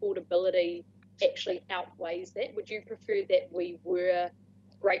like the affordability actually outweighs that? Would you prefer that we were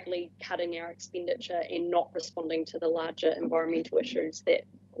greatly cutting our expenditure and not responding to the larger environmental issues that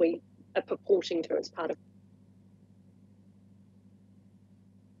we are purporting to as part of?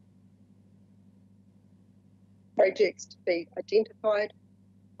 Projects to be identified,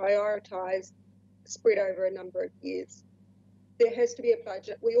 prioritised, spread over a number of years. There has to be a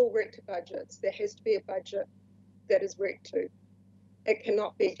budget. We all work to budgets. There has to be a budget that is worked to. It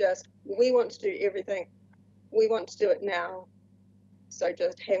cannot be just, we want to do everything. We want to do it now. So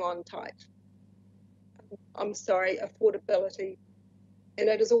just hang on tight. I'm sorry, affordability, and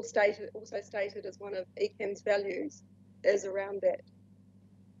it is also stated as one of Ekant's values, is around that.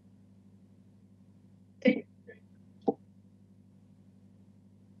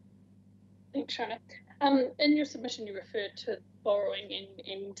 Thanks, Shona. In your submission, you referred to borrowing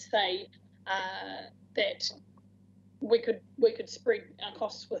and say that we could spread our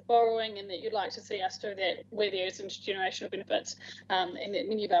costs with borrowing, and that you'd like to see us do that where there is intergenerational benefits, and that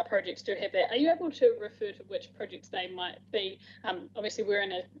many of our projects do have that. Are you able to refer to which projects they might be? Obviously, we're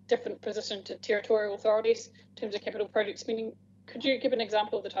in a different position to territorial authorities in terms of capital project spending. Could you give an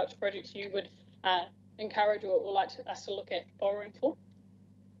example of the types of projects you would encourage or like us to look at borrowing for?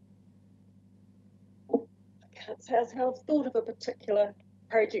 I can't say I've thought of a particular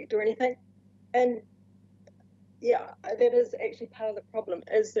project or anything, and yeah, that is actually part of the problem,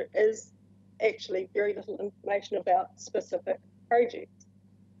 is there is actually very little information about specific projects.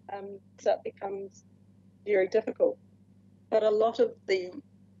 So it becomes very difficult. But a lot of the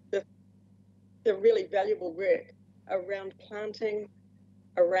really valuable work around planting,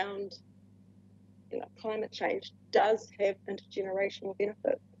 around climate change does have intergenerational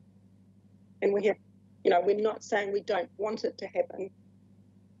benefits. And we have, we're not saying we don't want it to happen,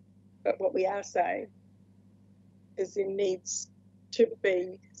 but what we are saying is there needs to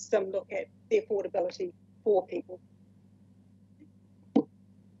be some look at the affordability for people.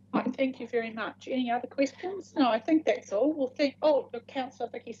 Thank you very much. Any other questions? No, I think that's all. Well, Councillor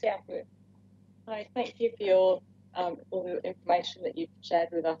Vicky Southworth. Hi, thank you for your all the information that you've shared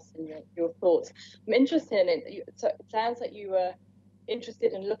with us and your thoughts. I'm interested in it. So it sounds like you were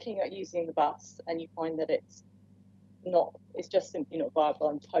interested in looking at using the bus, and you find that it's just simply not viable,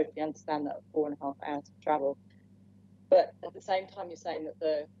 and totally understand that 4.5 hours of travel. But at the same time, you're saying that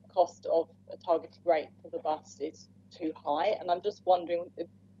the cost of a targeted rate for the bus is too high, and I'm just wondering, to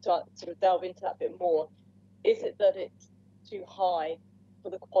sort of delve into that a bit more, is it that it's too high for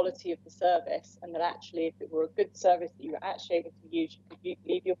the quality of the service, and that actually if it were a good service that you were actually able to use, you could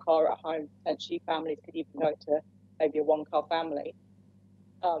leave your car at home, potentially families could even go to maybe a one-car family,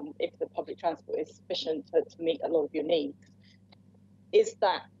 if the public transport is sufficient to meet a lot of your needs? Is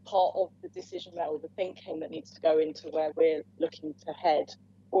that part of the decision or the thinking that needs to go into where we're looking to head?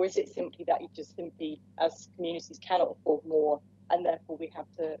 Or is it simply that you just simply, as communities, cannot afford more, and therefore we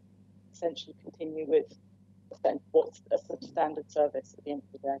have to essentially continue with what's a substandard service at the end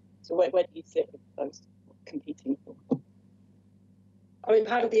of the day? So where do you sit with those competing? I mean,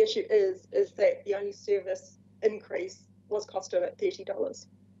 part of the issue is that the only service increase was costed at $30.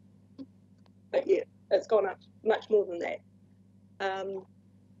 But yeah, it's gone up much more than that.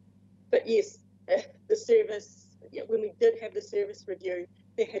 But yes, the service, when we did have the service review,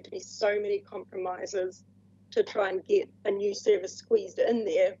 there had to be so many compromises to try and get a new service squeezed in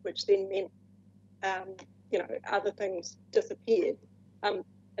there, which then meant, other things disappeared. An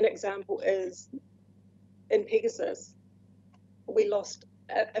example is in Pegasus, we lost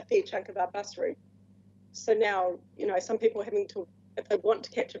a fair chunk of our bus route. So now, some people are having to, if they want to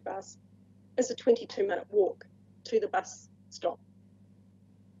catch a bus, it's a 22-minute walk to the bus stop.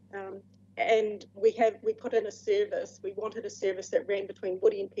 And we put in a service. We wanted a service that ran between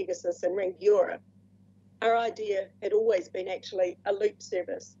Woody and Pegasus and Rangiora. Our idea had always been actually a loop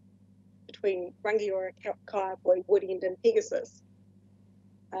service between Rangiora, Kaiapoi, Woodend and Pegasus.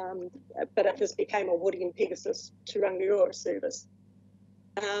 But it just became a Woody and Pegasus to Rangiora service.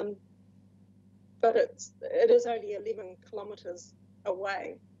 But it is only 11 kilometres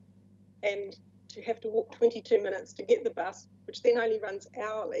away, and to have to walk 22 minutes to get the bus, which then only runs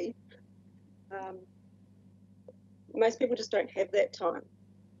hourly, most people just don't have that time.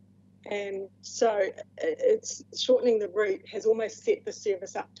 And so it's shortening the route has almost set the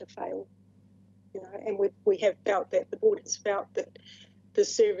service up to fail. And we have felt that, the board has felt that the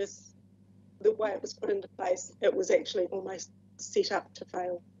service, the way it was put into place, it was actually almost set up to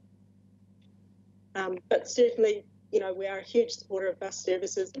fail. But certainly, we are a huge supporter of bus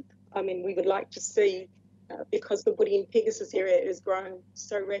services. I mean, we would like to see, because the Woody and Pegasus area is growing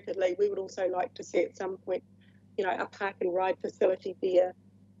so rapidly, we would also like to see at some point, a park and ride facility there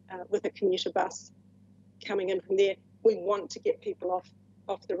with a commuter bus coming in from there. We want to get people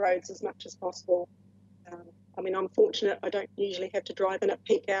off the roads as much as possible. I mean, I'm fortunate I don't usually have to drive in at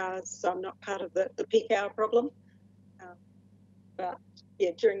peak hours, so I'm not part of the peak hour problem. But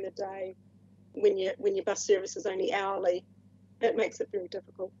yeah, during the day, when your bus service is only hourly, it makes it very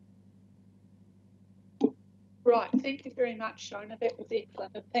difficult. Right, thank you very much, Shona. That was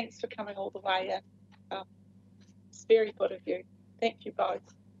excellent, and thanks for coming all the way in. It's very good of you. Thank you both.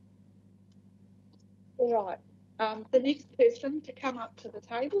 All right, the next person to come up to the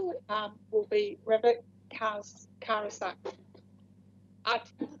table will be Raviv Carasuk.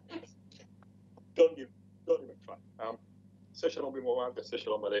 Don't even try. Shalom b'moam,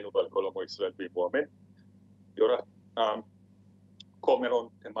 shalom aleinu ועל כל עמו ישראל ויבוא אמן. יורה, komeron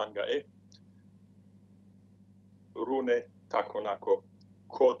temangae, rune takonako,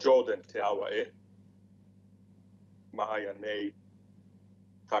 ko joden te awae, maaya nei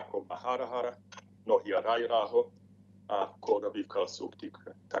tako maharahara, no hiarai raho, ko Raviv Carasuk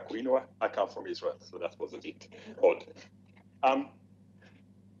takuinoa. I come from Israel, so that was a bit odd.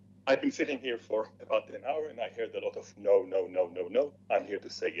 I've been sitting here for about an hour and I heard a lot of no, no, no, no, no. I'm here to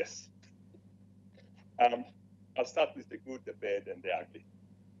say yes. I'll start with the good, the bad, and the ugly.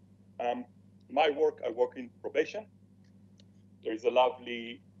 My work, I work in probation. There is a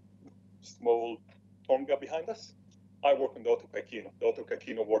lovely small Tonga behind us. I work on the Otokakino. The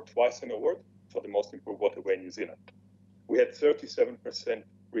Otokakino won twice an award for the most improved waterway in New Zealand. We had 37%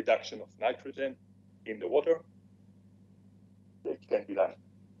 reduction of nitrogen in the water. It can be done.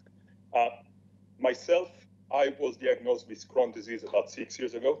 Myself, I was diagnosed with Crohn's disease about 6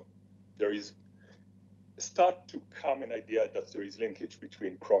 years ago. There is start to come an idea that there is linkage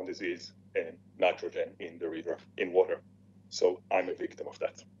between Crohn's disease and nitrogen in the river, in water. So I'm a victim of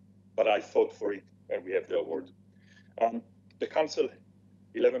that. But I fought for it and we have the award. The council,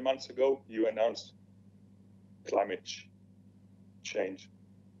 11 months ago, you announced climate change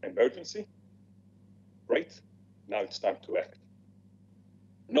emergency. Great. Now it's time to act.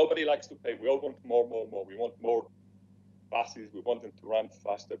 Nobody likes to pay. We all want more, more, more. We want more buses, we want them to run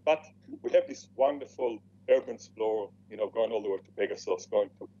faster. But we have this wonderful urban sprawl, going all the way to Pegasus, going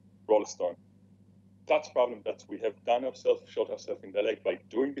to Rollstone. That's a problem that we have done ourselves, shot ourselves in the leg by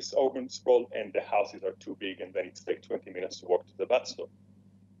doing this urban sprawl, and the houses are too big, and then it takes 20 minutes to walk to the bus stop.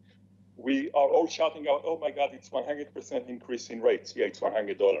 We are all shouting out, oh my God, it's 100% increase in rates. Yeah, it's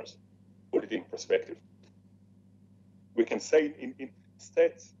 $100. Put it in perspective. We can say in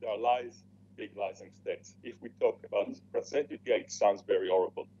stats, there are lies, big lies in stats. If we talk about percentage, yeah, it sounds very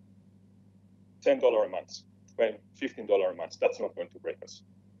horrible. $10 a month, $15 a month, that's not going to break us.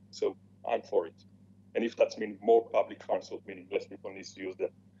 So I'm for it. And if that means more public transport, meaning less people need to use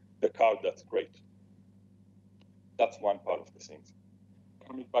the car, that's great. That's one part of the things.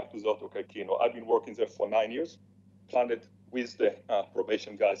 Coming back to Zoto-Kaikino, I've been working there for 9 years, planted with the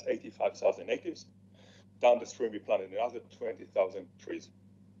probation guys 85,000 natives. Down the stream, we planted another 20,000 trees.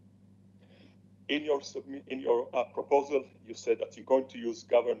 In your proposal, you said that you're going to use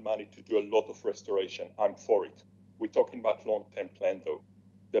government money to do a lot of restoration. I'm for it. We're talking about long-term plan, though.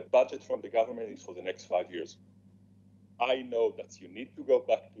 The budget from the government is for the next 5 years. I know that you need to go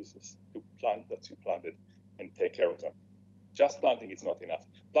back to plant that you planted and take care of them. Just planting is not enough.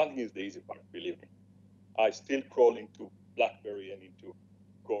 Planting is the easy part, believe me. I still crawl into blackberry and into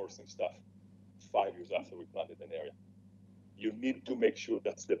gorse and stuff 5 years after we planted an area. You need to make sure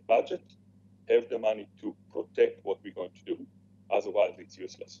that's the budget, have the money to protect what we're going to do. Otherwise, it's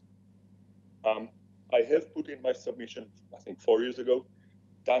useless. I have put in my submission, I think 4 years ago,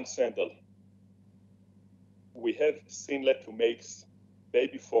 Townsend. We have Sinlet who makes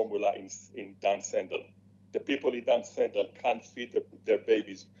baby formula in Townsend. The people in Townsend can't feed their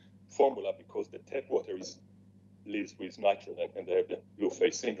babies formula because the tap water lives with nitrogen and they have the blue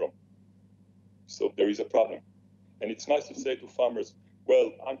face syndrome. So there is a problem. And it's nice to say to farmers,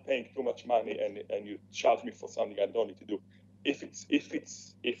 well, I'm paying too much money and you charge me for something I don't need to do. If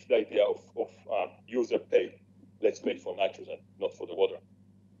the idea of user pay, let's pay for nitrogen, not for the water.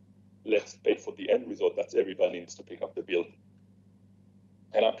 Let's pay for the end result. That's everybody needs to pick up the bill.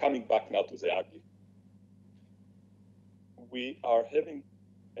 And I'm coming back now to the ugly. We are having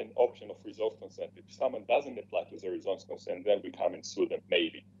an option of resource consent. If someone doesn't apply to the resource consent, then we come and sue them,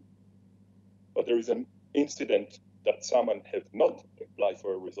 maybe. But there is an incident that someone have not applied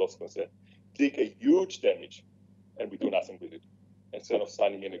for a resource consent, take a huge damage, and we do nothing with it, instead of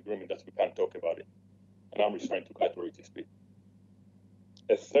signing an agreement that we can't talk about it. And I'm referring to Canterbury TSP.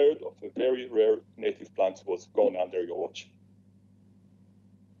 A third of the very rare native plants was gone under your watch.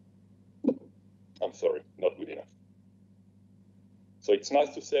 I'm sorry, not good enough. So it's nice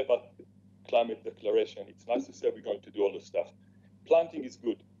to say about climate declaration. It's nice to say we're going to do all this stuff. Planting is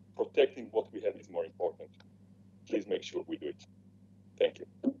good. Protecting what we have is more important. Please make sure we do it. Thank you.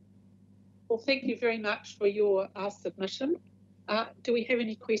 Well, thank you very much for your submission. Do we have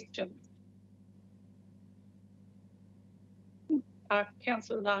any questions?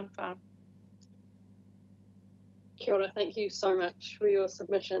 Councillor Lanfarm. Kia ora, thank you so much for your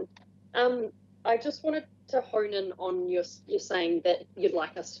submission. I just wanted to hone in on you're saying that you'd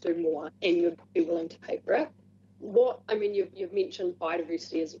like us to do more and you'd be willing to pay for it. You've mentioned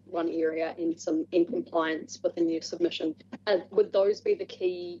biodiversity as one area and some compliance within your submission. Would those be the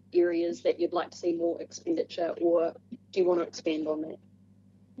key areas that you'd like to see more expenditure, or do you want to expand on that?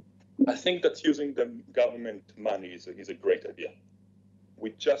 I think that using the government money is a great idea.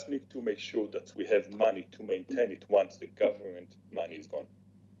 We just need to make sure that we have money to maintain it once the government money is gone.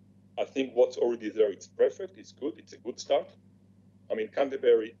 I think what's already there, it's perfect, it's good, it's a good start. I mean,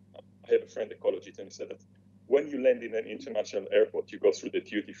 Canterbury, I have a friend ecologist, and he said that when you land in an international airport, you go through the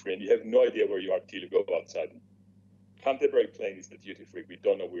duty-free and you have no idea where you are till you go outside. Canterbury plane is the duty-free. We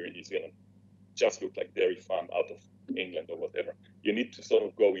don't know we're in New Zealand. Just look like dairy farm out of England or whatever. You need to sort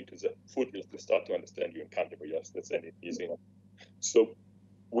of go into the foothills to start to understand you in Canterbury. Yes, that's in New Zealand. So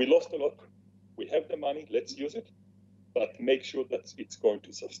we lost a lot. We have the money. Let's use it. But make sure that it's going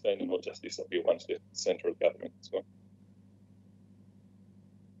to sustain and not just disappear once the central government is gone.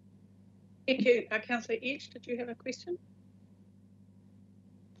 Thank you. Councillor Edge, did you have a question?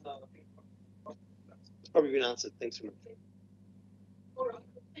 It's probably been answered. Thanks so much.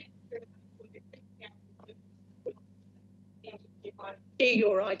 Share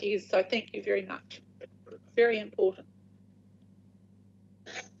your ideas, so thank you very much. Very important.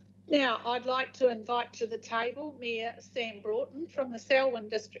 Now, I'd like to invite to the table Mayor Sam Broughton from the Selwyn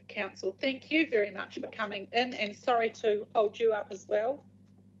District Council. Thank you very much for coming in, and sorry to hold you up as well.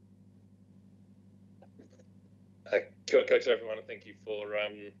 Kia ora koutou everyone, and thank you for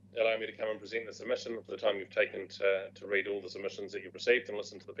allowing me to come and present the submission, for the time you've taken to read all the submissions that you've received and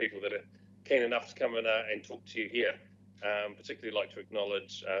listen to the people that are keen enough to come in and talk to you here. particularly like to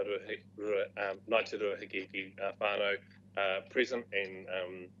acknowledge Ngāi Te Ruahiki whānau present, and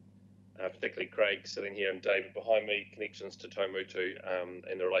particularly Craig sitting here and David behind me, connections to Taumotu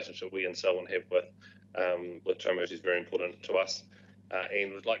and the relationship we and Selwyn have with Taumotu is very important to us.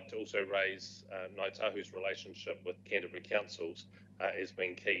 And would like to also raise Ngāi Tahu's relationship with Canterbury councils as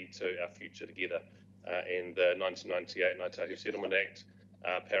being key to our future together. And the 1998 Ngāi Tahu Settlement Act,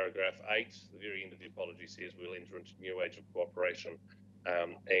 paragraph 8, the very end of the apology says we'll enter into a new age of cooperation,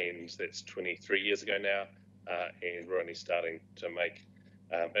 and that's 23 years ago now, and we're only starting to make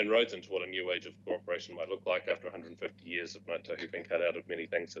inroads into what a new age of cooperation might look like after 150 years of Ngāi Tahu being cut out of many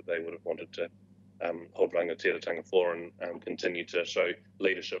things that they would have wanted to hold rangatira for and continue to show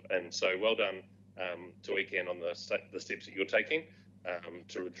leadership. And so well done to Ekant on the steps that you're taking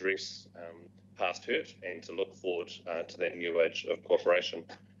to redress past hurt and to look forward to that new age of cooperation.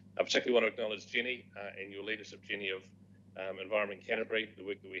 I particularly want to acknowledge Jenny and your leadership, Jenny, of Environment Canterbury, the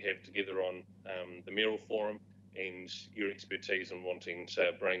work that we have together on the Mayoral Forum, and your expertise in wanting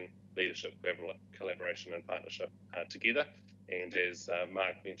to bring leadership, collaboration and partnership together. And as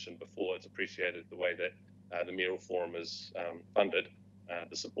Marc mentioned before, it's appreciated the way that the Mayoral Forum is funded,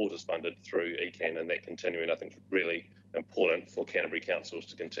 the support is funded through Ekant, and that continuing, I think, is really important for Canterbury councils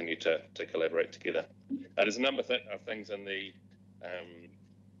to continue to collaborate together. There's a number of things in the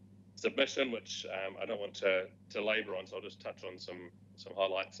submission which I don't want to labour on, so I'll just touch on some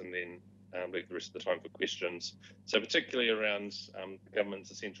highlights and then leave the rest of the time for questions. So particularly around the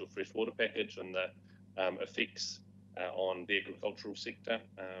government's essential freshwater package and the effects on the agricultural sector,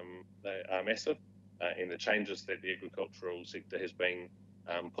 they are massive, and the changes that the agricultural sector has been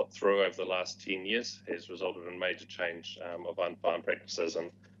put through over the last 10 years has resulted in major change of on-farm practices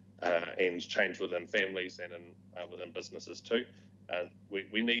and change within families and within businesses too.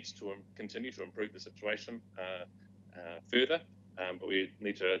 We need to continue to improve the situation further, but we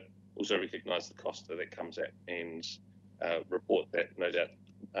need to also recognise the cost that comes at, and report that no doubt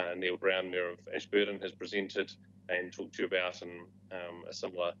Neil Brown, Mayor of Ashburton, has presented and talked to you about, and a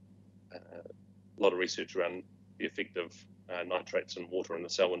similar lot of research around the effect of nitrates in water in the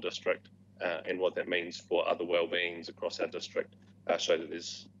Selwyn district and what that means for other well-beings across our district, show that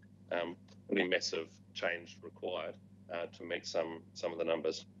there's really massive change required to meet some of the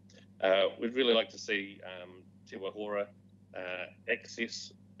numbers. We'd really like to see Te Wahora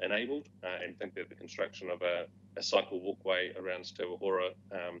access enabled, and think that the construction of a cycle walkway around Te Wahora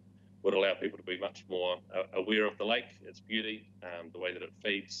would allow people to be much more aware of the lake, its beauty, the way that it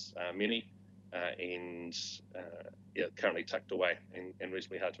feeds many, and currently tucked away and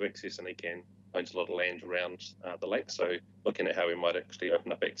reasonably hard to access, and Ekant owns a lot of land around the lake, so looking at how we might actually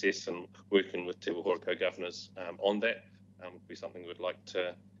open up access and working with Te Wahora co-governors on that would be something we'd like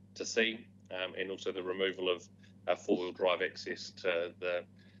to see, and also the removal of four-wheel drive access to the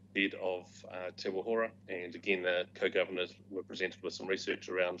bed of Te Wahora, and again the co-governors were presented with some research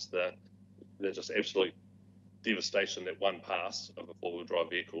around the just absolute devastation that one pass of a four-wheel drive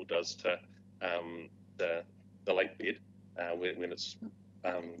vehicle does to the lake bed when it's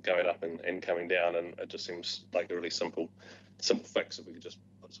going up and coming down, and it just seems like a really simple fix if we could just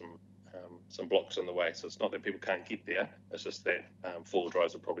put some blocks in the way. So it's not that people can't get there, it's just that four-wheel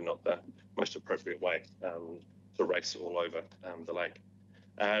drives are probably not the most appropriate way to race all over the lake.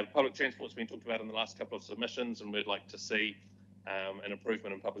 Public transport's been talked about in the last couple of submissions, and we'd like to see an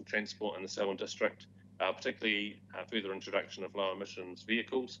improvement in public transport in the Selwyn district, particularly further introduction of low emissions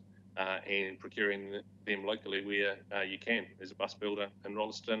vehicles and procuring them locally where you can. There's a bus builder in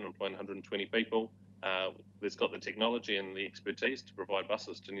Rolleston employing 120 people. That's got the technology and the expertise to provide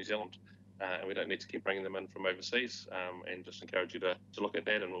buses to New Zealand, and we don't need to keep bringing them in from overseas, and just encourage you to look at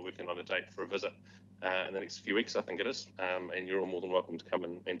that, and we're working on a date for a visit in the next few weeks, I think it is, and you're all more than welcome to come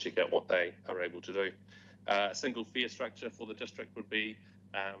and check out what they are able to do. A single fare structure for the district would be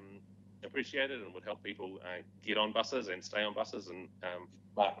appreciated and would help people get on buses and stay on buses, and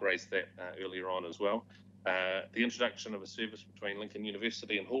Marc raised that earlier on as well. The introduction of a service between Lincoln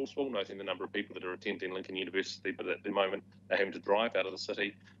University and Hallsville, noting the number of people that are attending Lincoln University, but at the moment they're having to drive out of the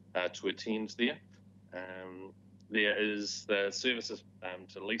city to attend there. There is the services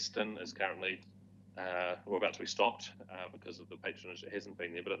to Leaston is currently we're about to be stopped because of the patronage that hasn't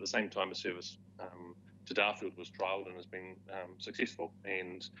been there, but at the same time a service to Darfield was trialled and has been successful,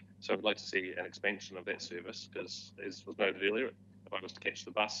 and so I'd like to see an expansion of that service, because as was noted earlier, if I was to catch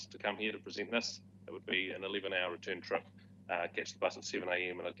the bus to come here to present this, it would be an 11-hour return trip, catch the bus at 7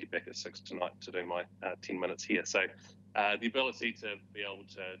 a.m. and I'd get back at 6 tonight to do my 10 minutes here. So the ability to be able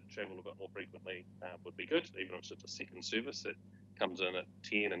to travel a bit more frequently would be good, even if it's just a second service that comes in at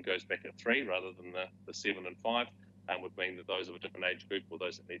 10 and goes back at 3 rather than the 7 and 5. would mean that those of a different age group or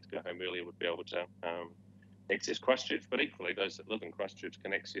those that need to go home earlier would be able to access Christchurch, but equally those that live in Christchurch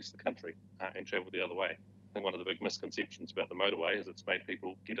can access the country and travel the other way. I think one of the big misconceptions about the motorway is it's made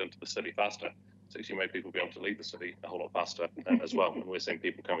people get into the city faster. It's actually made people be able to leave the city a whole lot faster as well. And we're seeing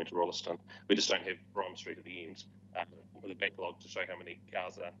people coming to Rolleston. We just don't have Broughton Street at the end with a backlog to show how many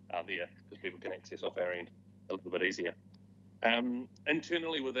cars are there, because people can access off our end a little bit easier.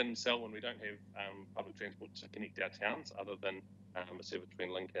 Internally within Selwyn, we don't have public transport to connect our towns other than a service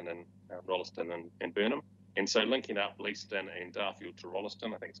between Lincoln and Rolleston and Burnham. And so linking up Leaston and Darfield to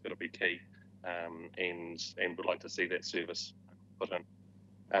Rolleston, I think it's going to be key, and would like to see that service put in.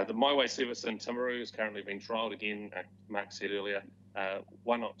 The My Way service in Timaru is currently being trialled again. Marc said earlier,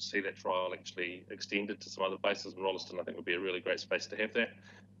 why not see that trial actually extended to some other places? In Rolleston, I think would be a really great space to have that.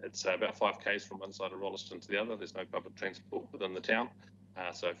 It's about 5 k's from one side of Rolleston to the other. There's no public transport within the town.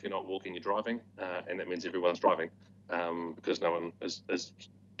 So if you're not walking, you're driving, and that means everyone's driving because no one is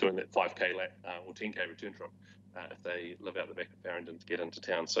doing that 5k lap or 10k return trip if they live out the back of Farringdon to get into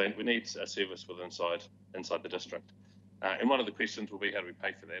town. So we need a service with inside the district. And one of the questions will be, how do we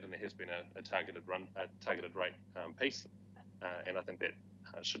pay for that? And there has been a targeted rate piece, and I think that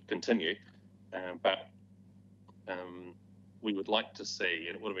should continue. But we would like to see,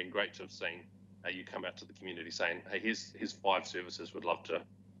 and it would have been great to have seen you come out to the community saying, hey, here's 5 services we'd love to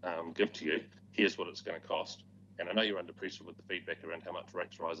give to you. Here's what it's going to cost. And I know you're under pressure with the feedback around how much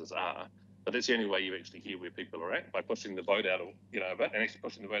rates rises are, but that's the only way you actually hear where people are at, by pushing the boat out a bit, and actually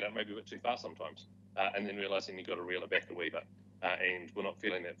pushing the boat out maybe a bit too far sometimes, and then realising you've got to reel it back a wee bit. And we're not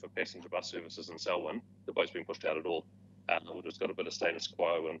feeling that for passenger bus services in Selwyn. The boat's been pushed out at all. We've just got a bit of status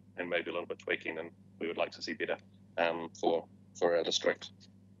quo and maybe a little bit tweaking, and we would like to see better for our district.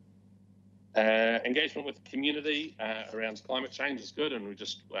 Engagement with the community around climate change is good, and we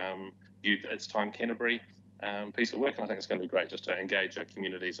just viewed It's Time Canterbury piece of work, and I think it's going to be great just to engage our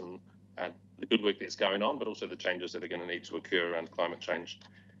communities and the good work that's going on, but also the changes that are going to need to occur around climate change.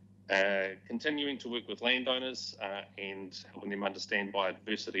 Continuing to work with landowners and helping them understand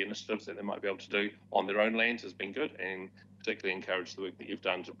biodiversity initiatives that they might be able to do on their own land has been good, and particularly encourage the work that you've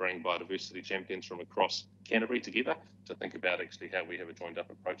done to bring biodiversity champions from across Canterbury together to think about actually how we have a joined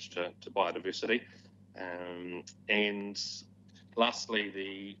up approach to biodiversity. And lastly,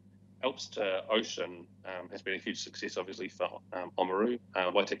 the Alps to Ocean has been a huge success, obviously, for Oamaru,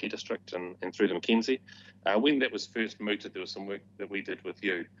 Waitaki District, and through the Mackenzie. When that was first mooted, there was some work that we did with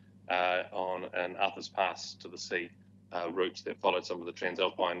you on an Arthur's Pass to the Sea route that followed some of the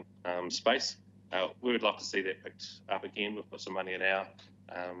Transalpine space. We would love to see that picked up again. We've put some money in our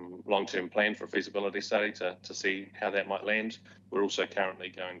long-term plan for a feasibility study to see how that might land. We're also currently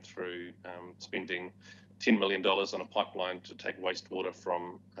going through spending $10 million on a pipeline to take wastewater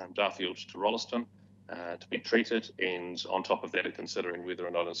from Darfield to Rolleston to be treated, and on top of that are considering whether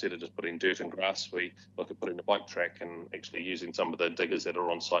or not, instead of just putting dirt and grass, we look at putting a bike track and actually using some of the diggers that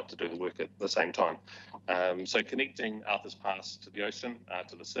are on site to do the work at the same time. So connecting Arthur's Pass to the ocean,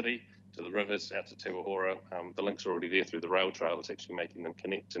 to the city, to the rivers, out to Te Wahora, the links are already there through the rail trail. It's actually making them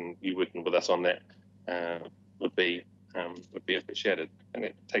connect, and you working with us on that would be appreciated. And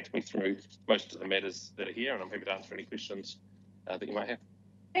it takes me through most of the matters that are here, and I'm happy to answer any questions that you might have.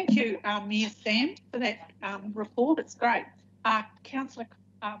 Thank you, Mayor Sam, for that report. It's great. Councillor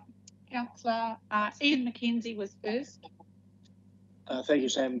Ian McKenzie was first. Thank you,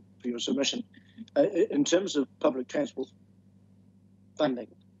 Sam, for your submission. In terms of public transport funding,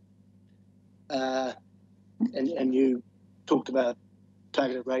 and you talked about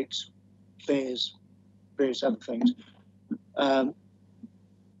targeted rates, fares, various other things. Are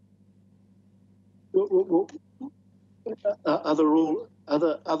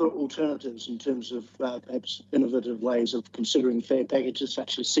there other alternatives in terms of perhaps innovative ways of considering fare packages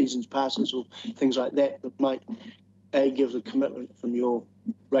such as seasons passes or things like that that might A, give the commitment from your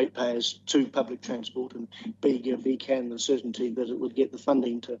ratepayers to public transport, and B, give Ekant the certainty that it would get the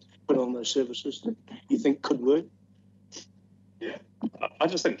funding to put on those services that you think could work? Yeah, I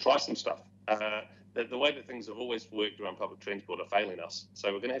just think try some stuff. The way that things have always worked around public transport are failing us.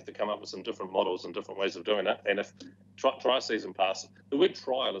 So we're going to have to come up with some different models and different ways of doing it. And if try season pass, the word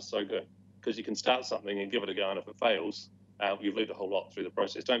trial is so good because you can start something and give it a go, and if it fails, you've learned a whole lot through the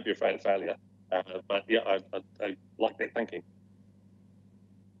process. Don't be afraid of failure. But yeah, I like that thinking.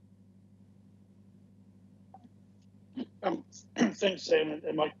 Thanks, Sam.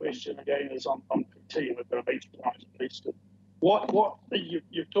 And my question again is on PT. We've got a meeting tonight at least. What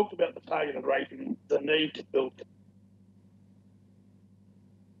you've talked about the targeted rate and the need to build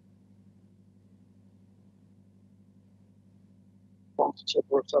sponsorship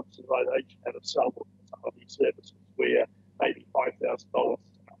or subsidisation out of Selwyn. of these services where maybe $5,000 to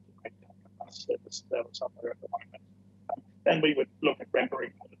make a bus service or somewhere at the moment. And we would look at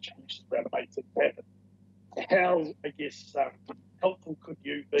rendering the changes around to make things happen. How, I guess, helpful could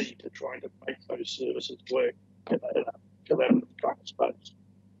you be to trying to make those services work in a collaborative kind of space?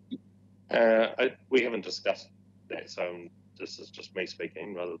 We haven't discussed that, so this is just me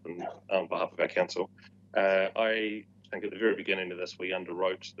speaking rather than on behalf of our council. I think at the very beginning of this, we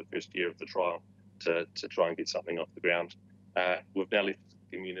underwrote the first year of the trial to try and get something off the ground. We've now left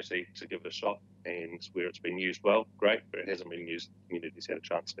the community to give it a shot, and where it's been used well, great, but it hasn't been used, the community's had a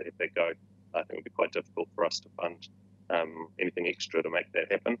chance to have that go. I think it would be quite difficult for us to fund anything extra to make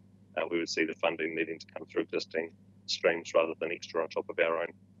that happen. We would see the funding needing to come through existing streams rather than extra on top of our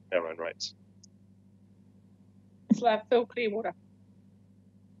own rates. Phil Clearwater.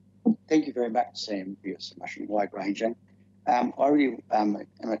 Thank you very much, Sam, for your submission, wide-ranging. I really am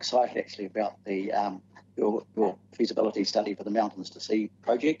excited actually about the your feasibility study for the Mountains to Sea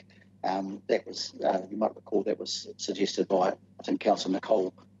project. That was, you might recall, that was suggested by, I think, Councillor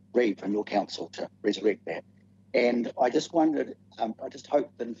Nicole Reid from your council to resurrect that. And I just wondered, I just hope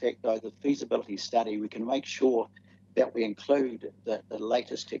that in fact, though, the feasibility study, we can make sure that we include the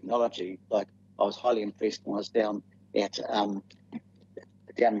latest technology. Like I was highly impressed when I was down at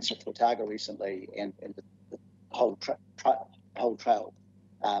down in Otago recently, and the whole trail,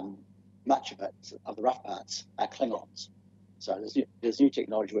 much of it, of the rough parts, are Klingons. So there's new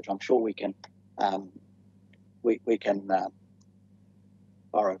technology which I'm sure we can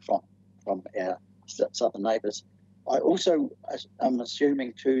borrow from our southern neighbours. I also am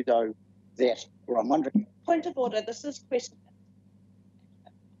assuming too, though, that, or I'm wondering. Point of order. This is question.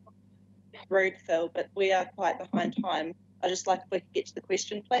 Rude, Phil, but we are quite behind time. I just like if we could get to the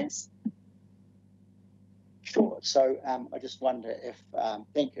question, please. Sure. So I just wonder if,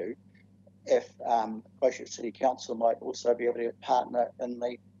 thank you, if Christchurch City Council might also be able to partner in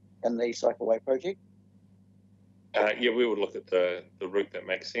the cycleway project. Yeah, we would look at the route that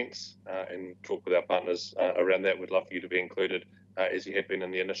makes sense and talk with our partners around that. We'd love for you to be included, as you have been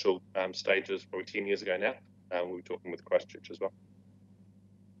in the initial stages, probably 10 years ago now. We were talking with Christchurch as well.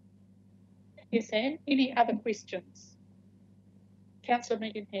 Yes, Anne. Any other questions? Councillor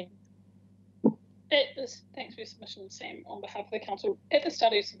Megan Hand. Thanks for your submission, Sam, on behalf of the council. At the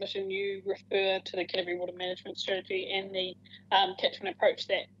study submission, you refer to the Canterbury Water Management Strategy and the catchment approach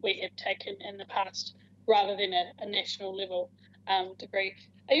that we have taken in the past, rather than a national level degree.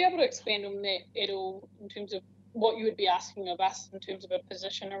 Are you able to expand on that at all in terms of what you would be asking of us in terms of a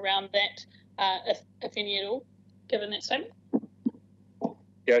position around that, if any at all, given that statement?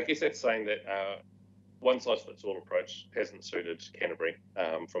 Yeah, I guess that's saying that one-size-fits-all approach hasn't suited Canterbury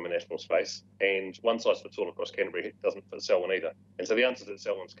from a national space, and one-size-fits-all across Canterbury doesn't fit Selwyn either. And so the answers that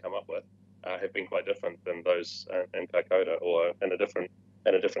Selwyn's come up with have been quite different than those in Kaikoura or in a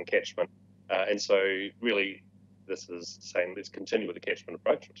different catchment. And so really, this is saying let's continue with the catchment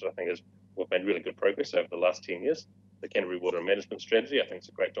approach, which I think is we've made really good progress over the last 10 years. The Canterbury Water Management Strategy, I think, it's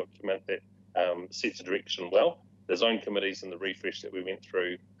a great document that sets a direction well. The zone committees and the refresh that we went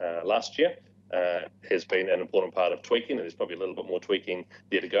through last year has been an important part of tweaking, and there's probably a little bit more tweaking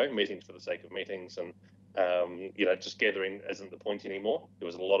there to go. Meetings for the sake of meetings, and just gathering isn't the point anymore. There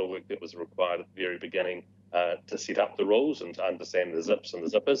was a lot of work that was required at the very beginning to set up the rules and to understand the zips and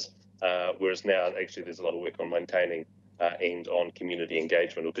the zippers, whereas now actually there's a lot of work on maintaining and on community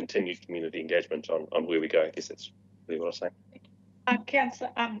engagement or continued community engagement on where we go. I guess that's really what I was saying.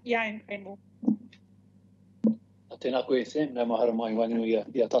 Councillor Ian Crandall. Tēnā koe, Sam. Nā mahara mai wānui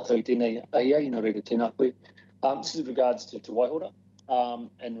ia tātou I tēnei ai ai, nā reira tēnā koe. This is with regards to Waihora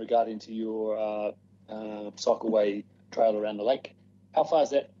and regarding to your cycleway trail around the lake. How far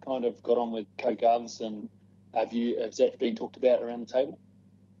has that kind of got on with co-govs, and has that been talked about around the table?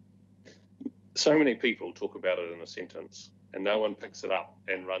 So many people talk about it in a sentence, and no one picks it up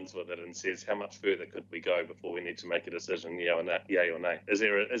and runs with it and says, how much further could we go before we need to make a decision, yay or nay? Is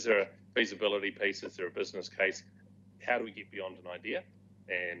there a feasibility piece? Is there a business case? How do we get beyond an idea?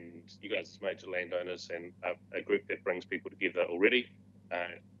 And you guys as major landowners and a group that brings people together already,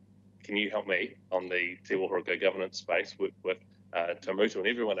 can you help me on the Te Wahoroko governance space with Tamutu and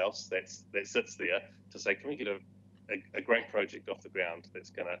everyone else that sits there to say, can we get a great project off the ground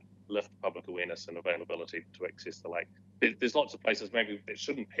that's going to lift public awareness and availability to access the lake? There's lots of places maybe that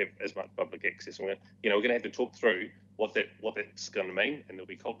shouldn't have as much public access. And we're going to have to talk through what that's going to mean, and there'll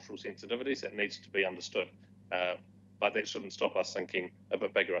be cultural sensitivities that needs to be understood. But that shouldn't stop us thinking a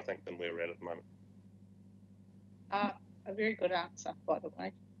bit bigger, I think, than where we're at the moment. A very good answer, by the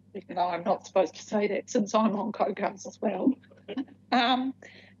way, even though I'm not supposed to say that since I'm on co-govs as well.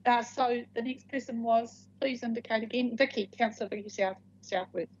 So the next person was, please indicate again, Vicky, Councillor Vicky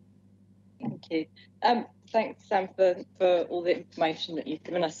Southwest. Thank you. Thanks, Sam, for all the information that you've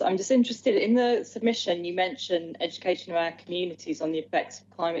given us. I'm just interested, in the submission, you mentioned education of our communities on the effects of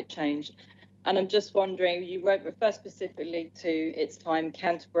climate change. And I'm just wondering, you refer specifically to its time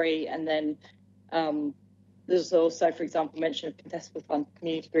Canterbury, and then there's also, for example, mention of contestable fund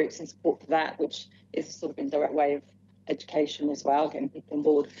community groups in support for that, which is a sort of indirect way of education as well, getting people on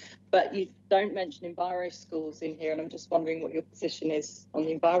board. But you don't mention Enviro Schools in here, and I'm just wondering what your position is on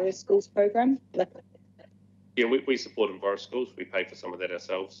the Enviro Schools programme. Yeah, we support Enviro Schools. We pay for some of that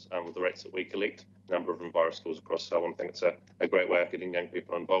ourselves with the rates that we collect. A number of Enviro Schools across Selwyn. I think it's a great way of getting young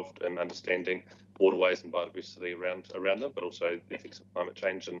people involved in understanding waterways and biodiversity around them, but also the effects of climate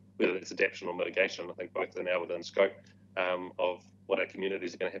change and whether it's adaptation or mitigation. I think both are now within scope of what our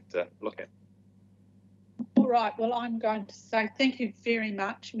communities are going to have to look at. All right, well, I'm going to say thank you very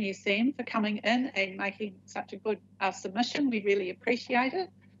much, Mayor Sam, for coming in and making such a good submission. We really appreciate it.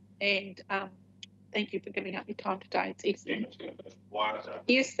 And thank you for giving up your time today. It's excellent.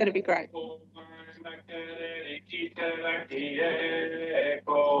 Yes, that'd be great.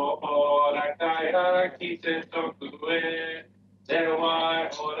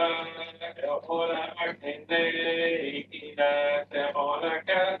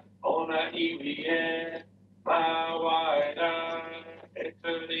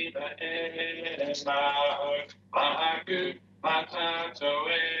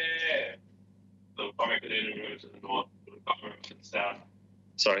 The Waimakere River to the north, the Rukawa River to the south.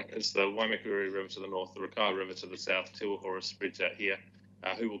 Sorry, it's the Waimakere River to the north, the Rukawa River to the south, Tuahora spreads out here.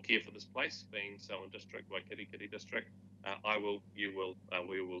 Who will care for this place, being Selwyn District, Waikirikiri District? I will, you will,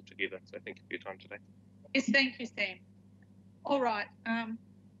 we will together. So thank you for your time today. Yes, thank you, Sam. All right,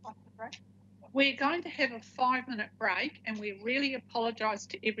 we're going to have a 5-minute break, and we really apologise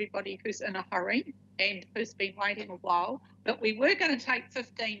to everybody who's in a hurry and who's been waiting a while. But we were going to take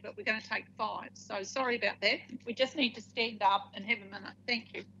 15, but we're going to take 5. So sorry about that. We just need to stand up and have a minute.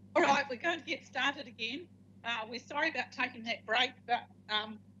 Thank you. All right, we're going to get started again. We're sorry about taking that break, but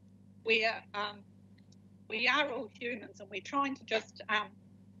we are all humans, and we're trying to just have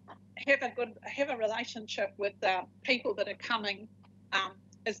a relationship with people that are coming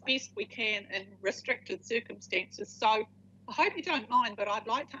as best we can in restricted circumstances. So I hope you don't mind, but I'd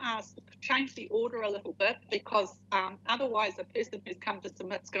like to change the order a little bit, because otherwise a person who's come to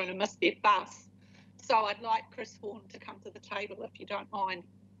submit is going to miss their bus. So I'd like Chrys Horn to come to the table, if you don't mind.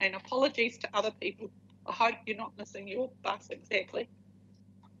 And apologies to other people. I hope you're not missing your bus exactly.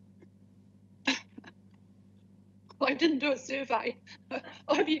 I didn't do a survey.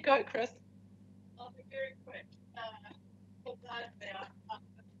 Over you go, Chrys. I'll be very quick.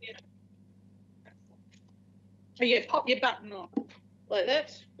 Oh, yeah, pop your button on. Like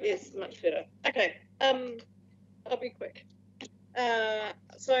that? Yes, much better. Okay, I'll be quick.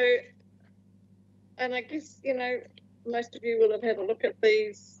 So, and I guess, you know, most of you will have had a look at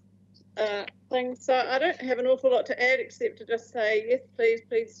these things. So I don't have an awful lot to add, except to just say, yes,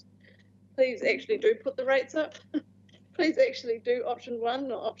 please actually do put the rates up. Please actually do option 1,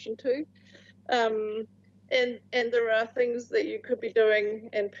 not option 2. And there are things that you could be doing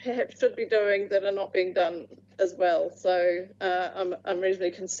and perhaps should be doing that are not being done as well. So I'm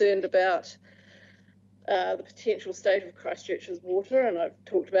reasonably concerned about the potential state of Christchurch's water, and I've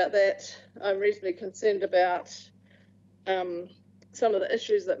talked about that. I'm reasonably concerned about some of the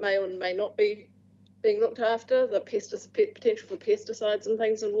issues that may or may not be being looked after, the potential for pesticides and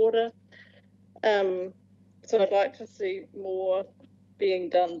things in water. So I'd like to see more being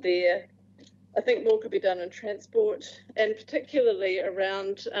done there. I think more could be done in transport, and particularly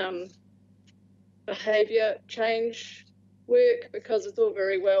around behaviour change work, because it's all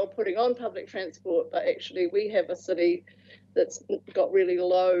very well putting on public transport, but actually we have a city that's got really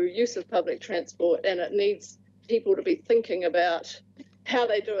low use of public transport, and it needs people to be thinking about how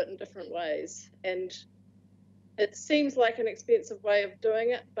they do it in different ways. And it seems like an expensive way of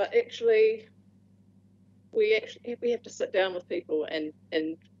doing it, but actually we have to sit down with people and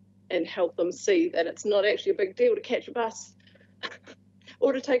help them see that it's not actually a big deal to catch a bus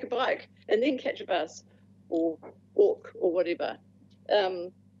or to take a bike and then catch a bus or walk or whatever.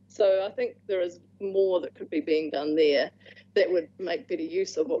 So I think there is more that could be being done there that would make better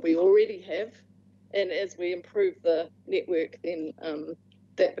use of what we already have. And as we improve the network, then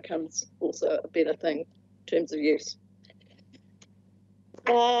that becomes also a better thing in terms of use.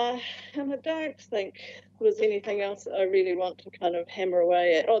 And I don't think there's anything else that I really want to kind of hammer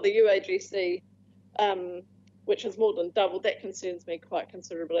away at. Oh, the UAGC, which is more than double, that concerns me quite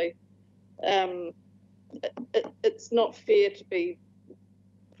considerably. It's not fair to be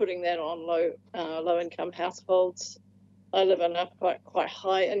putting that on low income households. I live in a quite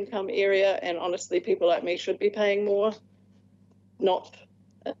high income area, and honestly, people like me should be paying more, not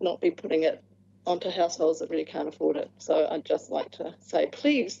be putting it onto households that really can't afford it. So I'd just like to say,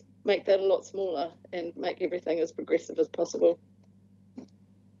 please make that a lot smaller and make everything as progressive as possible.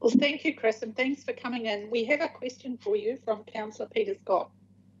 Well, thank you, Chrys, and thanks for coming in. We have a question for you from Councillor Peter Scott.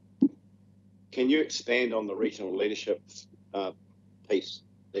 Can you expand on the regional leadership piece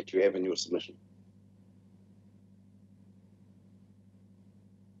that you have in your submission?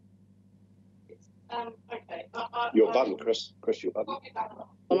 Okay. Your button, Chrys, your button.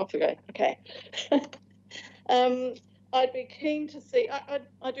 I'm off again. Okay. I'd be keen to see.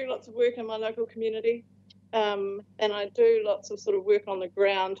 I do lots of work in my local community, and I do lots of sort of work on the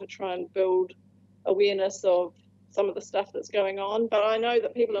ground to try and build awareness of some of the stuff that's going on. But I know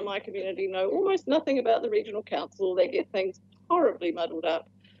that people in my community know almost nothing about the regional council. They get things horribly muddled up,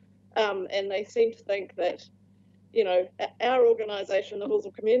 and they seem to think that, you know, our organisation, the Halls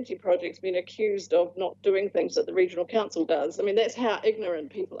of Community Project's been accused of not doing things that the regional council does. I mean, that's how ignorant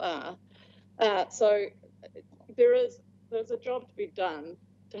people are. So there's a job to be done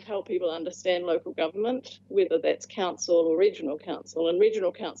to help people understand local government, whether that's council or regional council, and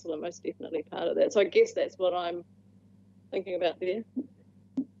regional council are most definitely part of that. So I guess that's what I'm thinking about there.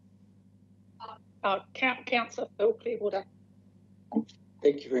 Councillor Phil Clearwater.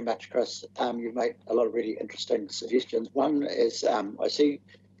 Thank you very much, Chrys. You've made a lot of really interesting suggestions. One is I see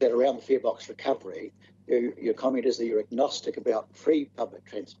that around the fare box recovery, your comment is that you're agnostic about free public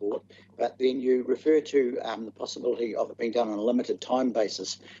transport, but then you refer to the possibility of it being done on a limited time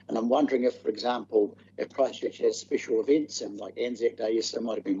basis. And I'm wondering if, for example, if Christchurch has special events, and like Anzac Day, yes, there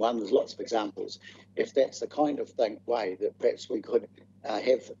might have been one, there's lots of examples, if that's the kind of way that perhaps we could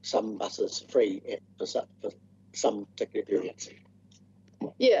have some buses free for some particular periods.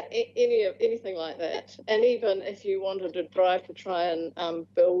 Yeah, anything like that. And even if you wanted to drive to try and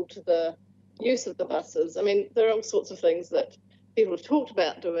build the use of the buses, I mean, there are all sorts of things that people have talked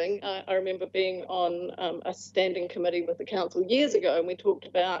about doing. I remember being on a standing committee with the council years ago, and we talked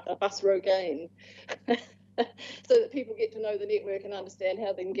about a bus rogaine so that people get to know the network and understand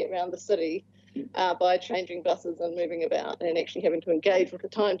how they can get around the city by changing buses and moving about and actually having to engage with the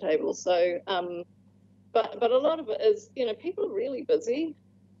timetable. So, but a lot of it is, you know, people are really busy.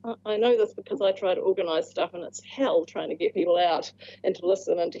 I know this because I try to organise stuff, and it's hell trying to get people out and to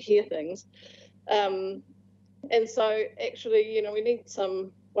listen and to hear things. And so actually, you know, we need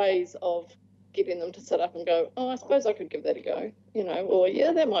some ways of getting them to sit up and go, oh, I suppose I could give that a go, you know, or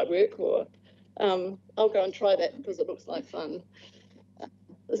yeah, that might work, or I'll go and try that because it looks like fun.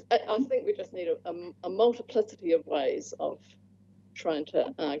 I think we just need a multiplicity of ways of trying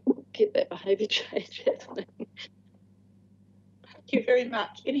to get that behaviour change happening. Thank you very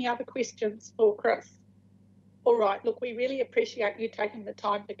much. Any other questions for Chrys? All right, look, we really appreciate you taking the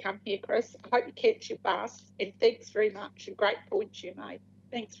time to come here, Chrys. I hope you catch your bus, and thanks very much. Great points you made.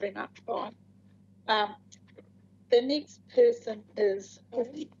 Thanks very much. Bye. The next person is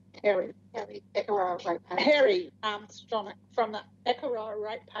Harry Akaroa Ratepayers. Harry Stronach from the Akaroa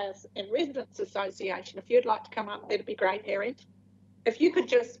Ratepayers and Residents Association. If you'd like to come up, that'd be great, Harry. If you could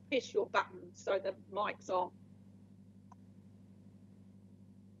just press your button so the mic's on.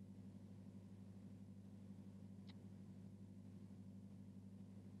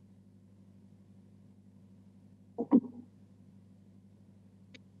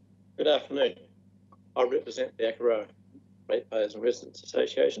 Good afternoon. I represent the Akaroa Ratepayers and Residents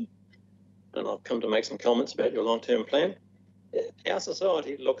Association, and I've come to make some comments about your long-term plan. Our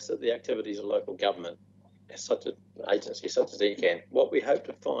society looks at the activities of local government as such an agency such as Ekant. What we hope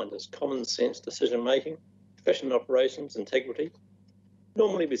to find is common sense decision-making, efficient operations, integrity.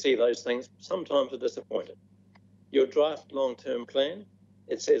 Normally we see those things, sometimes we're disappointed. Your draft long-term plan,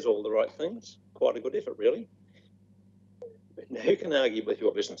 it says all the right things, quite a good effort really. Who can argue with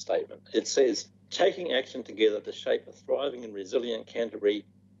your vision statement? It says, taking action together to shape a thriving and resilient Canterbury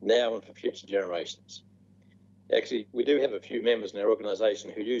now and for future generations. Actually, we do have a few members in our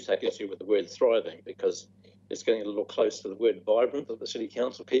organisation who do take issue with the word thriving because it's getting a little close to the word vibrant that the City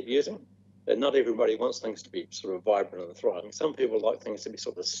Council keep using. And not everybody wants things to be sort of vibrant and thriving. Some people like things to be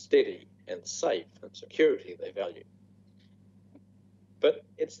sort of steady and safe and security they value. But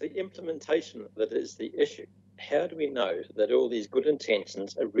it's the implementation that is the issue. How do we know that all these good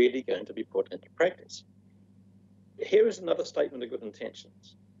intentions are really going to be put into practice? Here is another statement of good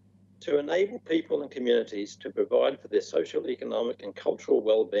intentions. To enable people and communities to provide for their social, economic and cultural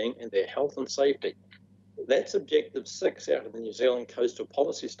well-being and their health and safety. That's Objective 6 out of the New Zealand Coastal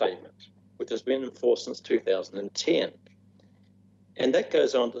Policy Statement, which has been enforced since 2010. And that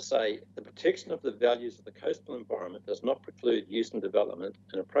goes on to say, the protection of the values of the coastal environment does not preclude use and development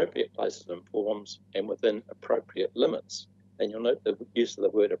in appropriate places and forms and within appropriate limits. And you'll note the use of the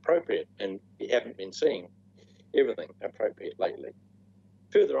word appropriate, and we haven't been seeing everything appropriate lately.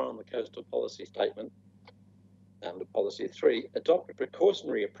 Further on, the coastal policy statement, under policy 3, adopt a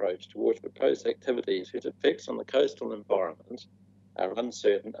precautionary approach towards proposed activities whose effects on the coastal environment are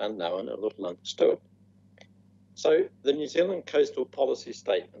uncertain, unknown, and little understood. So the New Zealand Coastal Policy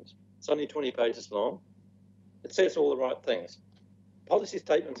Statement, it's only 20 pages long. It says all the right things. Policy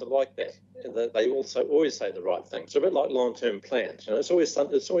statements are like that. They also always say the right things. It's a bit like long-term plans. You know, it's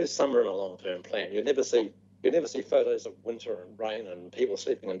always summer in a long-term plan. You never see photos of winter and rain and people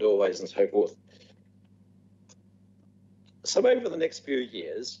sleeping in doorways and so forth. So over the next few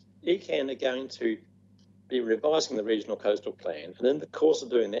years, Ekant are going to be revising the regional coastal plan, and in the course of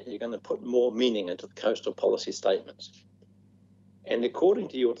doing that, you're going to put more meaning into the coastal policy statements. And according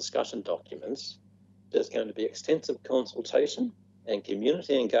to your discussion documents, there's going to be extensive consultation and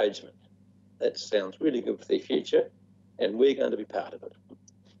community engagement. That sounds really good for the future, and we're going to be part of it.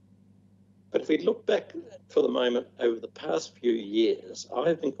 But if we look back for the moment over the past few years, I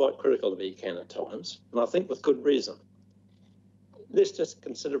have been quite critical of Ekant at times, and I think with good reason. Let's just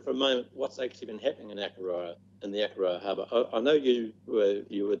consider for a moment what's actually been happening in Akaroa, in the Akaroa Harbour. I know you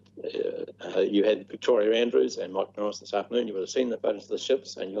had Victoria Andrews and Mike Norris this afternoon. You would have seen the photos of the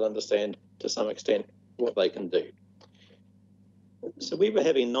ships, and you'll understand to some extent what they can do. So we were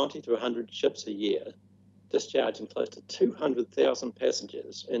having 90 to 100 ships a year discharging close to 200,000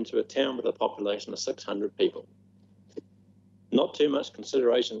 passengers into a town with a population of 600 people. Not too much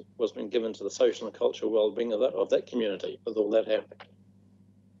consideration was being given to the social and cultural well-being of that community with all that happening.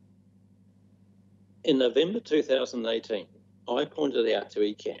 In November 2018, I pointed out to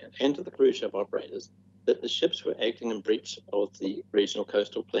Ekant and to the cruise ship operators that the ships were acting in breach of the regional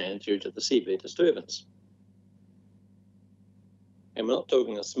coastal plan due to the seabed disturbance. And we're not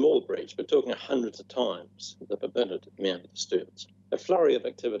talking a small breach, we're talking hundreds of times the permitted amount of disturbance. A flurry of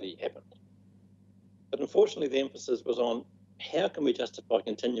activity happened. But unfortunately, the emphasis was on how can we justify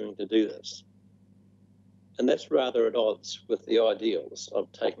continuing to do this? And that's rather at odds with the ideals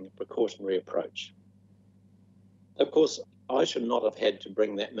of taking a precautionary approach. Of course, I should not have had to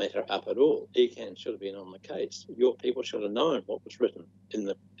bring that matter up at all. Ekant should have been on the case. Your people should have known what was written in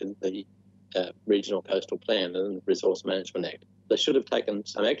the Regional Coastal Plan and the Resource Management Act. They should have taken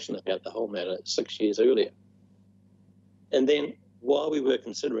some action about the whole matter 6 years earlier. And then, while we were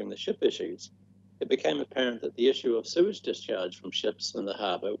considering the ship issues, it became apparent that the issue of sewage discharge from ships in the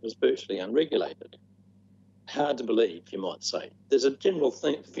harbour was virtually unregulated. Hard to believe, you might say. There's a general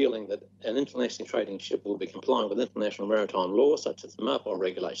feeling that an internationally trading ship will be complying with international maritime law, such as the MARPOL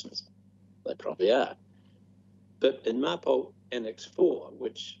regulations. They probably are. But in MARPOL Annex 4,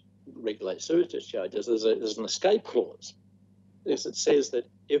 which regulates sewage discharges, there's an escape clause. Yes, it says that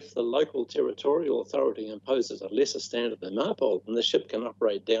if the local territorial authority imposes a lesser standard than MARPOL, then the ship can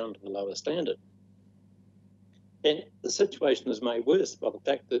operate down to the lower standard. And the situation is made worse by the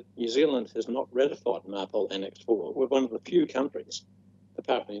fact that New Zealand has not ratified MARPOL Annex 4. We're one of the few countries,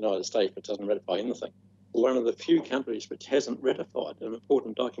 apart from the United States, which doesn't ratify anything, one of the few countries which hasn't ratified an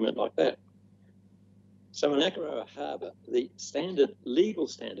important document like that. So in Akaroa Harbour, the legal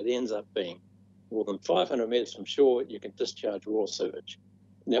standard ends up being more than 500 metres from shore, you can discharge raw sewage.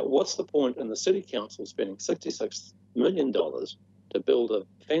 Now, what's the point in the City Council spending $66 million to build a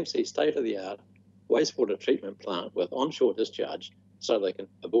fancy state-of-the-art wastewater treatment plant with onshore discharge so they can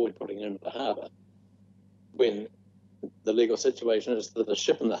avoid putting it into the harbour, when the legal situation is that a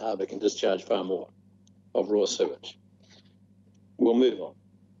ship in the harbour can discharge far more of raw sewage? We'll move on.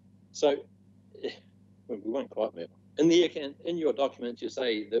 So, we won't quite move on. In your documents, you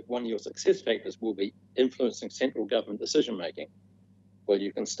say that one of your success factors will be influencing central government decision-making. Well,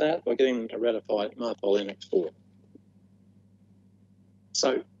 you can start by getting them to ratify MARPOL Annex 4.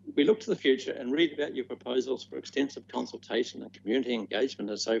 So we look to the future and read about your proposals for extensive consultation and community engagement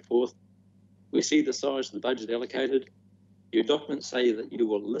and so forth. We see the size of the budget allocated. Your documents say that you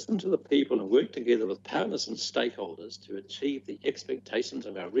will listen to the people and work together with partners and stakeholders to achieve the expectations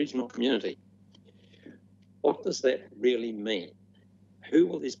of our regional community. What does that really mean? Who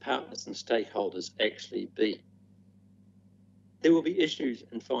will these partners and stakeholders actually be? There will be issues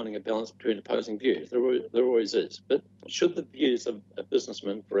in finding a balance between opposing views. There always is. But should the views of a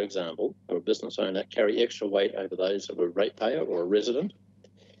businessman, for example, or a business owner, carry extra weight over those of a ratepayer or a resident?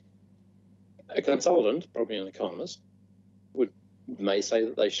 A consultant, probably an economist, may say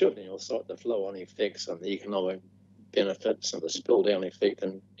that they should, and you'll cite the flow-on effects and the economic benefits and the spill-down effect,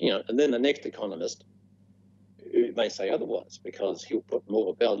 and then the next economist who may say otherwise because he'll put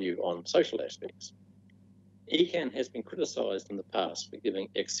more value on social aspects. Ekant has been criticised in the past for giving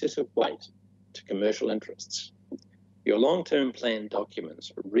excessive weight to commercial interests. Your long-term plan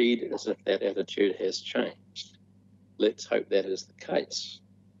documents read as if that attitude has changed. Let's hope that is the case.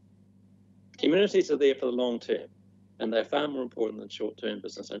 Communities are there for the long term, and they're far more important than short-term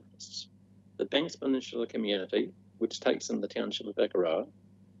business interests. The Banks Peninsula community, which takes in the township of Akaroa,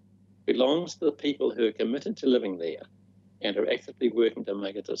 belongs to the people who are committed to living there and are actively working to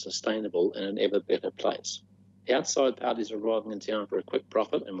make it a sustainable and an ever better place. Outside parties arriving in town for a quick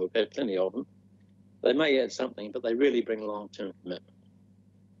profit, and we've had plenty of them, they may add something, but they really bring long-term commitment.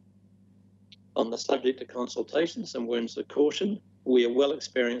 On the subject of consultation, some words of caution. We are well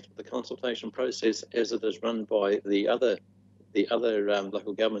experienced with the consultation process as it is run by the other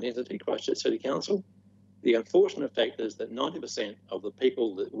local government entity, Christchurch City Council. The unfortunate fact is that 90% of the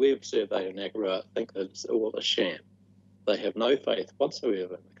people that we've surveyed in Akaroa think that it's all a sham. They have no faith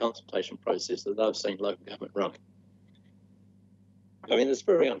whatsoever in the consultation process that they've seen local government running. I mean, it's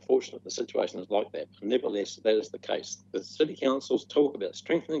very unfortunate the situation is like that, but nevertheless, that is the case. The city councils talk about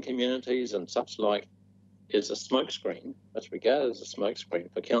strengthening communities and such like is a smokescreen. It's regarded as a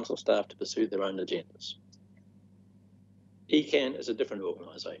smokescreen for council staff to pursue their own agendas. Ekant is a different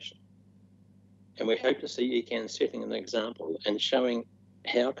organisation, and we hope to see Ekant setting an example and showing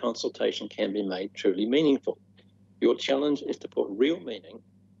how consultation can be made truly meaningful. Your challenge is to put real meaning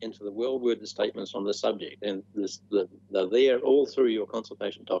into the well-worded statements on the subject, and they're there all through your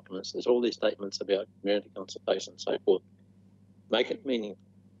consultation documents. There's all these statements about community consultation and so forth. Make it meaningful.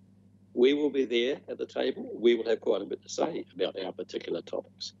 We will be there at the table. We will have quite a bit to say about our particular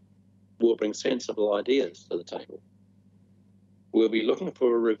topics. We'll bring sensible ideas to the table. We'll be looking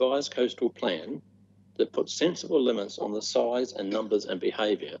for a revised coastal plan that puts sensible limits on the size and numbers and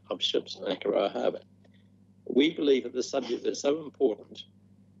behaviour of ships in Akaroa Harbour. We believe that this subject is so important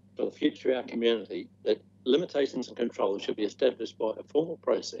for the future of our community that limitations and controls should be established by a formal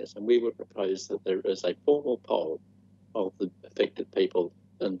process, and we would propose that there is a formal poll of the affected people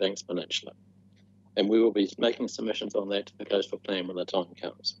in Banks Peninsula. And we will be making submissions on that to the coastal plan when the time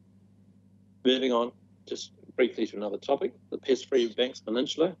comes. Moving on, just briefly to another topic, the pest-free Banks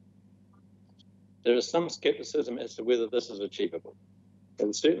Peninsula. There is some scepticism as to whether this is achievable.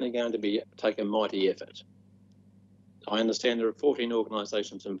 It's certainly going to take a mighty effort. I understand there are 14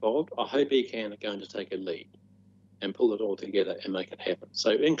 organisations involved. I hope Ekant are going to take a lead and pull it all together and make it happen.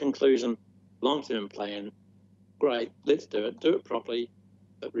 So in conclusion, long-term plan, great, let's do it properly,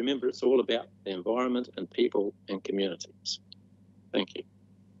 but remember it's all about the environment and people and communities. Thank you.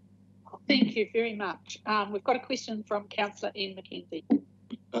 Thank you very much. We've got a question from Councillor Ian McKenzie.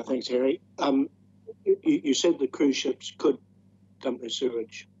 Thanks, Harry. You said the cruise ships could dump their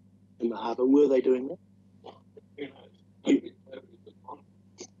sewage in the harbour. Were they doing that?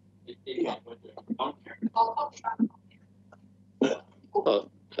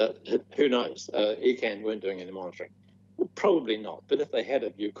 Who knows? Ekant weren't doing any monitoring. Probably not. But if they had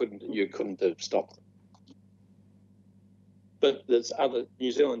it, you couldn't have stopped them. But there's other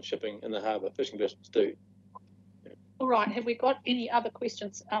New Zealand shipping in the harbour, fishing vessels do. All right. Have we got any other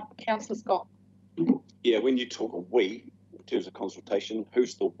questions, Councillor Scott? Yeah, when you talk of we, in terms of consultation,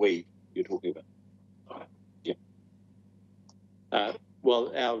 who's the we you're talking about? Yeah.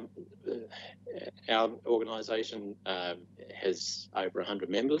 Well, our organisation has over 100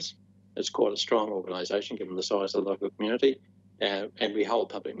 members. It's quite a strong organisation given the size of the local community, and we hold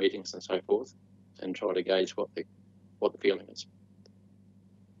public meetings and so forth, and try to gauge what the feeling is.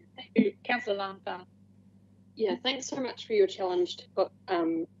 Thank you, Councillor Lanfar. Yeah, thanks so much for your challenge to put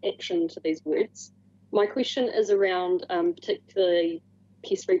action to these words. My question is around particularly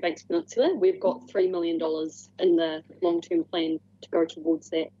pest-free Banks Peninsula. We've got $3 million in the long-term plan to go towards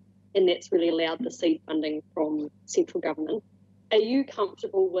that, and that's really allowed the seed funding from central government. Are you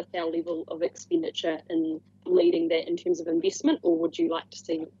comfortable with our level of expenditure in leading that in terms of investment, or would you like to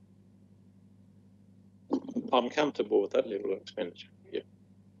see? I'm comfortable with that level of expenditure, yeah.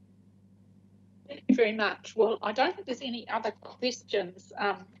 Thank you very much. Well, I don't think there's any other questions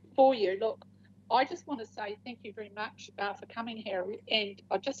for you. Look, I just want to say thank you very much for coming, Harry, and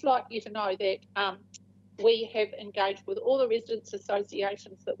I'd just like you to know that we have engaged with all the residents'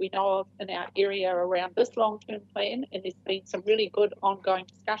 associations that we know of in our area around this long-term plan, and there's been some really good ongoing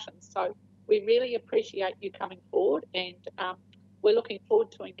discussions. So we really appreciate you coming forward, and we're looking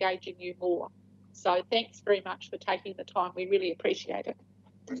forward to engaging you more. So thanks very much for taking the time. We really appreciate it.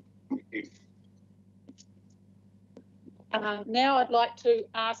 Thank you. Now I'd like to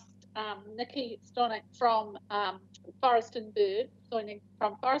ask Nikki Stronach from Forest and Bird Soining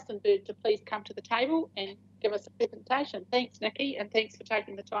from Forest and Bird to please come to the table and give us a presentation. Thanks, Nikki, and thanks for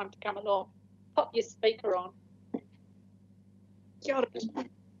taking the time to come along. Pop your speaker on. Kia ora.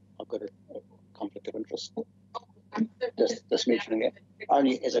 I've got a conflict of interest. Just mentioning it.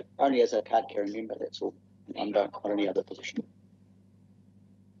 Only as a card carrying member, that's all. I'm not on any other position.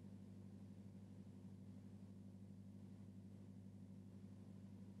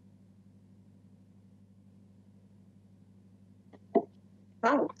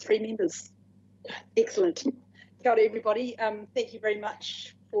 Wow, 3 members. Excellent. Kia ora, everybody. Thank you very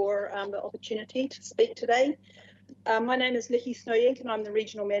much for the opportunity to speak today. My name is Nikki Snow-Yank and I'm the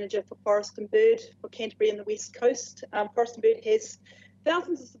Regional Manager for Forest and Bird for Canterbury and the West Coast. Forest and Bird has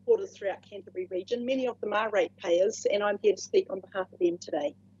thousands of supporters throughout Canterbury region. Many of them are ratepayers, and I'm here to speak on behalf of them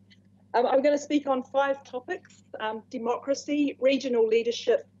today. I'm going to speak on 5 topics: democracy, regional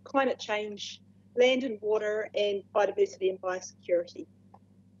leadership, climate change, land and water, and biodiversity and biosecurity.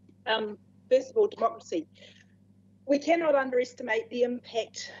 First of all, democracy. We cannot underestimate the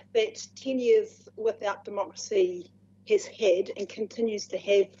impact that 10 years without democracy has had and continues to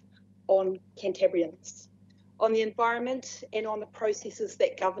have on Cantabrians, on the environment and on the processes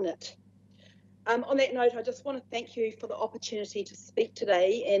that govern it. On that note, I just want to thank you for the opportunity to speak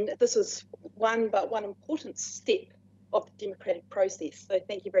today, and this is one important step of the democratic process, so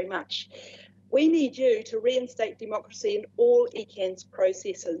thank you very much. We need you to reinstate democracy in all Ekant's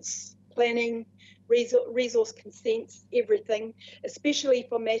processes: planning, resource consents, everything, especially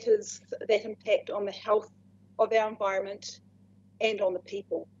for matters that impact on the health of our environment and on the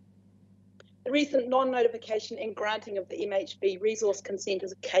people. The recent non-notification and granting of the MHB resource consent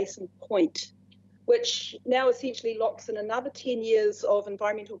is a case in point, which now essentially locks in another 10 years of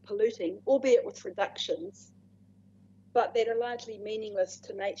environmental polluting, albeit with reductions, but that are largely meaningless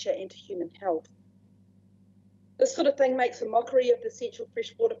to nature and to human health. This sort of thing makes a mockery of the Central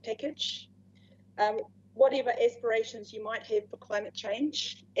Freshwater Package, whatever aspirations you might have for climate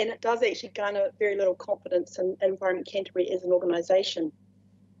change, and it does actually garner very little confidence in Environment Canterbury as an organisation.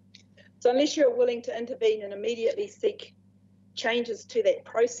 So unless you're willing to intervene and immediately seek changes to that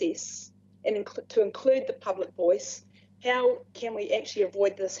process and to include the public voice, how can we actually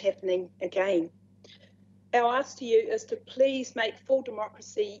avoid this happening again? Our ask to you is to please make full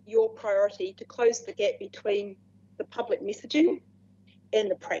democracy your priority to close the gap between the public messaging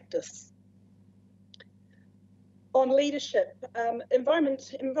and the practice. On leadership,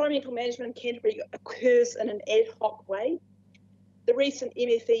 environmental management in Canterbury occurs in an ad hoc way. The recent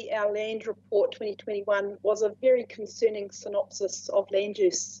MFE Our Land Report 2021 was a very concerning synopsis of land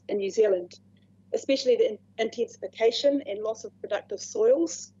use in New Zealand, especially the intensification and loss of productive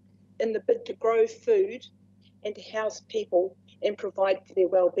soils in the bid to grow food and to house people and provide for their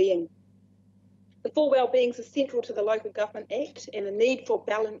well-being. The 4 well-beings are central to the Local Government Act, and the need for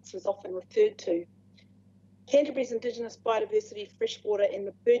balance is often referred to. Canterbury's Indigenous biodiversity, freshwater and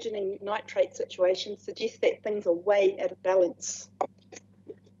the burgeoning nitrate situation suggests that things are way out of balance.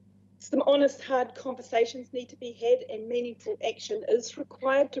 Some honest, hard conversations need to be had, and meaningful action is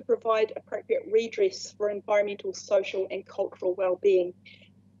required to provide appropriate redress for environmental, social and cultural well-being.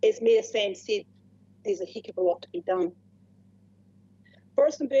 As Mayor Sam said, there's a heck of a lot to be done.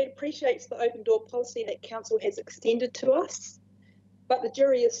 Forest and Bird appreciates the open door policy that Council has extended to us, but the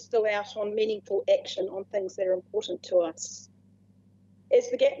jury is still out on meaningful action on things that are important to us.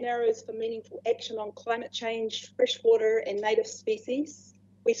 As the gap narrows for meaningful action on climate change, freshwater and native species,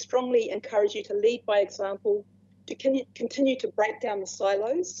 we strongly encourage you to lead by example, to continue to break down the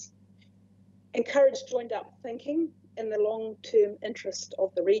silos, encourage joined up thinking in the long-term interest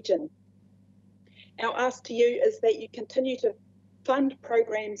of the region. Our ask to you is that you continue to fund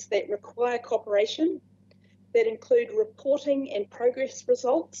programs that require cooperation, that include reporting and progress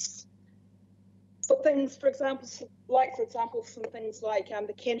results for things, for example, some things like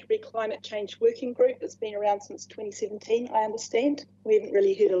the Canterbury Climate Change Working Group that's been around since 2017, I understand. We haven't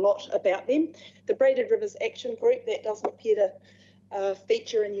really heard a lot about them. The Braided Rivers Action Group, that doesn't appear to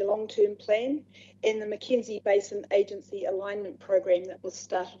feature in your long-term plan, and the Mackenzie Basin Agency Alignment Program that was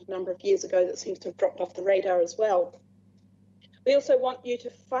started a number of years ago that seems to have dropped off the radar as well. We also want you to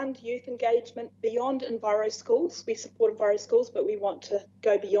fund youth engagement beyond Enviro Schools. We support Enviro Schools, but we want to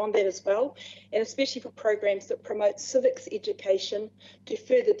go beyond that as well, and especially for programs that promote civics education to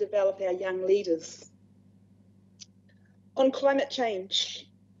further develop our young leaders. On climate change,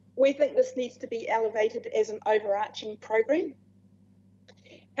 we think this needs to be elevated as an overarching program.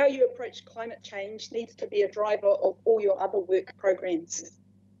 How you approach climate change needs to be a driver of all your other work programs.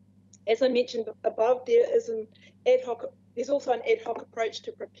 As I mentioned above, there's also an ad hoc approach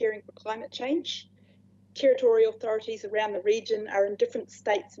to preparing for climate change. territorial authorities around the region are in different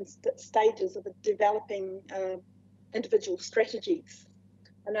states and stages of developing individual strategies.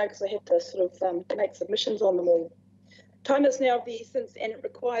 I know because I have to sort of make submissions on them all. Time is now of the essence and it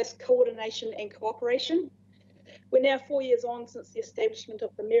requires coordination and cooperation. We're now 4 years on since the establishment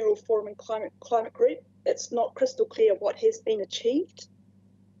of the Mayoral Forum and Climate Group. It's not crystal clear what has been achieved.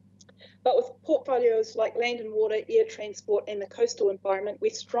 But with portfolios like land and water, air transport and the coastal environment, we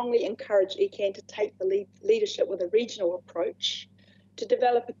strongly encourage Ekant to take the leadership with a regional approach, to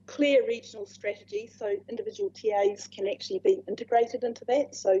develop a clear regional strategy so individual TAs can actually be integrated into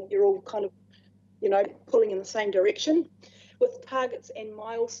that. So you're all kind of, you know, pulling in the same direction, with targets and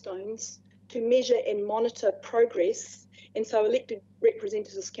milestones to measure and monitor progress, and so elected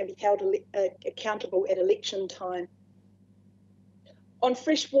representatives can be held accountable at election time. On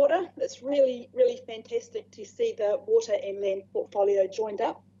freshwater, it's really, really fantastic to see the water and land portfolio joined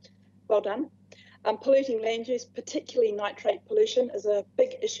up. Well done. Polluting land use, particularly nitrate pollution, is a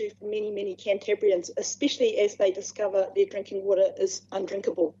big issue for many, many Canterburyans, especially as they discover their drinking water is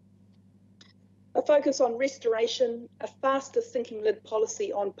undrinkable. A focus on restoration, a faster sinking lid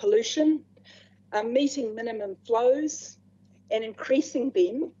policy on pollution, meeting minimum flows and increasing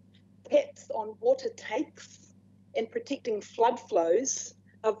them, caps on water takes, and protecting flood flows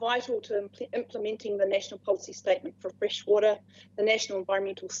are vital to implementing the National Policy Statement for Freshwater, the National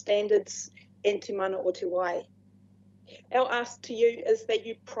Environmental Standards, and Te Mana o Te Wai. Our ask to you is that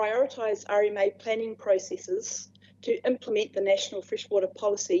you prioritise RMA planning processes to implement the National Freshwater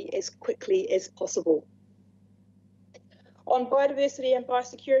Policy as quickly as possible. On biodiversity and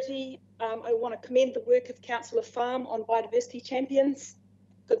biosecurity, I want to commend the work of Councillor Farm on biodiversity champions.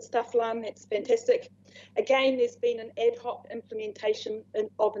 Good stuff, Lam, that's fantastic. Again, there's been an ad hoc implementation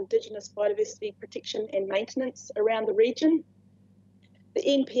of Indigenous biodiversity protection and maintenance around the region. The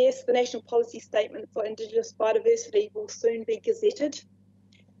NPS, the National Policy Statement for Indigenous Biodiversity, will soon be gazetted.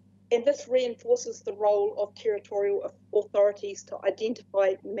 And this reinforces the role of territorial authorities to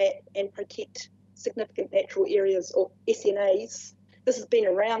identify, map and protect significant natural areas, or SNAs. This has been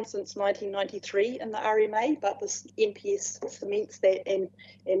around since 1993 in the RMA, but this NPS cements that and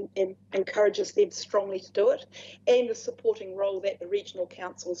encourages them strongly to do it, and the supporting role that the regional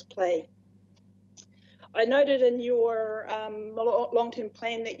councils play. I noted in your long-term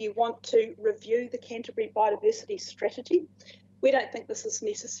plan that you want to review the Canterbury biodiversity strategy. We don't think this is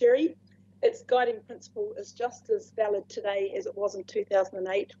necessary. Its guiding principle is just as valid today as it was in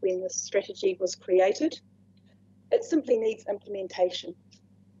 2008 when the strategy was created. It simply needs implementation,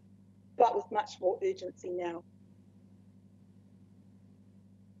 but with much more urgency now.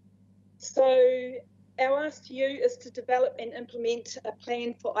 So our ask to you is to develop and implement a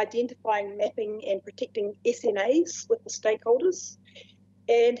plan for identifying, mapping and protecting SNAs with the stakeholders,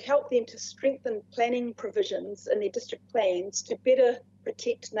 and help them to strengthen planning provisions in their district plans to better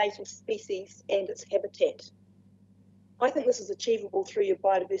protect native species and its habitat. I think this is achievable through your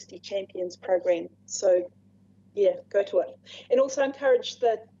Biodiversity Champions program. So yeah, go to it. And also encourage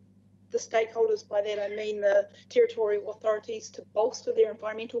the stakeholders, by that I mean the territorial authorities, to bolster their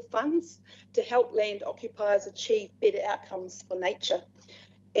environmental funds to help land occupiers achieve better outcomes for nature.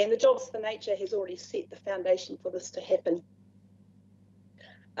 And the Jobs for Nature has already set the foundation for this to happen.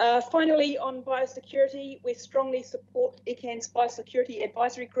 Finally, on biosecurity, we strongly support Ekant's biosecurity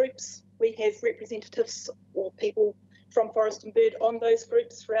advisory groups. We have representatives or people from Forest and Bird on those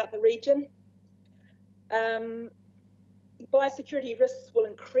groups throughout the region. Biosecurity risks will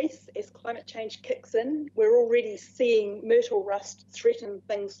increase as climate change kicks in. We're already seeing myrtle rust threaten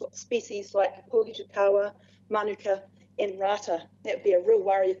species like Pōhitukawa, Manuka and Rata. That would be a real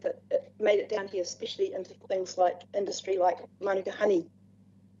worry if it made it down here, especially into things like industry like Manuka honey.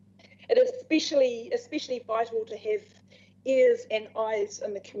 It is especially vital to have ears and eyes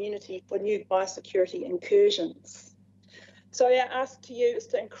in the community for new biosecurity incursions. So our ask to you is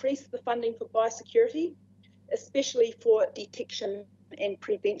to increase the funding for biosecurity, especially for detection and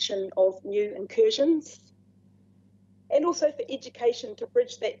prevention of new incursions, and also for education to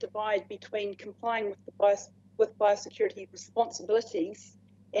bridge that divide between complying with biosecurity responsibilities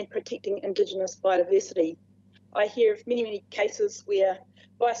and protecting Indigenous biodiversity. I hear of many, many cases where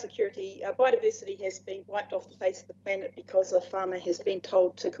biodiversity has been wiped off the face of the planet because a farmer has been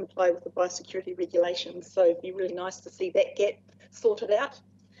told to comply with the biosecurity regulations. So it'd be really nice to see that gap sorted out.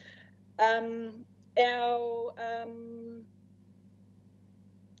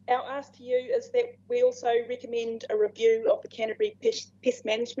 Our ask to you is that we also recommend a review of the Canterbury Pest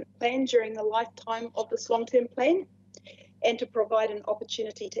Management Plan during the lifetime of this long-term plan, and to provide an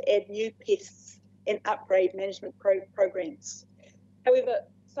opportunity to add new pests and upgrade management programs. However,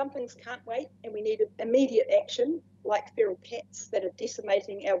 some things can't wait, and we need immediate action, like feral cats that are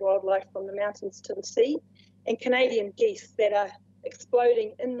decimating our wildlife from the mountains to the sea, and Canadian geese that are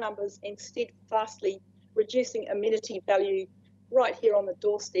exploding in numbers and steadfastly reducing amenity value right here on the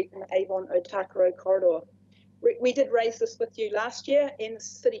doorstep in the Avon-Otakaro corridor. We did raise this with you last year in the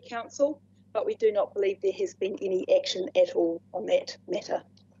City Council, but we do not believe there has been any action at all on that matter.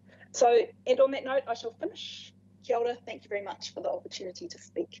 So, and on that note, I shall finish. Kia ora, thank you very much for the opportunity to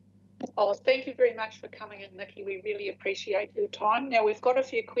speak. Oh, thank you very much for coming in, Nikki. We really appreciate your time. Now, we've got a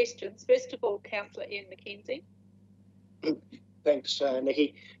few questions. First of all, Councillor Ian McKenzie. Thanks,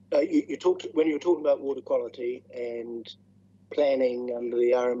 Nikki. You talked, when you were talking about water quality and planning under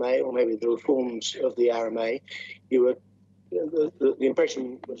the RMA, or maybe the reforms of the RMA, you were the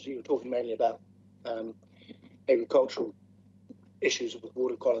impression was you were talking mainly about agricultural issues with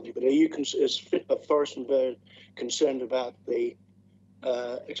water quality. But are you, as a Forest and Bird, concerned about the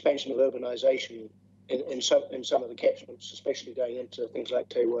expansion of urbanisation in some of the catchments, especially going into things like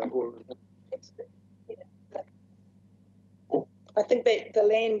Te Waihoa? I think that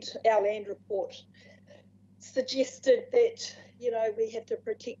our land report suggested that, you know, we have to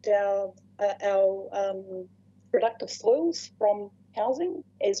protect our productive soils from housing,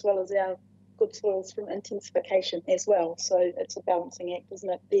 as well as our good soils from intensification as well. So it's a balancing act, isn't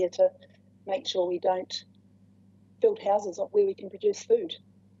it, there to make sure we don't build houses where we can produce food,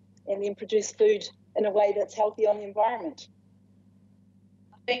 and then produce food in a way that's healthy on the environment.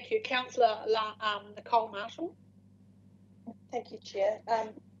 Thank you. Councillor Nicole Marshall. Thank you, Chair.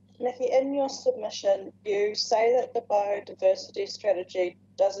 Nikki, in your submission, you say that the biodiversity strategy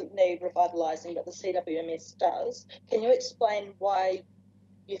doesn't need revitalising, but the CWMS does. Can you explain why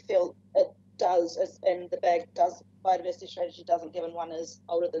you feel it does, and the BAG does, biodiversity strategy doesn't, given one is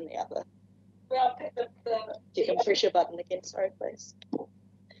older than the other? Well, You can press your button again, sorry, please.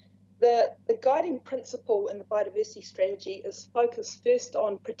 The guiding principle in the biodiversity strategy is focused first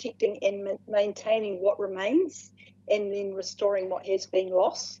on protecting and maintaining what remains, and then restoring what has been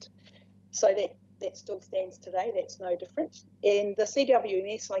lost. So that still stands today, that's no different. And the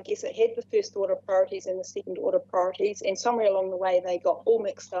CWMS, I guess it had the first order priorities and the second order priorities, and somewhere along the way they got all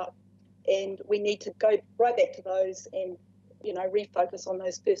mixed up, and we need to go right back to those and, you know, refocus on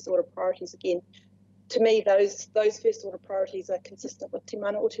those first order priorities again. To me, those first order priorities are consistent with Te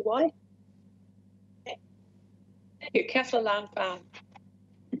Mana o Te Wai. Thank you. Councillor Lanfarn.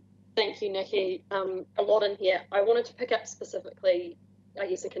 Thank you, Nikki. A lot in here. I wanted to pick up specifically, I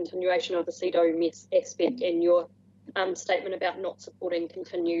guess, a continuation of the CWMS aspect and your statement about not supporting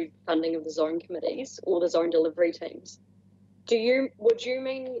continued funding of the zone committees or the zone delivery teams. Would you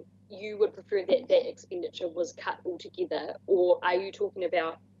mean you would prefer that that expenditure was cut altogether, or are you talking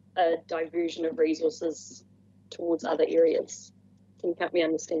about a diversion of resources towards other areas? Can you help me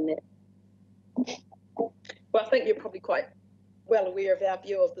understand that? Well, I think you're probably quite well aware of our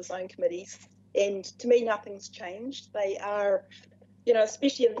view of the zone committees, and to me nothing's changed. They are, you know,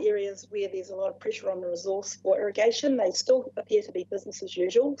 especially in the areas where there's a lot of pressure on the resource for irrigation, they still appear to be business as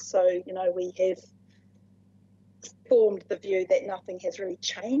usual. So, you know, we have formed the view that nothing has really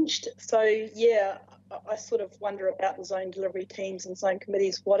changed. So yeah, I sort of wonder about the zone delivery teams and zone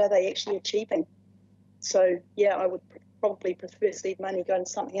committees. What are they actually achieving? So yeah, I would probably prefer seed money going to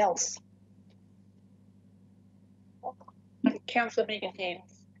something else. Councillor Megan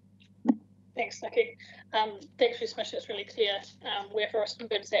Hands. Thanks, Nikki. Thanks for your submission. It's really clear where Forest and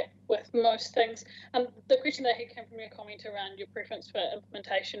Bird is at with most things. The question that came from your comment around your preference for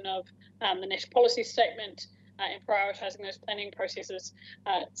implementation of the national policy statement and prioritising those planning processes.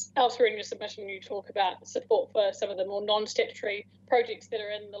 Elsewhere in your submission, you talk about support for some of the more non-statutory projects that are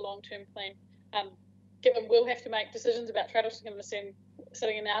in the long-term plan. Given we'll have to make decisions about trade-offs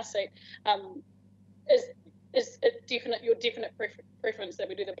sitting in our seat, is it your definite preference that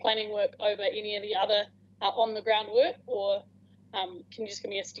we do the planning work over any of the other on-the-ground work, or can you just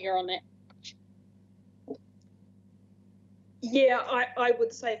give me a steer on that? Yeah, I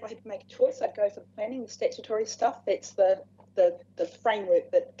would say if I had to make a choice, I'd go for the planning, the statutory stuff. That's the framework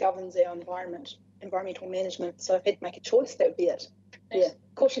that governs our environmental management. So if I had to make a choice, that would be it. Yeah,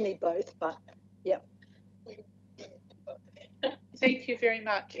 of course you need both, but yeah. Thank you very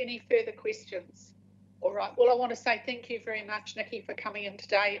much. Any further questions? All right. Well, I want to say thank you very much, Nikki, for coming in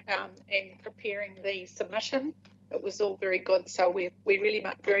today and preparing the submission. It was all very good. So we really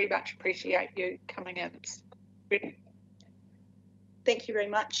very much appreciate you coming in. Thank you very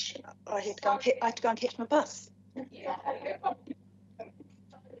much. I have to go and catch my bus. Yeah.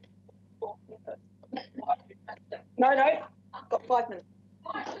 No, I've got 5 minutes.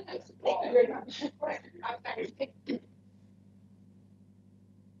 Thank you very much.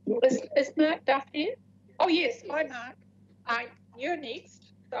 Is Marc Duff here? Oh yes, hi Marc. You're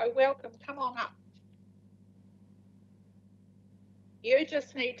next, so welcome. Come on up. You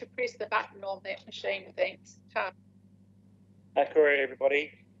just need to press the button on that machine, thanks. Akaroa,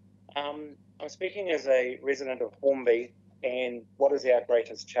 everybody. I'm speaking as a resident of Hornby, and what is our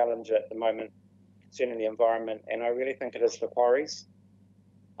greatest challenge at the moment concerning the environment? And I really think it is the quarries.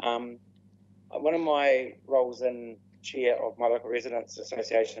 One of my roles in chair of my local residents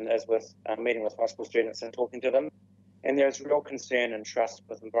association is with meeting with high school students and talking to them. And there's real concern and trust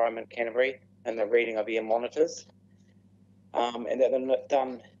with Environment Canterbury and the reading of air monitors. And that they're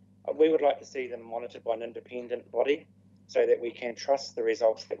done, we would like to see them monitored by an independent body so that we can trust the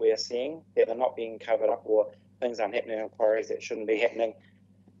results that we are seeing, that they're not being covered up or things aren't happening in quarries that shouldn't be happening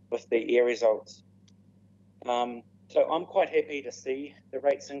with the air results. So I'm quite happy to see the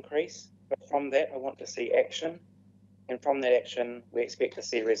rates increase, but from that I want to see action, and from that action we expect to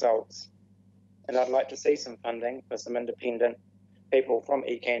see results. And I'd like to see some funding for some independent people from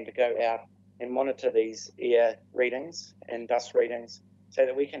Ekant to go out and monitor these air readings and dust readings so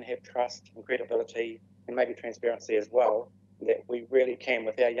that we can have trust and credibility and maybe transparency as well, that we really can,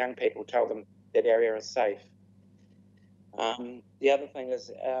 with our young people, tell them that our air is safe. The other thing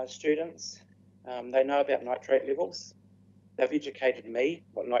is our students, they know about nitrate levels. They've educated me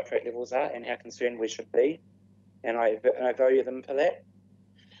what nitrate levels are and how concerned we should be, and I value them for that.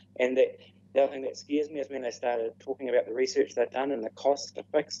 And the other thing that scares me is when they started talking about the research they've done and the cost to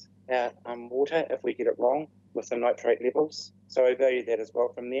fix our water if we get it wrong with the nitrate levels. So I value that as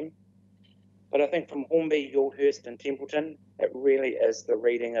well from them. But I think from Hornby, Yaldhurst and Templeton, it really is the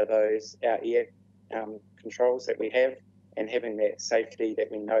reading of those, our air controls that we have, and having that safety that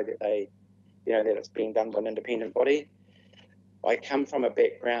we know that they, that it's being done by an independent body. I come from a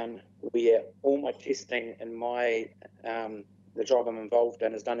background where all my testing and my the job I'm involved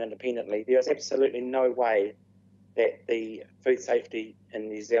in is done independently. There's absolutely no way that the food safety in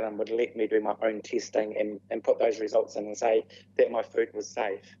New Zealand would let me do my own testing and put those results in and say that my food was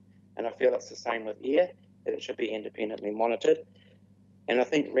safe. And I feel it's the same with air, that it should be independently monitored. And I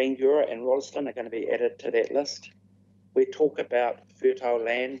think Rangiora and Rolleston are going to be added to that list. We talk about fertile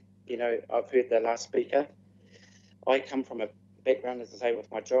land. I've heard the last speaker. I come from a background, as I say,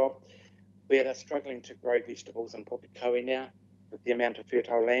 with my job, where they're struggling to grow vegetables in Pukekohe now with the amount of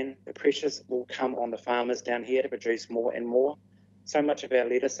fertile land. The pressures will come on the farmers down here to produce more and more. So much of our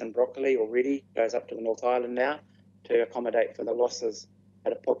lettuce and broccoli already goes up to the North Island now to accommodate for the losses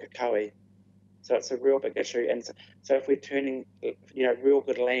at a Pukekohe. So it's a real big issue. And so if we're turning, real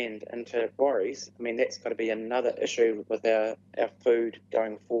good land into quarries, I mean, that's got to be another issue with our food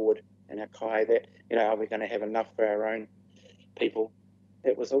going forward and our kai, that, are we going to have enough for our own people?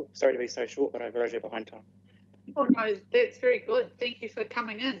 That was all. Sorry to be so short, but I realised you're behind time. Oh no, that's very good. Thank you for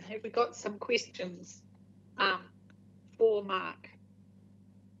coming in. Have we got some questions for Marc?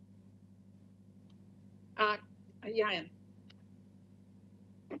 Ian.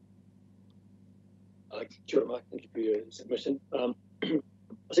 Sure, Marc, thank you for your submission. I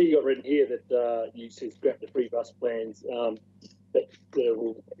see you got written here that you said scrap the free bus plans, that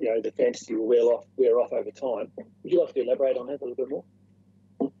will, the fantasy will wear off over time. Would you like to elaborate on that a little bit more?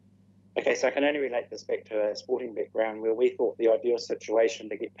 Okay, so I can only relate this back to a sporting background where we thought the ideal situation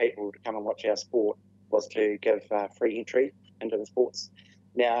to get people to come and watch our sport was to give free entry into the sports.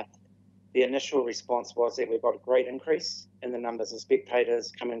 Now, the initial response was that we've got a great increase in the numbers of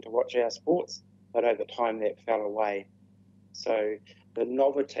spectators coming to watch our sports, but over time that fell away. So the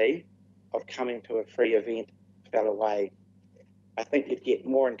novelty of coming to a free event fell away. I think you'd get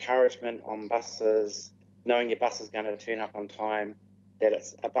more encouragement on buses, knowing your bus is going to turn up on time, that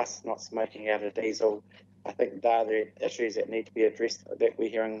it's a bus not smoking out of diesel. I think they're the issues that need to be addressed, that we're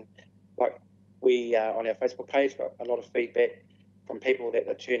hearing. Like we on our Facebook page got a lot of feedback from people that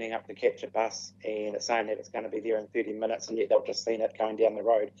are turning up to catch a bus and it's saying that it's going to be there in 30 minutes, and yet they've just seen it going down the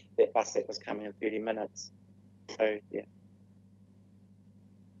road, that bus that was coming in 30 minutes. So, yeah.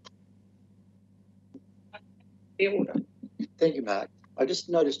 Thank you, Marc. I just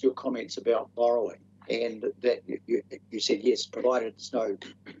noticed your comments about borrowing, and that you said, yes, provided it's no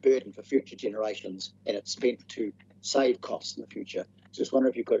burden for future generations and it's spent to save costs in the future. Just wonder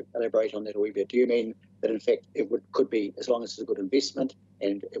if you could elaborate on that a wee bit. Do you mean that, in fact, could be, as long as it's a good investment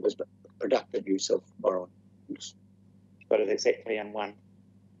and it was productive use of borrowing? Got it exactly in one.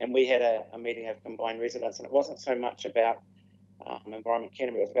 And we had a meeting of combined residents, and it wasn't so much about Environment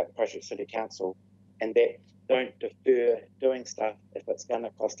Canterbury, it was about the Christchurch City Council, and that don't defer doing stuff if it's going to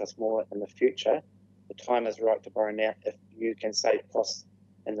cost us more in the future. The time is right to borrow now if you can save costs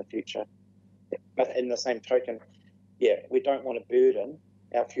in the future. But in the same token, yeah, we don't want to burden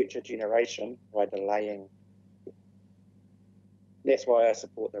our future generation by delaying. That's why I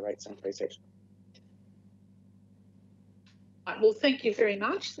support the rates increase actually. Right, well, thank you very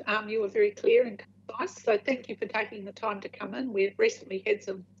much. You were very clear and concise, so thank you for taking the time to come in. We've recently had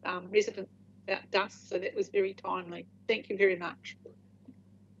some residents about dust, so that was very timely. Thank you very much.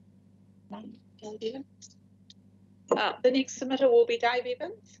 The next submitter will be Dave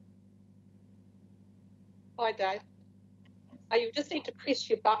Evans. Hi, Dave. You just need to press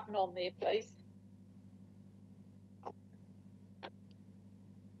your button on there, please.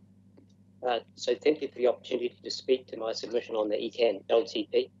 So thank you for the opportunity to speak to my submission on the Ekant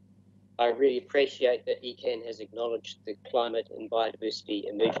LTP. I really appreciate that Ekant has acknowledged the climate and biodiversity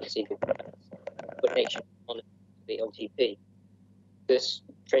emergency and put action on the LTP. This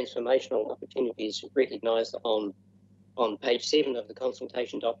transformational opportunity is recognised on page 7 of the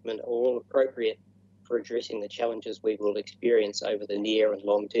consultation document are all appropriate for addressing the challenges we will experience over the near and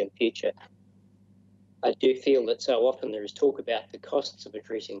long-term future. I do feel that so often there is talk about the costs of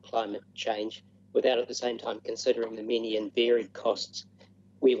addressing climate change without at the same time considering the many and varied costs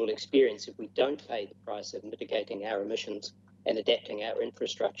we will experience if we don't pay the price of mitigating our emissions and adapting our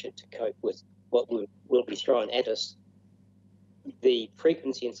infrastructure to cope with what will be thrown at us. The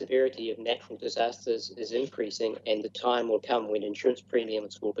frequency and severity of natural disasters is increasing, and the time will come when insurance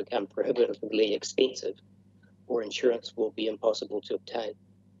premiums will become prohibitively expensive or insurance will be impossible to obtain.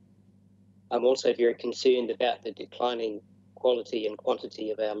 I'm also very concerned about the declining quality and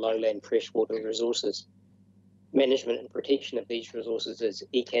quantity of our lowland freshwater resources. Management and protection of these resources is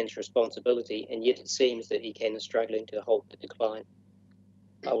Ekant's responsibility, and yet it seems that Ekant is struggling to halt the decline.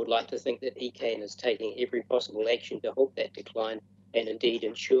 I would like to think that Ekant is taking every possible action to halt that decline and indeed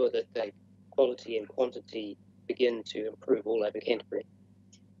ensure that the quality and quantity begin to improve all over Canterbury.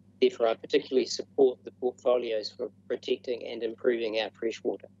 Therefore, I particularly support the portfolios for protecting and improving our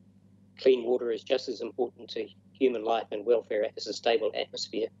freshwater. Clean water is just as important to human life and welfare as a stable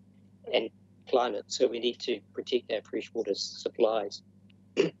atmosphere and climate, so we need to protect our freshwater supplies.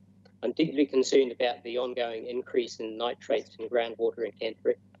 I'm deeply concerned about the ongoing increase in nitrates in groundwater in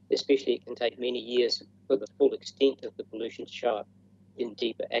Canterbury, especially it can take many years for the full extent of the pollution to show up in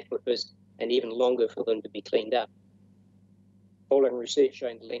deeper aquifers and even longer for them to be cleaned up. Following research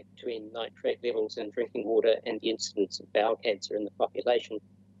showing the link between nitrate levels in drinking water and the incidence of bowel cancer in the population,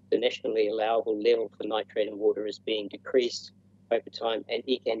 the nationally allowable level for nitrate in water is being decreased over time, and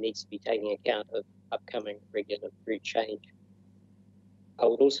Ekant needs to be taking account of upcoming regulatory change. I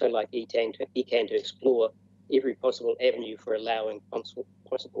would also like Ekant to explore every possible avenue for allowing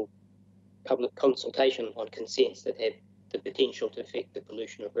possible public consultation on consents that have the potential to affect the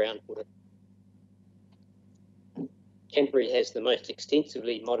pollution of groundwater. Canterbury has the most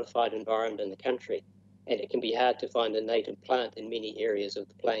extensively modified environment in the country, and it can be hard to find a native plant in many areas of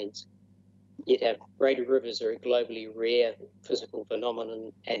the plains. Yet our braided rivers are a globally rare physical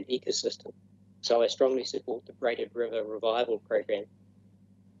phenomenon and ecosystem, so I strongly support the Braided River Revival Program.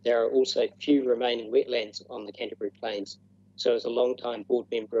 There are also few remaining wetlands on the Canterbury Plains, so as a long-time board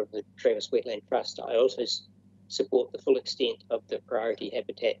member of the Travis Wetland Trust, I also support the full extent of the Priority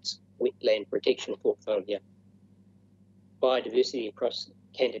Habitats Wetland Protection Portfolio. Biodiversity across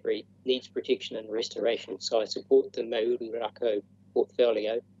Canterbury needs protection and restoration, so I support the Maururako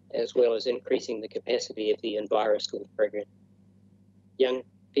portfolio, as well as increasing the capacity of the EnviroSchool program. Young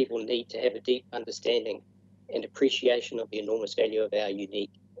people need to have a deep understanding and appreciation of the enormous value of our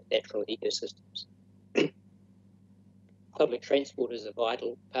unique natural ecosystems. Public transport is a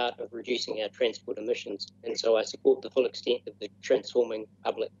vital part of reducing our transport emissions, and so I support the full extent of the Transforming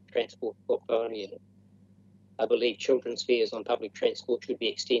Public Transport portfolio. I believe children's fares on public transport should be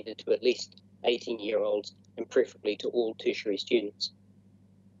extended to at least 18-year-olds and preferably to all tertiary students.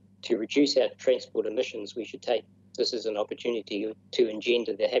 To reduce our transport emissions, we should take this as an opportunity to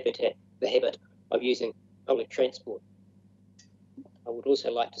engender the habit of using public transport. I would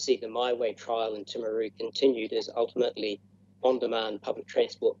also like to see the My Way trial in Timaru continued, as ultimately on-demand public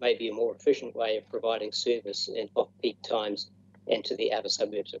transport may be a more efficient way of providing service in off-peak times and to the outer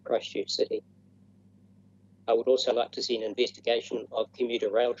suburbs of Christchurch City. I would also like to see an investigation of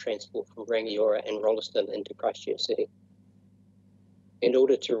commuter rail transport from Rangiora and Rolleston into Christchurch City. In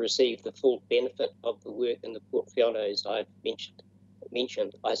order to receive the full benefit of the work in the portfolios I've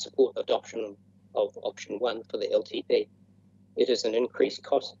mentioned, I support adoption of option 1 for the LTP. It is an increased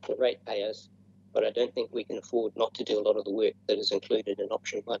cost for ratepayers, but I don't think we can afford not to do a lot of the work that is included in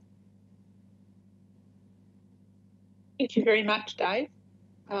option 1. Thank you very much, Dave.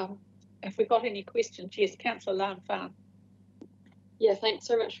 If we've got any questions, yes, Councillor Lanfan. Yeah, thanks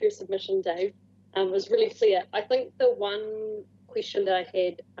so much for your submission, Dave. It was really clear. I think the one question that I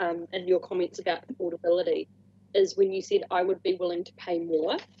had in your comments about affordability is when you said I would be willing to pay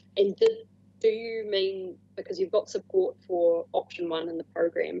more, and do you mean, because you've got support for option 1 in the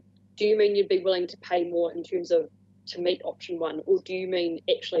program, do you mean you'd be willing to pay more in terms of to meet option 1, or do you mean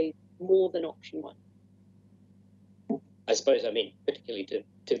actually more than option 1? I suppose I mean particularly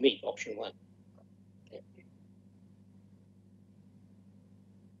to meet option 1.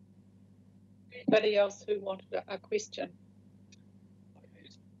 Anybody else who wanted a question?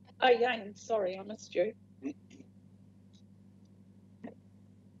 Oh, Yang, sorry, I missed you.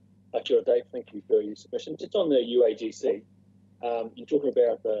 Kia Dave, thank you for your submission. Just on the UAGC, you're talking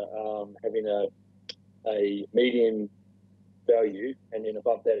about the having a median value, and then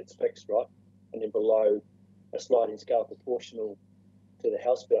above that it's fixed, right? And then below a sliding scale proportional to the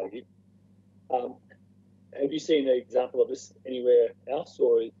house value. Have you seen an example of this anywhere else,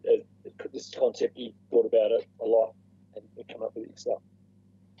 or this concept you thought about it a lot and come up with it yourself?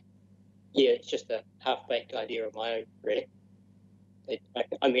 Yeah, it's just a half-baked idea of my own, really.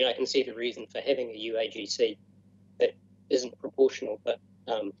 I mean, I can see the reason for having a UAGC that isn't proportional, but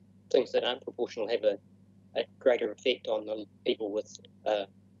things that aren't proportional have a greater effect on the people with a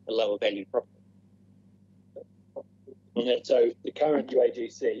lower value property. And so the current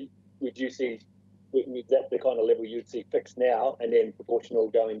UAGC, would you see, is that the kind of level you'd see fixed now and then proportional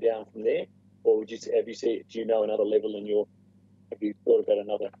going down from there? Or would you see, do you know another level have you thought about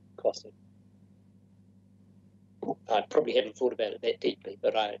another costing? I probably haven't thought about it that deeply,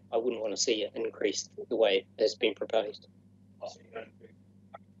 but I wouldn't want to see it increase the way it has been proposed.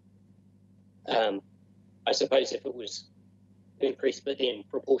 I suppose if it was increased but then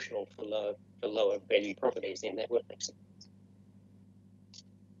proportional for lower value properties, then that would make sense.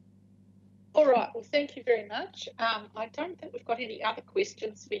 All right, well, thank you very much. I don't think we've got any other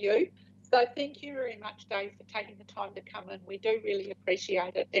questions for you. So thank you very much, Dave, for taking the time to come in. We do really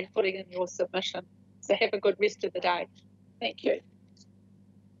appreciate it and putting in your submission. So have a good rest of the day. Thank you.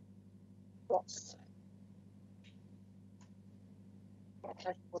 Ross.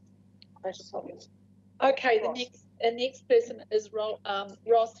 Okay, the next person is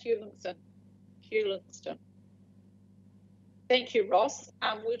Ross Hewlinston. Thank you, Ross.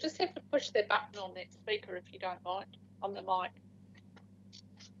 We'll just have to push the button on that speaker if you don't mind, on the mic.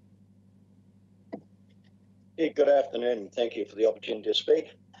 Yeah, good afternoon, and thank you for the opportunity to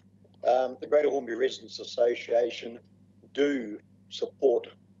speak. The Greater Hornby Residents Association do support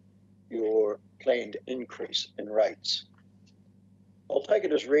your planned increase in rates. I'll take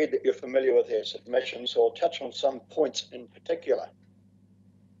it as read that you're familiar with our submission, so I'll touch on some points in particular.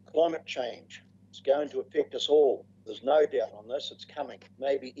 Climate change is going to affect us all. There's no doubt on this. It's coming,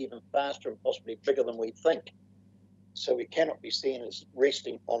 maybe even faster and possibly bigger than we think. So we cannot be seen as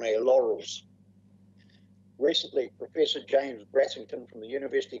resting on our laurels. Recently, Professor James Brassington from the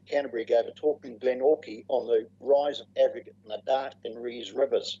University of Canterbury gave a talk in Glenorchy on the rise of aggregate in the Dart and Rees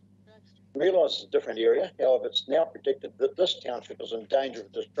rivers. I realise it's a different area, however, it's now predicted that this township is in danger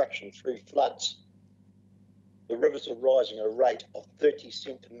of destruction through floods. The rivers are rising at a rate of 30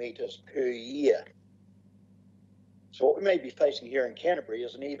 centimetres per year. So what we may be facing here in Canterbury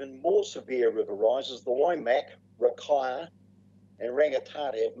is an even more severe river rise, as the Waimak, Rivercare and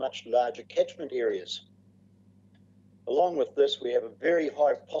Rangitata have much larger catchment areas. Along with this, we have a very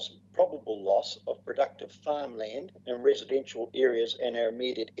high probable loss of productive farmland and residential areas in our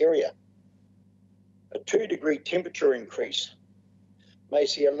immediate area. A 2-degree temperature increase may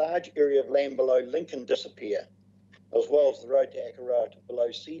see a large area of land below Lincoln disappear, as well as the road to Akaroa to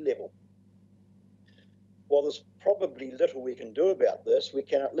below sea level. While there's probably little we can do about this, we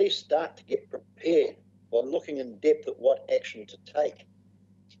can at least start to get prepared by looking in depth at what action to take.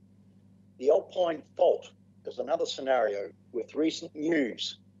 The Alpine Fault is another scenario with recent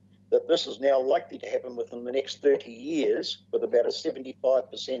news that this is now likely to happen within the next 30 years with about a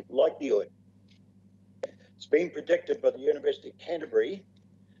 75% likelihood. It's been predicted by the University of Canterbury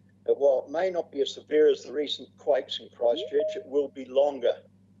that while it may not be as severe as the recent quakes in Christchurch, it will be longer,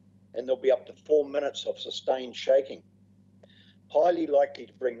 and there'll be up to 4 minutes of sustained shaking, highly likely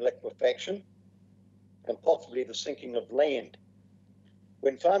to bring liquefaction and possibly the sinking of land.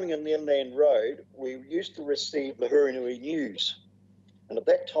 When farming in the Inland Road, we used to receive the Hurunui news, and at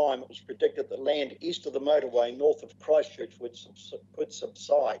that time it was predicted that land east of the motorway north of Christchurch would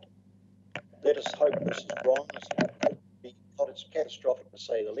subside. Let us hope this is wrong. It's catastrophic to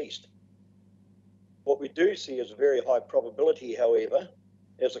say the least. What we do see as a very high probability, however,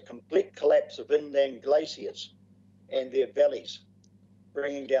 is a complete collapse of inland glaciers and their valleys,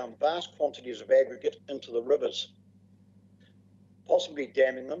 bringing down vast quantities of aggregate into the rivers, possibly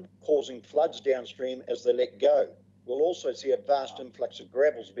damming them, causing floods downstream as they let go, We'll also see a vast influx of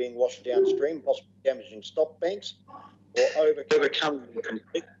gravels being washed downstream, possibly damaging stock banks or overcome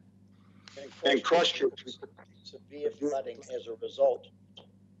and Christchurch with severe flooding as a result.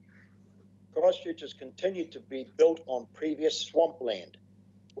 Christchurch has continued to be built on previous swampland,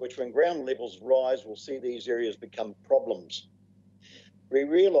 which when ground levels rise will see these areas become problems. We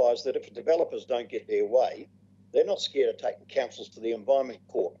realise that if developers don't get their way, they're not scared of taking councils to the Environment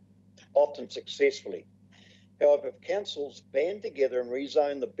Court, often successfully. However, if councils band together and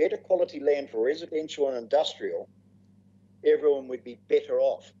rezone the better quality land for residential and industrial, everyone would be better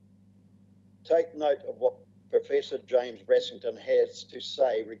off. Take note of what Professor James Brassington has to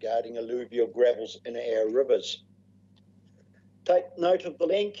say regarding alluvial gravels in our rivers. Take note of the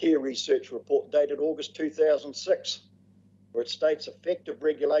Land Care Research Report dated August 2006, where it states effective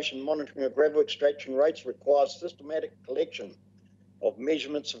regulation monitoring of gravel extraction rates requires systematic collection of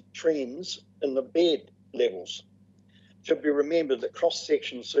measurements of trends in the bed levels. It should be remembered that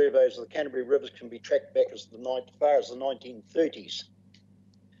cross-section surveys of the Canterbury rivers can be tracked back as far as the 1930s.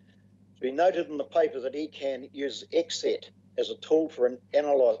 It's been noted in the paper that Ekant uses XSET as a tool for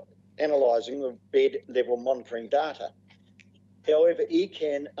analysing the bed level monitoring data. However,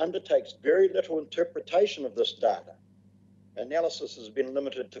 Ekant undertakes very little interpretation of this data. Analysis has been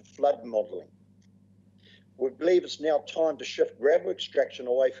limited to flood modelling. We believe it's now time to shift gravel extraction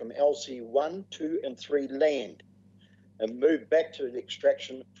away from LC1, 2 and 3 land and move back to the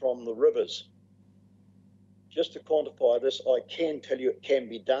extraction from the rivers. Just to quantify this, I can tell you it can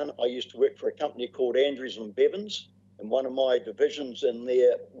be done. I used to work for a company called Andrews and Bevans, and one of my divisions in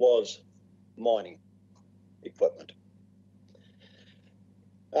there was mining equipment.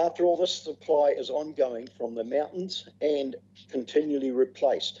 After all, this supply is ongoing from the mountains and continually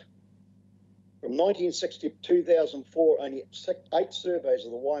replaced. From 1960 to 2004, only 8 surveys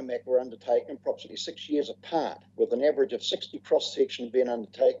of the Waimak were undertaken, approximately 6 years apart, with an average of 60 cross-sections being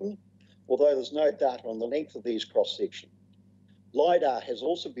undertaken, although there's no data on the length of these cross-sections. LiDAR has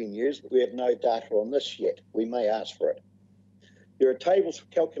also been used, but we have no data on this yet. We may ask for it. There are tables for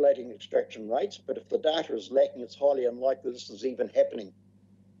calculating extraction rates, but if the data is lacking, it's highly unlikely this is even happening.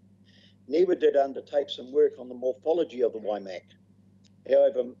 NEWA did undertake some work on the morphology of the Waimak.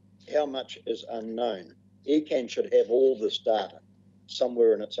 However, how much is unknown. Ekant should have all this data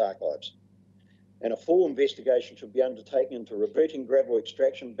somewhere in its archives. And a full investigation should be undertaken into reverting gravel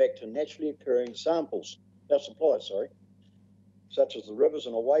extraction back to naturally occurring supplies, such as the rivers,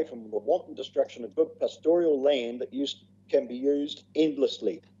 and away from the wanton destruction of good pastoral land that can be used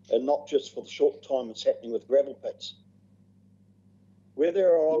endlessly and not just for the short time it's happening with gravel pits. Where are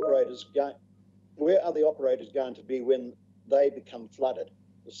the operators going to be when they become flooded?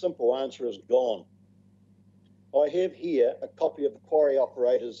 The simple answer is gone. I have here a copy of the quarry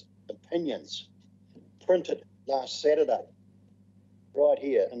operators' opinions, printed last Saturday, right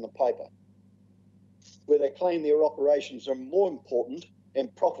here in the paper, where they claim their operations are more important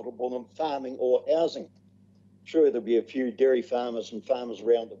and profitable than farming or housing. Sure, there'll be a few dairy farmers and farmers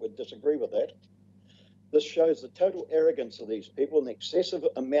around that would disagree with that. This shows the total arrogance of these people and the excessive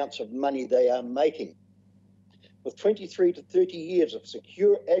amounts of money they are making. With 23 to 30 years of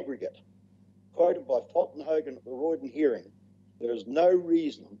secure aggregate, quoted by Fulton Hogan at the Royden hearing, there is no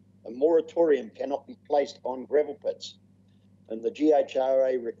reason a moratorium cannot be placed on gravel pits, and the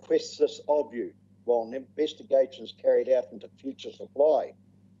GHRA requests this of you while an investigation is carried out into future supply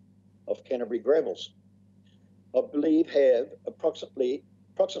of Canterbury gravels. I believe have approximate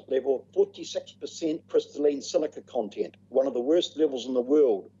level of 46% crystalline silica content, one of the worst levels in the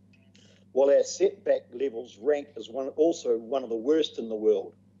world, while our setback levels rank as also one of the worst in the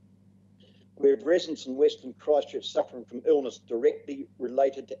world. We have residents in Western Christchurch suffering from illness directly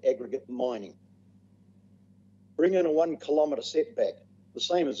related to aggregate mining. Bring in a 1 kilometre setback, the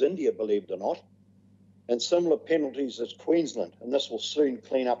same as India, believe it or not, and similar penalties as Queensland, and this will soon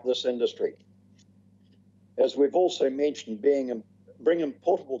clean up this industry. As we've also mentioned, bring in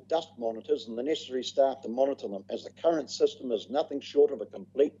portable dust monitors and the necessary staff to monitor them, as the current system is nothing short of a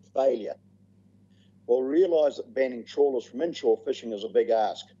complete failure. We'll realise that banning trawlers from inshore fishing is a big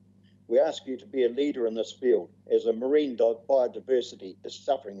ask. We ask you to be a leader in this field, as a marine biodiversity is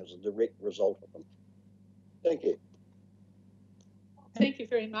suffering as a direct result of them. Thank you. Thank you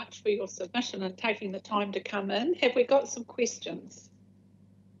very much for your submission and taking the time to come in. Have we got some questions?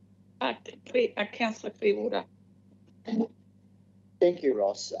 Councillor Clearwater. Thank you,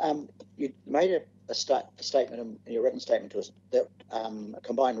 Ross. You made a statement in your written statement to us that a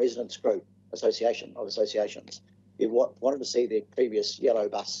combined residents group association of associations, you wanted to see the previous yellow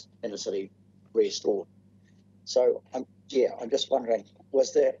bus in the city restored. So, I'm just wondering,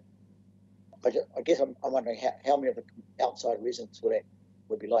 was there I guess I'm wondering how many of the outside residents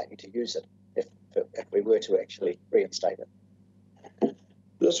would be likely to use it if we were to actually reinstate it.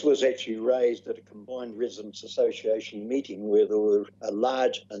 This was actually raised at a combined residents association meeting where there were a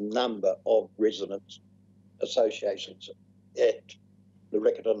large number of residents associations at the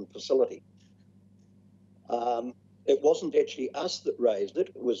Riccarton facility. It wasn't actually us that raised it,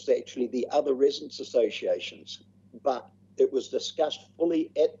 it was actually the other residents associations, but it was discussed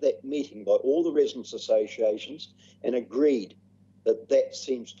fully at that meeting by all the residents associations and agreed that that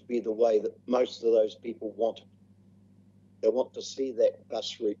seems to be the way that most of those people want it. They want to see that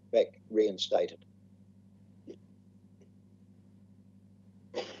bus route back reinstated.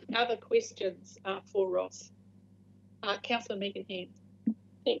 Other questions for Ross? Councillor Megan Hand.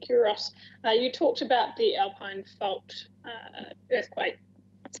 Thank you, Ross. You talked about the Alpine Fault earthquake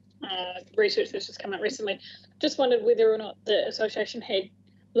research that's just come out recently. Just wondered whether or not the association had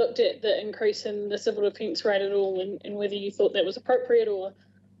looked at the increase in the civil defence rate at all, and whether you thought that was appropriate or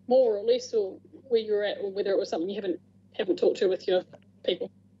more or less, or where you're at, or whether it was something you haven't talked to with your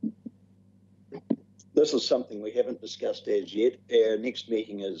people. This is something we haven't discussed as yet. Our next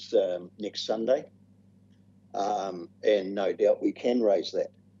meeting is next Sunday. And no doubt we can raise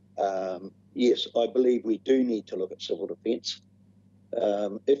that. Yes, I believe we do need to look at civil defence.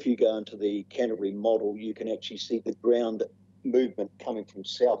 If you go into the Canterbury model, you can actually see the ground movement coming from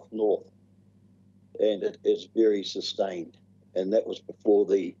south-north, and it is very sustained. And that was before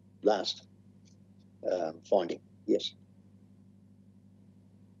the last finding, yes.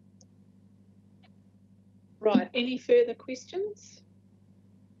 Right, any further questions?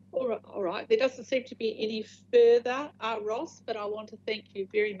 All right, there doesn't seem to be any further, Ross, but I want to thank you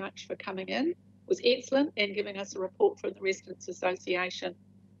very much for coming in. It was excellent and giving us a report from the Residents Association.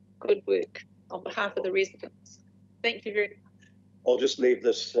 Good work on behalf of the residents. Thank you very much. I'll just leave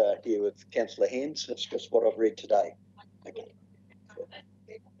this here with Councillor Hands. It's just what I've read today. Okay.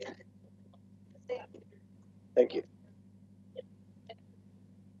 Thank you.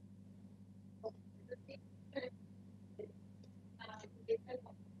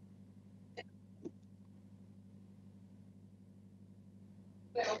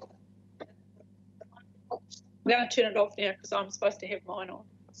 I'm going to turn it off now because I'm supposed to have mine on.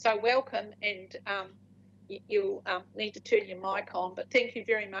 So welcome, and you'll need to turn your mic on, but thank you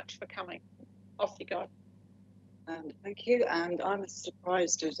very much for coming. Off you go. Thank you, and I'm as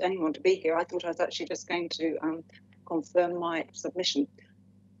surprised as anyone to be here. I thought I was actually just going to confirm my submission.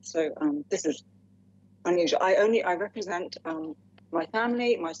 So this is unusual. I represent my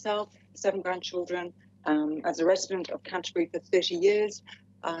family, myself, 7 grandchildren, as a resident of Canterbury for 30 years,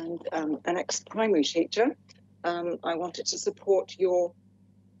 and an ex-primary teacher. I wanted to support your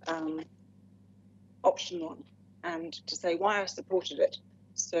option 1 and to say why I supported it.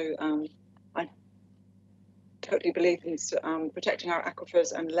 So I totally believe in protecting our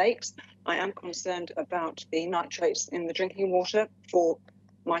aquifers and lakes. I am concerned about the nitrates in the drinking water for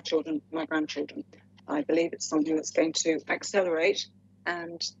my children, my grandchildren. I believe it's something that's going to accelerate,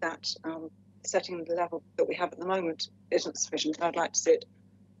 and that setting the level that we have at the moment isn't sufficient. I'd like to see it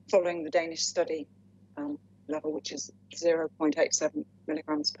following the Danish study level, which is 0.87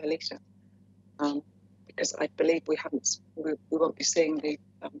 milligrams per litre, because I believe we won't be seeing the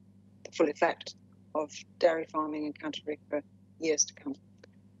full effect of dairy farming in Canterbury for years to come.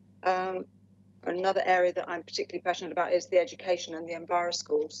 Another area that I'm particularly passionate about is the education and the Enviro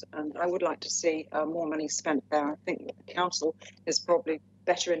schools, and I would like to see more money spent there. I think the council is probably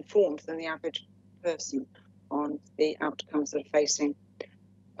better informed than the average person on the outcomes that are facing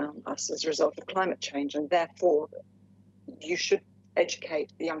us as a result of climate change, and therefore you should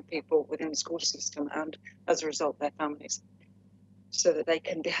educate the young people within the school system and as a result their families, so that they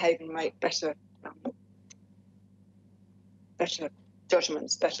can behave and make better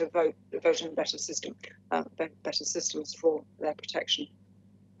judgments, better voting, better systems for their protection.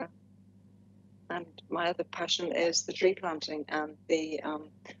 And my other passion is the tree planting and the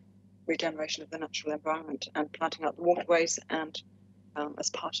regeneration of the natural environment and planting up the waterways. And as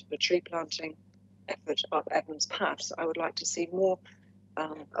part of the tree planting effort up Evans Pass, I would like to see more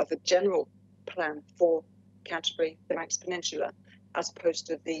of a general plan for Canterbury, the Manx Peninsula, as opposed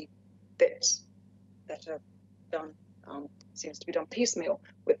to the bits that are done, seems to be done piecemeal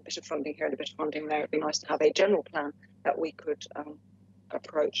with a bit of funding here and a bit of funding there. It'd be nice to have a general plan that we could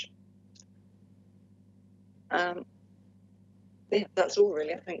approach. Yeah, that's all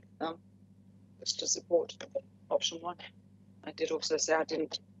really, I think, just to support option 1. I did also say I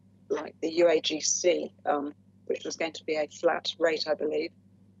didn't like the UAGC, which was going to be a flat rate, I believe.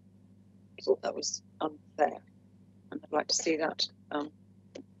 I thought that was unfair, and I'd like to see that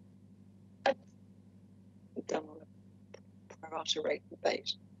done on a pro rata rate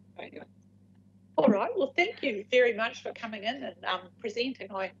rebate. Anyway. All right. Well, thank you very much for coming in and presenting.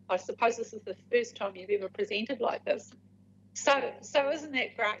 I suppose this is the first time you've ever presented like this. So isn't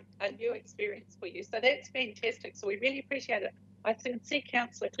that great? A new experience for you. So that's fantastic. So we really appreciate it. I can see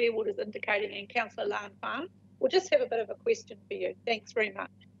Councillor Clarewood is indicating and Councillor Lan. We'll just have a bit of a question for you. Thanks very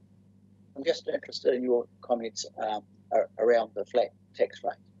much. I'm just interested in your comments around the flat tax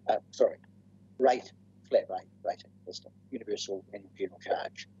rate. Flat rate rating, just universal and general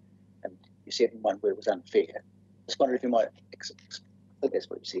charge. And you said in one where it was unfair. Just wondering if you might, I think that's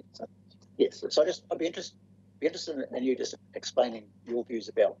what you said. So, yes, so I'd be interested in you just explaining your views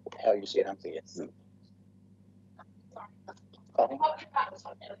about how you see it unfair.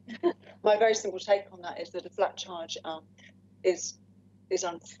 My very simple take on that is that a flat charge is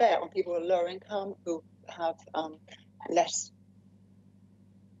unfair on people with lower income who have less.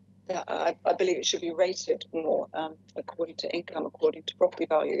 I believe it should be rated more according to income, according to property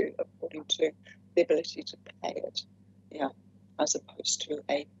value, according to the ability to pay it, as opposed to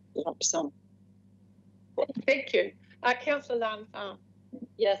a lump sum. Thank you. Councillor Lan.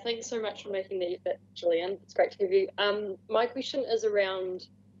 Yeah, thanks so much for making the effort, Gillian. It's great to have you. My question is around,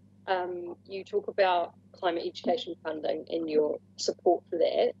 you talk about climate education funding and your support for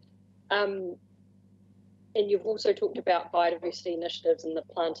that. And you've also talked about biodiversity initiatives and the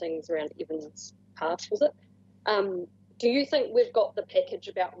plantings around Evans Path, was it? Do you think we've got the package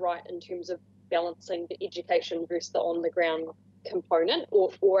about right in terms of balancing the education versus the on-the-ground component,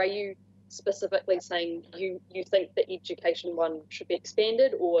 or are you specifically saying you think the education one should be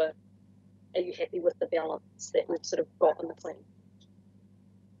expanded, or are you happy with the balance that we've sort of got in the plan?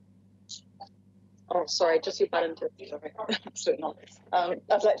 Oh, sorry, just your button to. Sorry, absolutely not.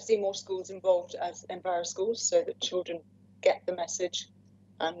 I'd like to see more schools involved as Enviro schools so that children get the message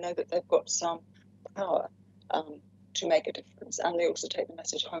and know that they've got some power to make a difference, and they also take the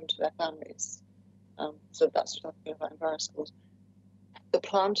message home to their families. So that's what I feel about Enviro schools. The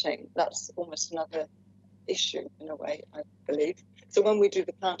planting, that's almost another issue in a way, I believe. So when we do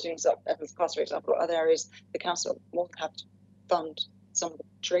the plantings up at Evans Path, for example, or other areas, the council will have to fund some of the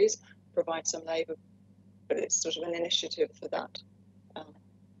trees, provide some labour, but it's sort of an initiative for that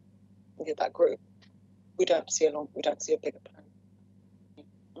that group. We don't see a bigger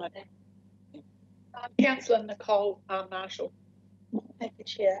plan. Councillor Nicole Marshall. Thank you,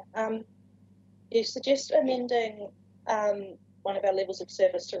 Chair. You suggest amending one of our levels of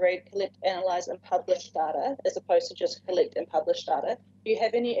service to read collect, analyse and publish data as opposed to just collect and publish data. Do you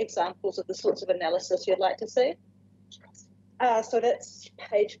have any examples of the sorts of analysis you'd like to see? So that's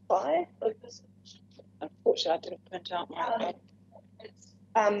page 5 of this. Unfortunately, I didn't print out my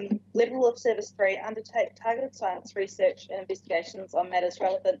level of service 3, undertake targeted science research and investigations on matters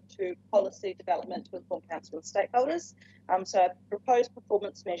relevant to policy development to inform council and stakeholders. So a proposed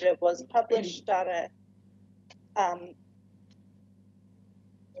performance measure was publish data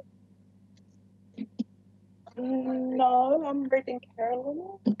no, I'm reading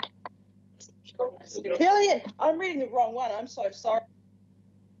Carolyn. Gillian, I'm reading the wrong one. I'm so sorry.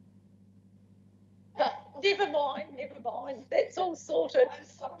 Never mind. That's all sorted.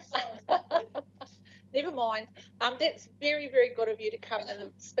 Never mind. That's very, very good of you to come in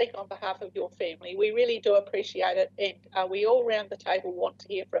and speak on behalf of your family. We really do appreciate it, and we all around the table want to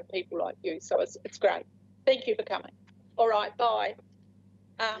hear from people like you. So it's great. Thank you for coming. All right, bye.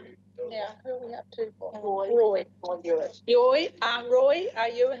 Now, who are we up to? Roy. Roy, are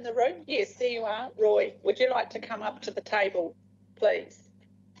you in the room? Yes, there you are. Roy, would you like to come up to the table, please?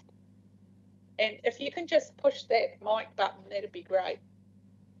 And if you can just push that mic button, that'd be great.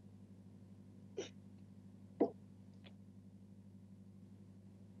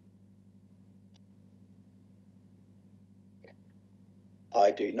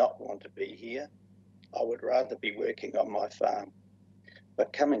 I do not want to be here. I would rather be working on my farm.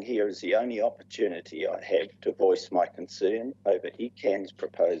 But coming here is the only opportunity I have to voice my concern over Ekant's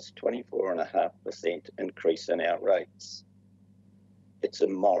proposed 24.5% increase in our rates. It's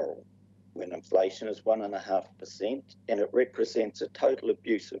immoral when inflation is 1.5% and it represents a total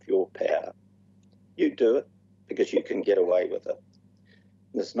abuse of your power. You do it because you can get away with it.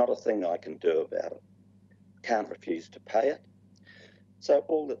 There's not a thing I can do about it. Can't refuse to pay it. So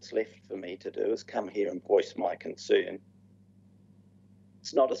all that's left for me to do is come here and voice my concern.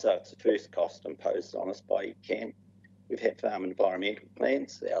 It's not as though it's the first cost imposed on us by Ekant. We've had farm environmental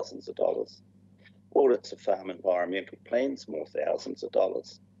plans, thousands of dollars. Audits of farm environmental plans, more thousands of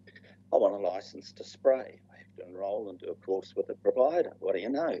dollars. I want a licence to spray. I have to enrol and do a course with a provider. What do you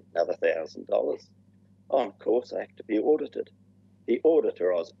know? Another $1,000. On course, I have to be audited. The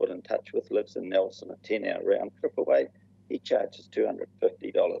auditor I was put in touch with lives in Nelson, a 10-hour round trip away. He charges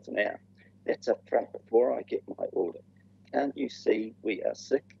 $250 an hour. That's up front before I get my audit. Can't you see we are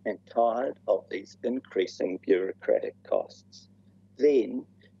sick and tired of these increasing bureaucratic costs? Then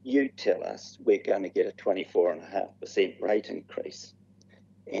you tell us we're going to get a 24.5% rate increase.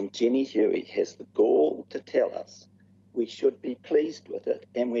 And Jenny Huey has the gall to tell us we should be pleased with it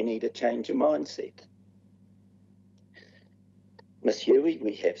and we need a change of mindset. Ms Huey,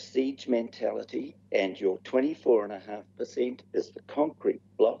 we have siege mentality and your 24.5% is the concrete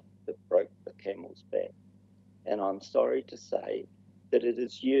block that broke the camel's back. And I'm sorry to say that it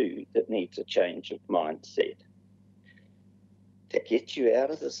is you that needs a change of mindset. To get you out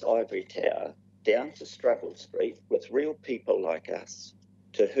of this ivory tower, down to Struggle Street with real people like us,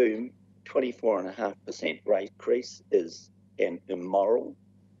 to whom 24.5% rate increase is an immoral,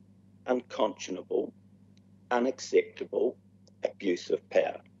 unconscionable, unacceptable abuse of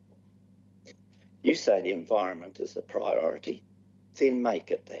power. You say the environment is a priority, then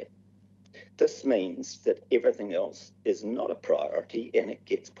make it that. This means that everything else is not a priority and it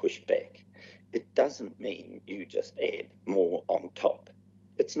gets pushed back. It doesn't mean you just add more on top.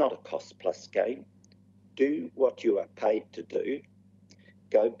 It's not a cost plus game. Do what you are paid to do.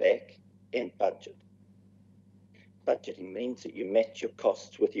 Go back and budget. Budgeting means that you match your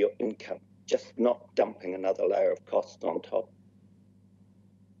costs with your income, just not dumping another layer of cost on top.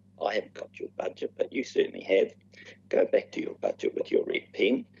 I haven't got your budget, but you certainly have. Go back to your budget with your red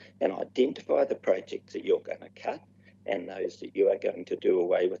pen and identify the projects that you're going to cut and those that you are going to do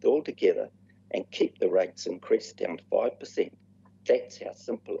away with altogether and keep the rates increased down to 5%. That's how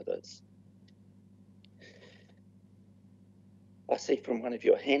simple it is. I see from one of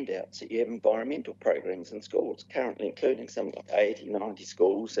your handouts that you have environmental programs in schools, currently including something like 80, 90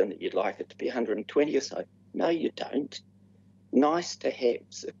 schools, and that you'd like it to be 120 or so. No, you don't. Nice to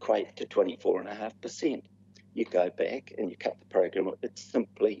haves equate to 24.5%. You go back and you cut the program. It's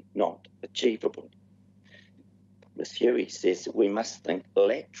simply not achievable. Ms Huey says that we must think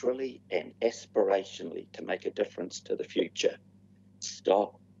laterally and aspirationally to make a difference to the future.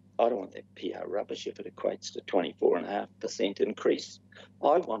 Stop. I don't want that PR rubbish if it equates to 24.5% increase.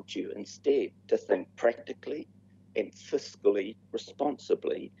 I want you instead to think practically and fiscally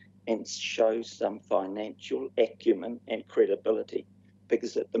responsibly and show some financial acumen and credibility,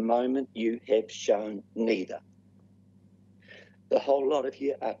 because at the moment you have shown neither. The whole lot of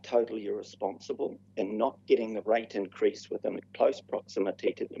you are totally irresponsible in not getting the rate increase within a close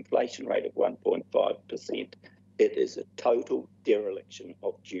proximity to the inflation rate of 1.5%. It is a total dereliction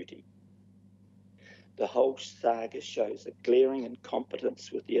of duty. The whole saga shows a glaring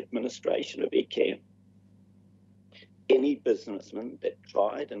incompetence with the administration of Ekant. Any businessman that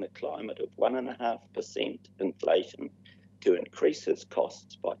tried in a climate of 1.5% inflation to increase his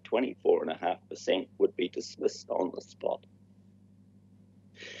costs by 24.5% would be dismissed on the spot.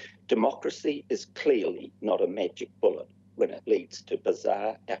 Democracy is clearly not a magic bullet when it leads to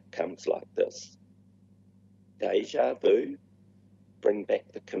bizarre outcomes like this. Deja vu, bring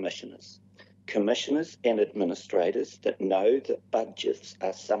back the commissioners. Commissioners and administrators that know that budgets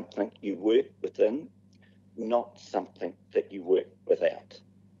are something you work within, not something that you work without.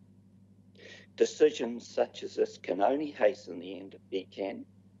 Decisions such as this can only hasten the end of Ekant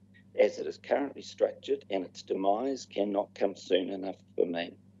as it is currently structured, and its demise cannot come soon enough for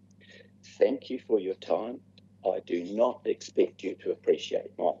me. Thank you for your time. I do not expect you to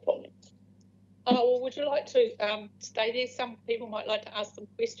appreciate my comments. Oh, well, would you like to stay there? Some people might like to ask some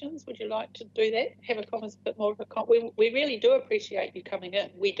questions. Would you like to do that? Have a comment, a bit more of a comment. We really do appreciate you coming in.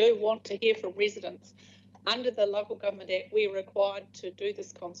 We do want to hear from residents. Under the Local Government Act, we're required to do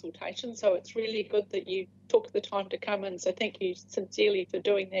this consultation, so it's really good that you took the time to come in. So thank you sincerely for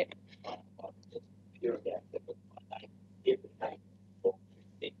doing that.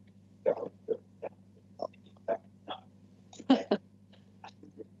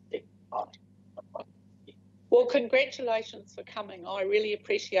 Well, congratulations for coming. I really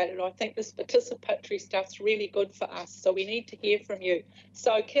appreciate it. I think this participatory stuff's really good for us, so we need to hear from you.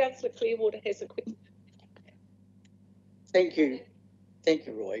 So Councillor Clearwater has a question. Thank you. Thank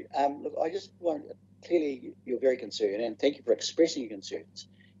you, Roy. Look, I just want, clearly you're very concerned, and thank you for expressing your concerns.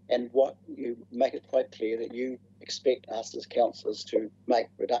 And what you make it quite clear that you expect us as councillors to make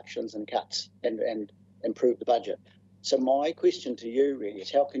reductions and cuts and improve the budget. So my question to you really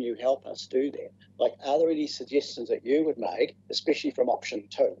is, how can you help us do that? Like, are there any suggestions that you would make, especially from option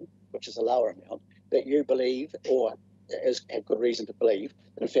 2, which is a lower amount, that you believe or have good reason to believe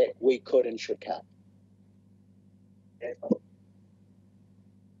that in fact we could and should cut?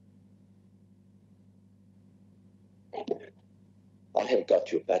 I have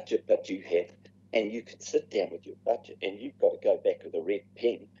got your budget, but you have, and you could sit down with your budget and you've got to go back with a red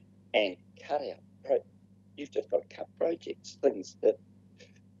pen and cut out, you've just got to cut projects, things that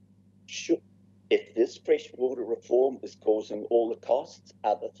should, if this freshwater reform is causing all the costs,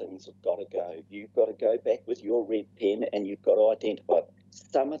 other things have got to go. You've got to go back with your red pen and you've got to identify.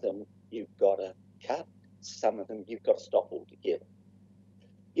 Some of them you've got to cut, some of them you've got to stop altogether.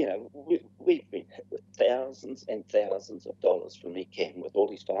 You know, we've been hit with thousands and thousands of dollars from Ekant with all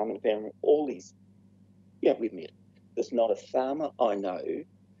these farm environment, all these, we've met. There's not a farmer I know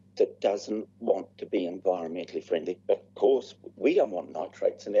that doesn't want to be environmentally friendly. But of course, we don't want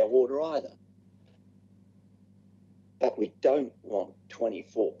nitrates in our water either. But we don't want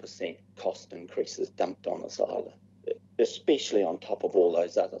 24% cost increases dumped on us either, especially on top of all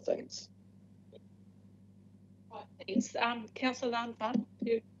those other things. Thanks. Councillor Lanfan,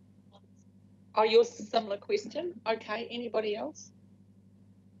 yours is a similar question. Okay, anybody else?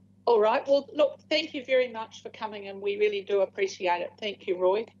 All right, well, look, thank you very much for coming and we really do appreciate it. Thank you,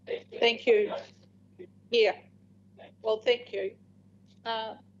 Roy. Thank you. Yeah, well, thank you.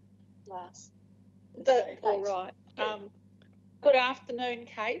 Last. All right. Good afternoon,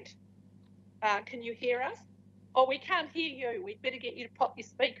 Kate. Can you hear us? Oh, we can't hear you. We'd better get you to pop your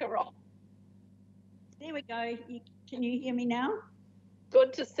speaker on. There we go. Can you hear me now?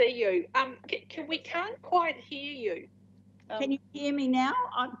 Good to see you. We can't quite hear you. Can you hear me now?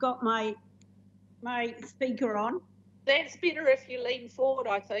 I've got my speaker on. That's better if you lean forward,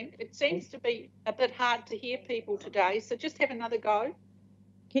 I think. It seems to be a bit hard to hear people today, so just have another go.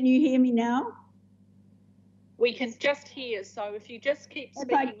 Can you hear me now? We can just hear, so if you just keep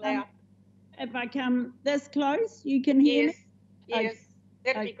speaking loud. If I come this close, you can hear me? Yes,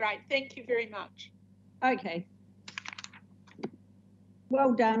 that'd be great. Thank you very much. Okay.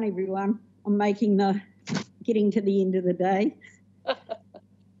 Well done, everyone, on getting to the end of the day.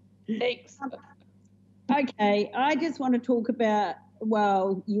 Thanks. Okay, I just want to talk about,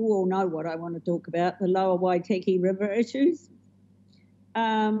 well, you all know what I want to talk about, the Lower Waitaki River issues.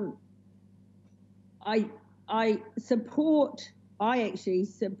 I actually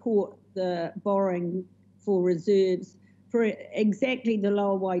support the borrowing for reserves for exactly the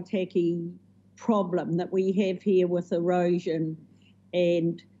Lower Waitaki problem that we have here with erosion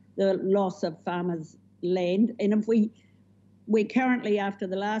and the loss of farmers' land. And if we're currently, after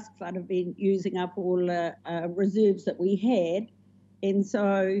the last flood, have been using up all the reserves that we had. And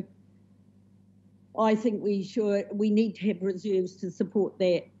so I think we need to have reserves to support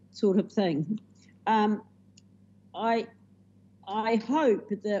that sort of thing. I hope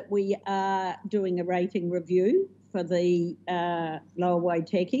that we are doing a rating review for the Lower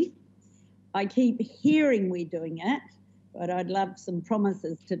Waitaki. I keep hearing we're doing it, but I'd love some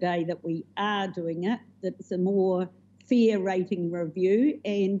promises today that we are doing it, that it's a more fair rating review,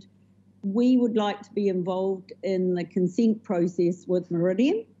 and we would like to be involved in the consent process with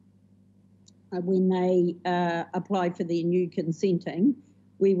Meridian when they apply for their new consenting.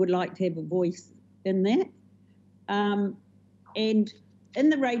 We would like to have a voice in that. And in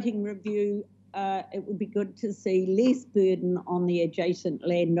the rating review, it would be good to see less burden on the adjacent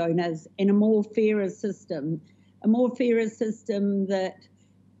landowners and a more fairer system that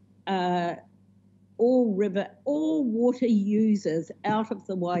all water users out of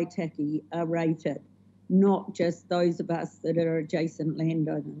the Waitaki are rated, not just those of us that are adjacent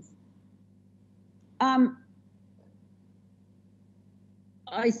landowners. I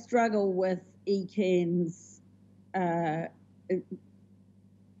struggle with Ekant's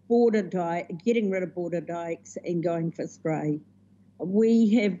getting rid of border dikes and going for spray.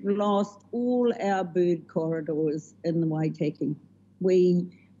 We have lost all our bird corridors in the Waitaki.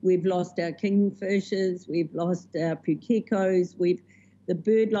 We've lost our kingfishers, we've lost our pukekos, the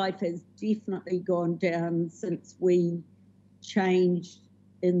bird life has definitely gone down since we changed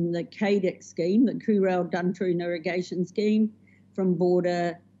in the KDIC scheme, the Kurau Duntroon irrigation scheme, from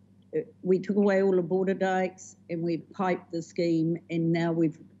border. We took away all the border dikes and we've piped the scheme, and now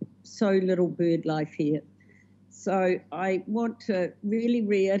we've so little bird life here. So I want to really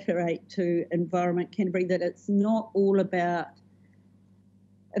reiterate to Environment Canterbury that it's not all about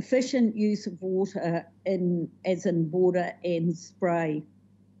efficient use of water as in border and spray.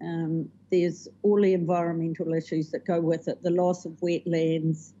 There's all the environmental issues that go with it, the loss of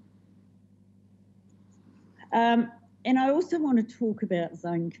wetlands. And I also want to talk about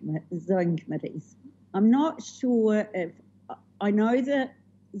zone committees. I'm not sure if, I know that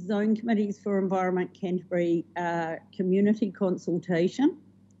zone committees for Environment Canterbury are community consultation,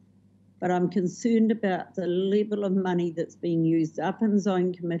 but I'm concerned about the level of money that's being used up in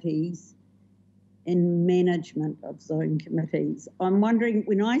zone committees in management of zone committees. I'm wondering,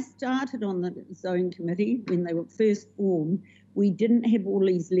 when I started on the zone committee, when they were first formed, we didn't have all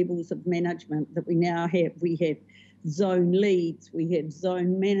these levels of management that we now have. We have zone leads, we have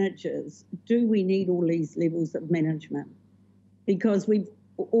zone managers. Do we need all these levels of management? Because we've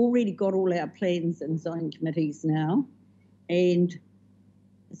already got all our plans in zone committees now, and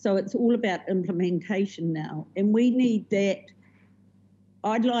so it's all about implementation now, and we need that.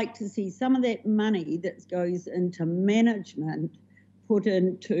 I'd like to see some of that money that goes into management put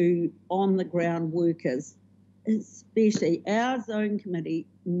into on-the-ground workers. Especially our zone committee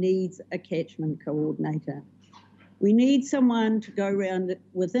needs a catchment coordinator. We need someone to go around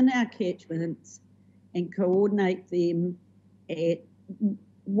within our catchments and coordinate them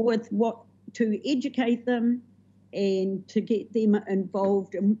with what, to educate them and to get them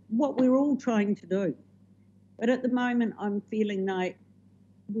involved in what we're all trying to do. But at the moment, I'm feeling like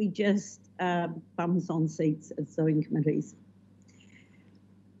we just bums on seats at zone committees.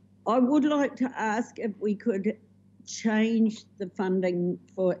 I would like to ask if we could change the funding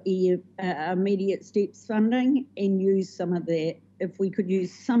for immediate steps funding and use some of that, if we could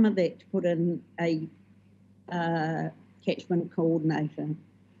use some of that to put in a catchment coordinator.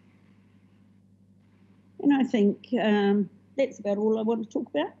 And I think that's about all I want to talk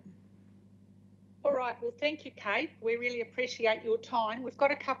about. All right, well, thank you, Kate. We really appreciate your time. We've got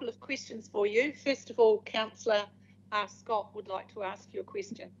a couple of questions for you. First of all, Councillor Scott would like to ask you a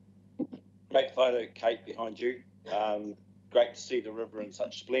question. Great photo, Kate, behind you. Great to see the river in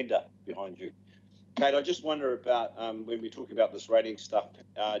such splendour behind you. Kate, I just wonder about when we talk about this rating stuff,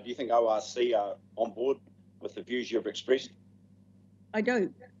 do you think ORC are on board with the views you've expressed? I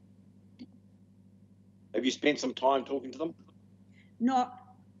do. Have you spent some time talking to them?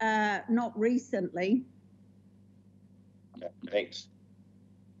 Not recently. Okay, thanks.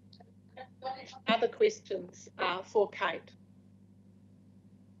 Other questions for Kate?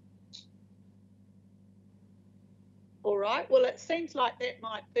 All right, well, it seems like that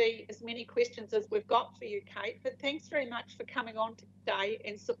might be as many questions as we've got for you, Kate, but thanks very much for coming on today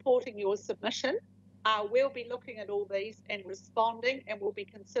and supporting your submission. We'll be looking at all these and responding, and we'll be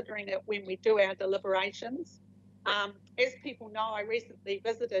considering it when we do our deliberations. As people know, I recently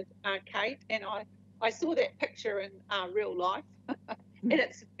visited Kate, and I saw that picture in real life, and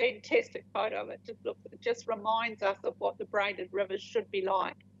it's a fantastic photo. It just reminds us of what the braided rivers should be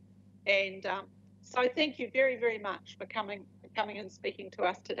like. And so thank you very, very much for coming and speaking to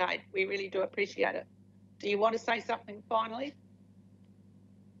us today. We really do appreciate it. Do you want to say something finally?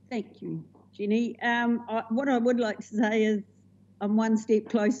 Thank you, Jenny. What I would like to say is I'm one step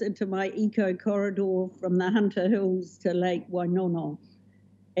closer to my eco corridor from the Hunter Hills to Lake Wainono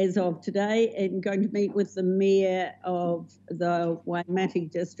as of today, and going to meet with the Mayor of the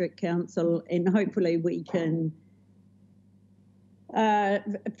Waimate District Council, and hopefully we can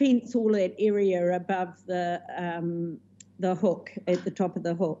fence all that area above the hook, at the top of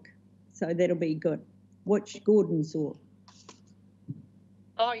the hook. So that'll be good, which Gordon saw.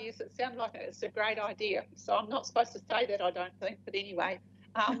 Oh, yes, it sounds like it's a great idea. So I'm not supposed to say that, I don't think, but anyway,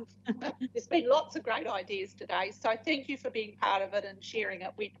 there's been lots of great ideas today. So thank you for being part of it and sharing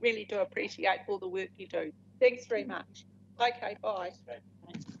it. We really do appreciate all the work you do. Thanks very much. Okay, bye.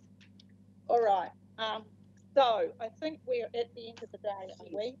 All right. So I think we're at the end of the day,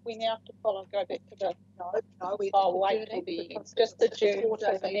 aren't we? We now have to follow and go back to the... No, wait till the end. Just adjourn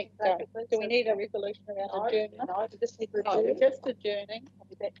to the next day. Do we need a resolution around adjournment? No, we just need to adjourn. We're just adjourning. I'll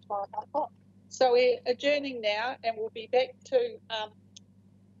be back tomorrow at 9 o'clock. So we're adjourning now, and we'll be back to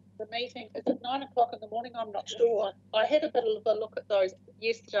the meeting. Is it 9 o'clock in the morning? I'm not sure. I had a bit of a look at those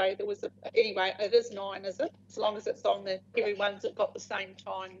yesterday. There was anyway, it is 9, is it? As long as it's on the everyone's got the same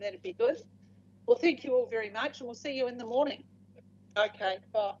time, that'd be good. Well, thank you all very much, and we'll see you in the morning. Okay,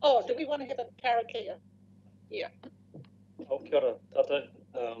 bye. Oh, do we want to have a karakia? Yeah. Kia ora, tātou.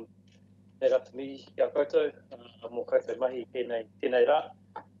 Nē rata mi kia koutou, mō koutou mahi tēnei rā.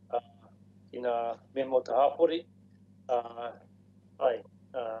 Tina me mō te hāpori.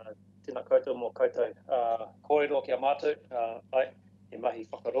 Tēnā koutou mō koutou kōrero kia mātou. E mahi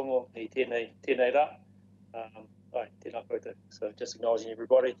whakarongo i tēnei rā. Tēnā koutou. So just acknowledging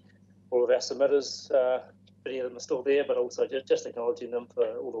everybody. All of our submitters, many of them are still there, but also just acknowledging them for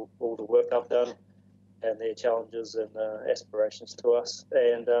all the work they've done and their challenges and aspirations to us.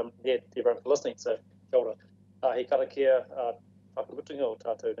 And everyone for listening. So, kia ora. He karakia whakamutunga o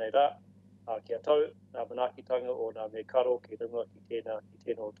tātou nei rā. Kia tau, nā manaakitanga o nā me karo ki runga ki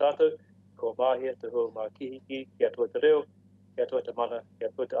tēnā o tātou. Ko mahia te hua mā kihiki, kia tua te reo, kia tua te mana, kia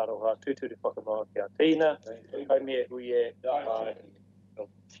tua te aroha tūturu whakamaa kia tīna. Kaimea hui e.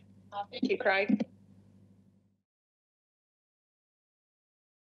 Thank you, Craig.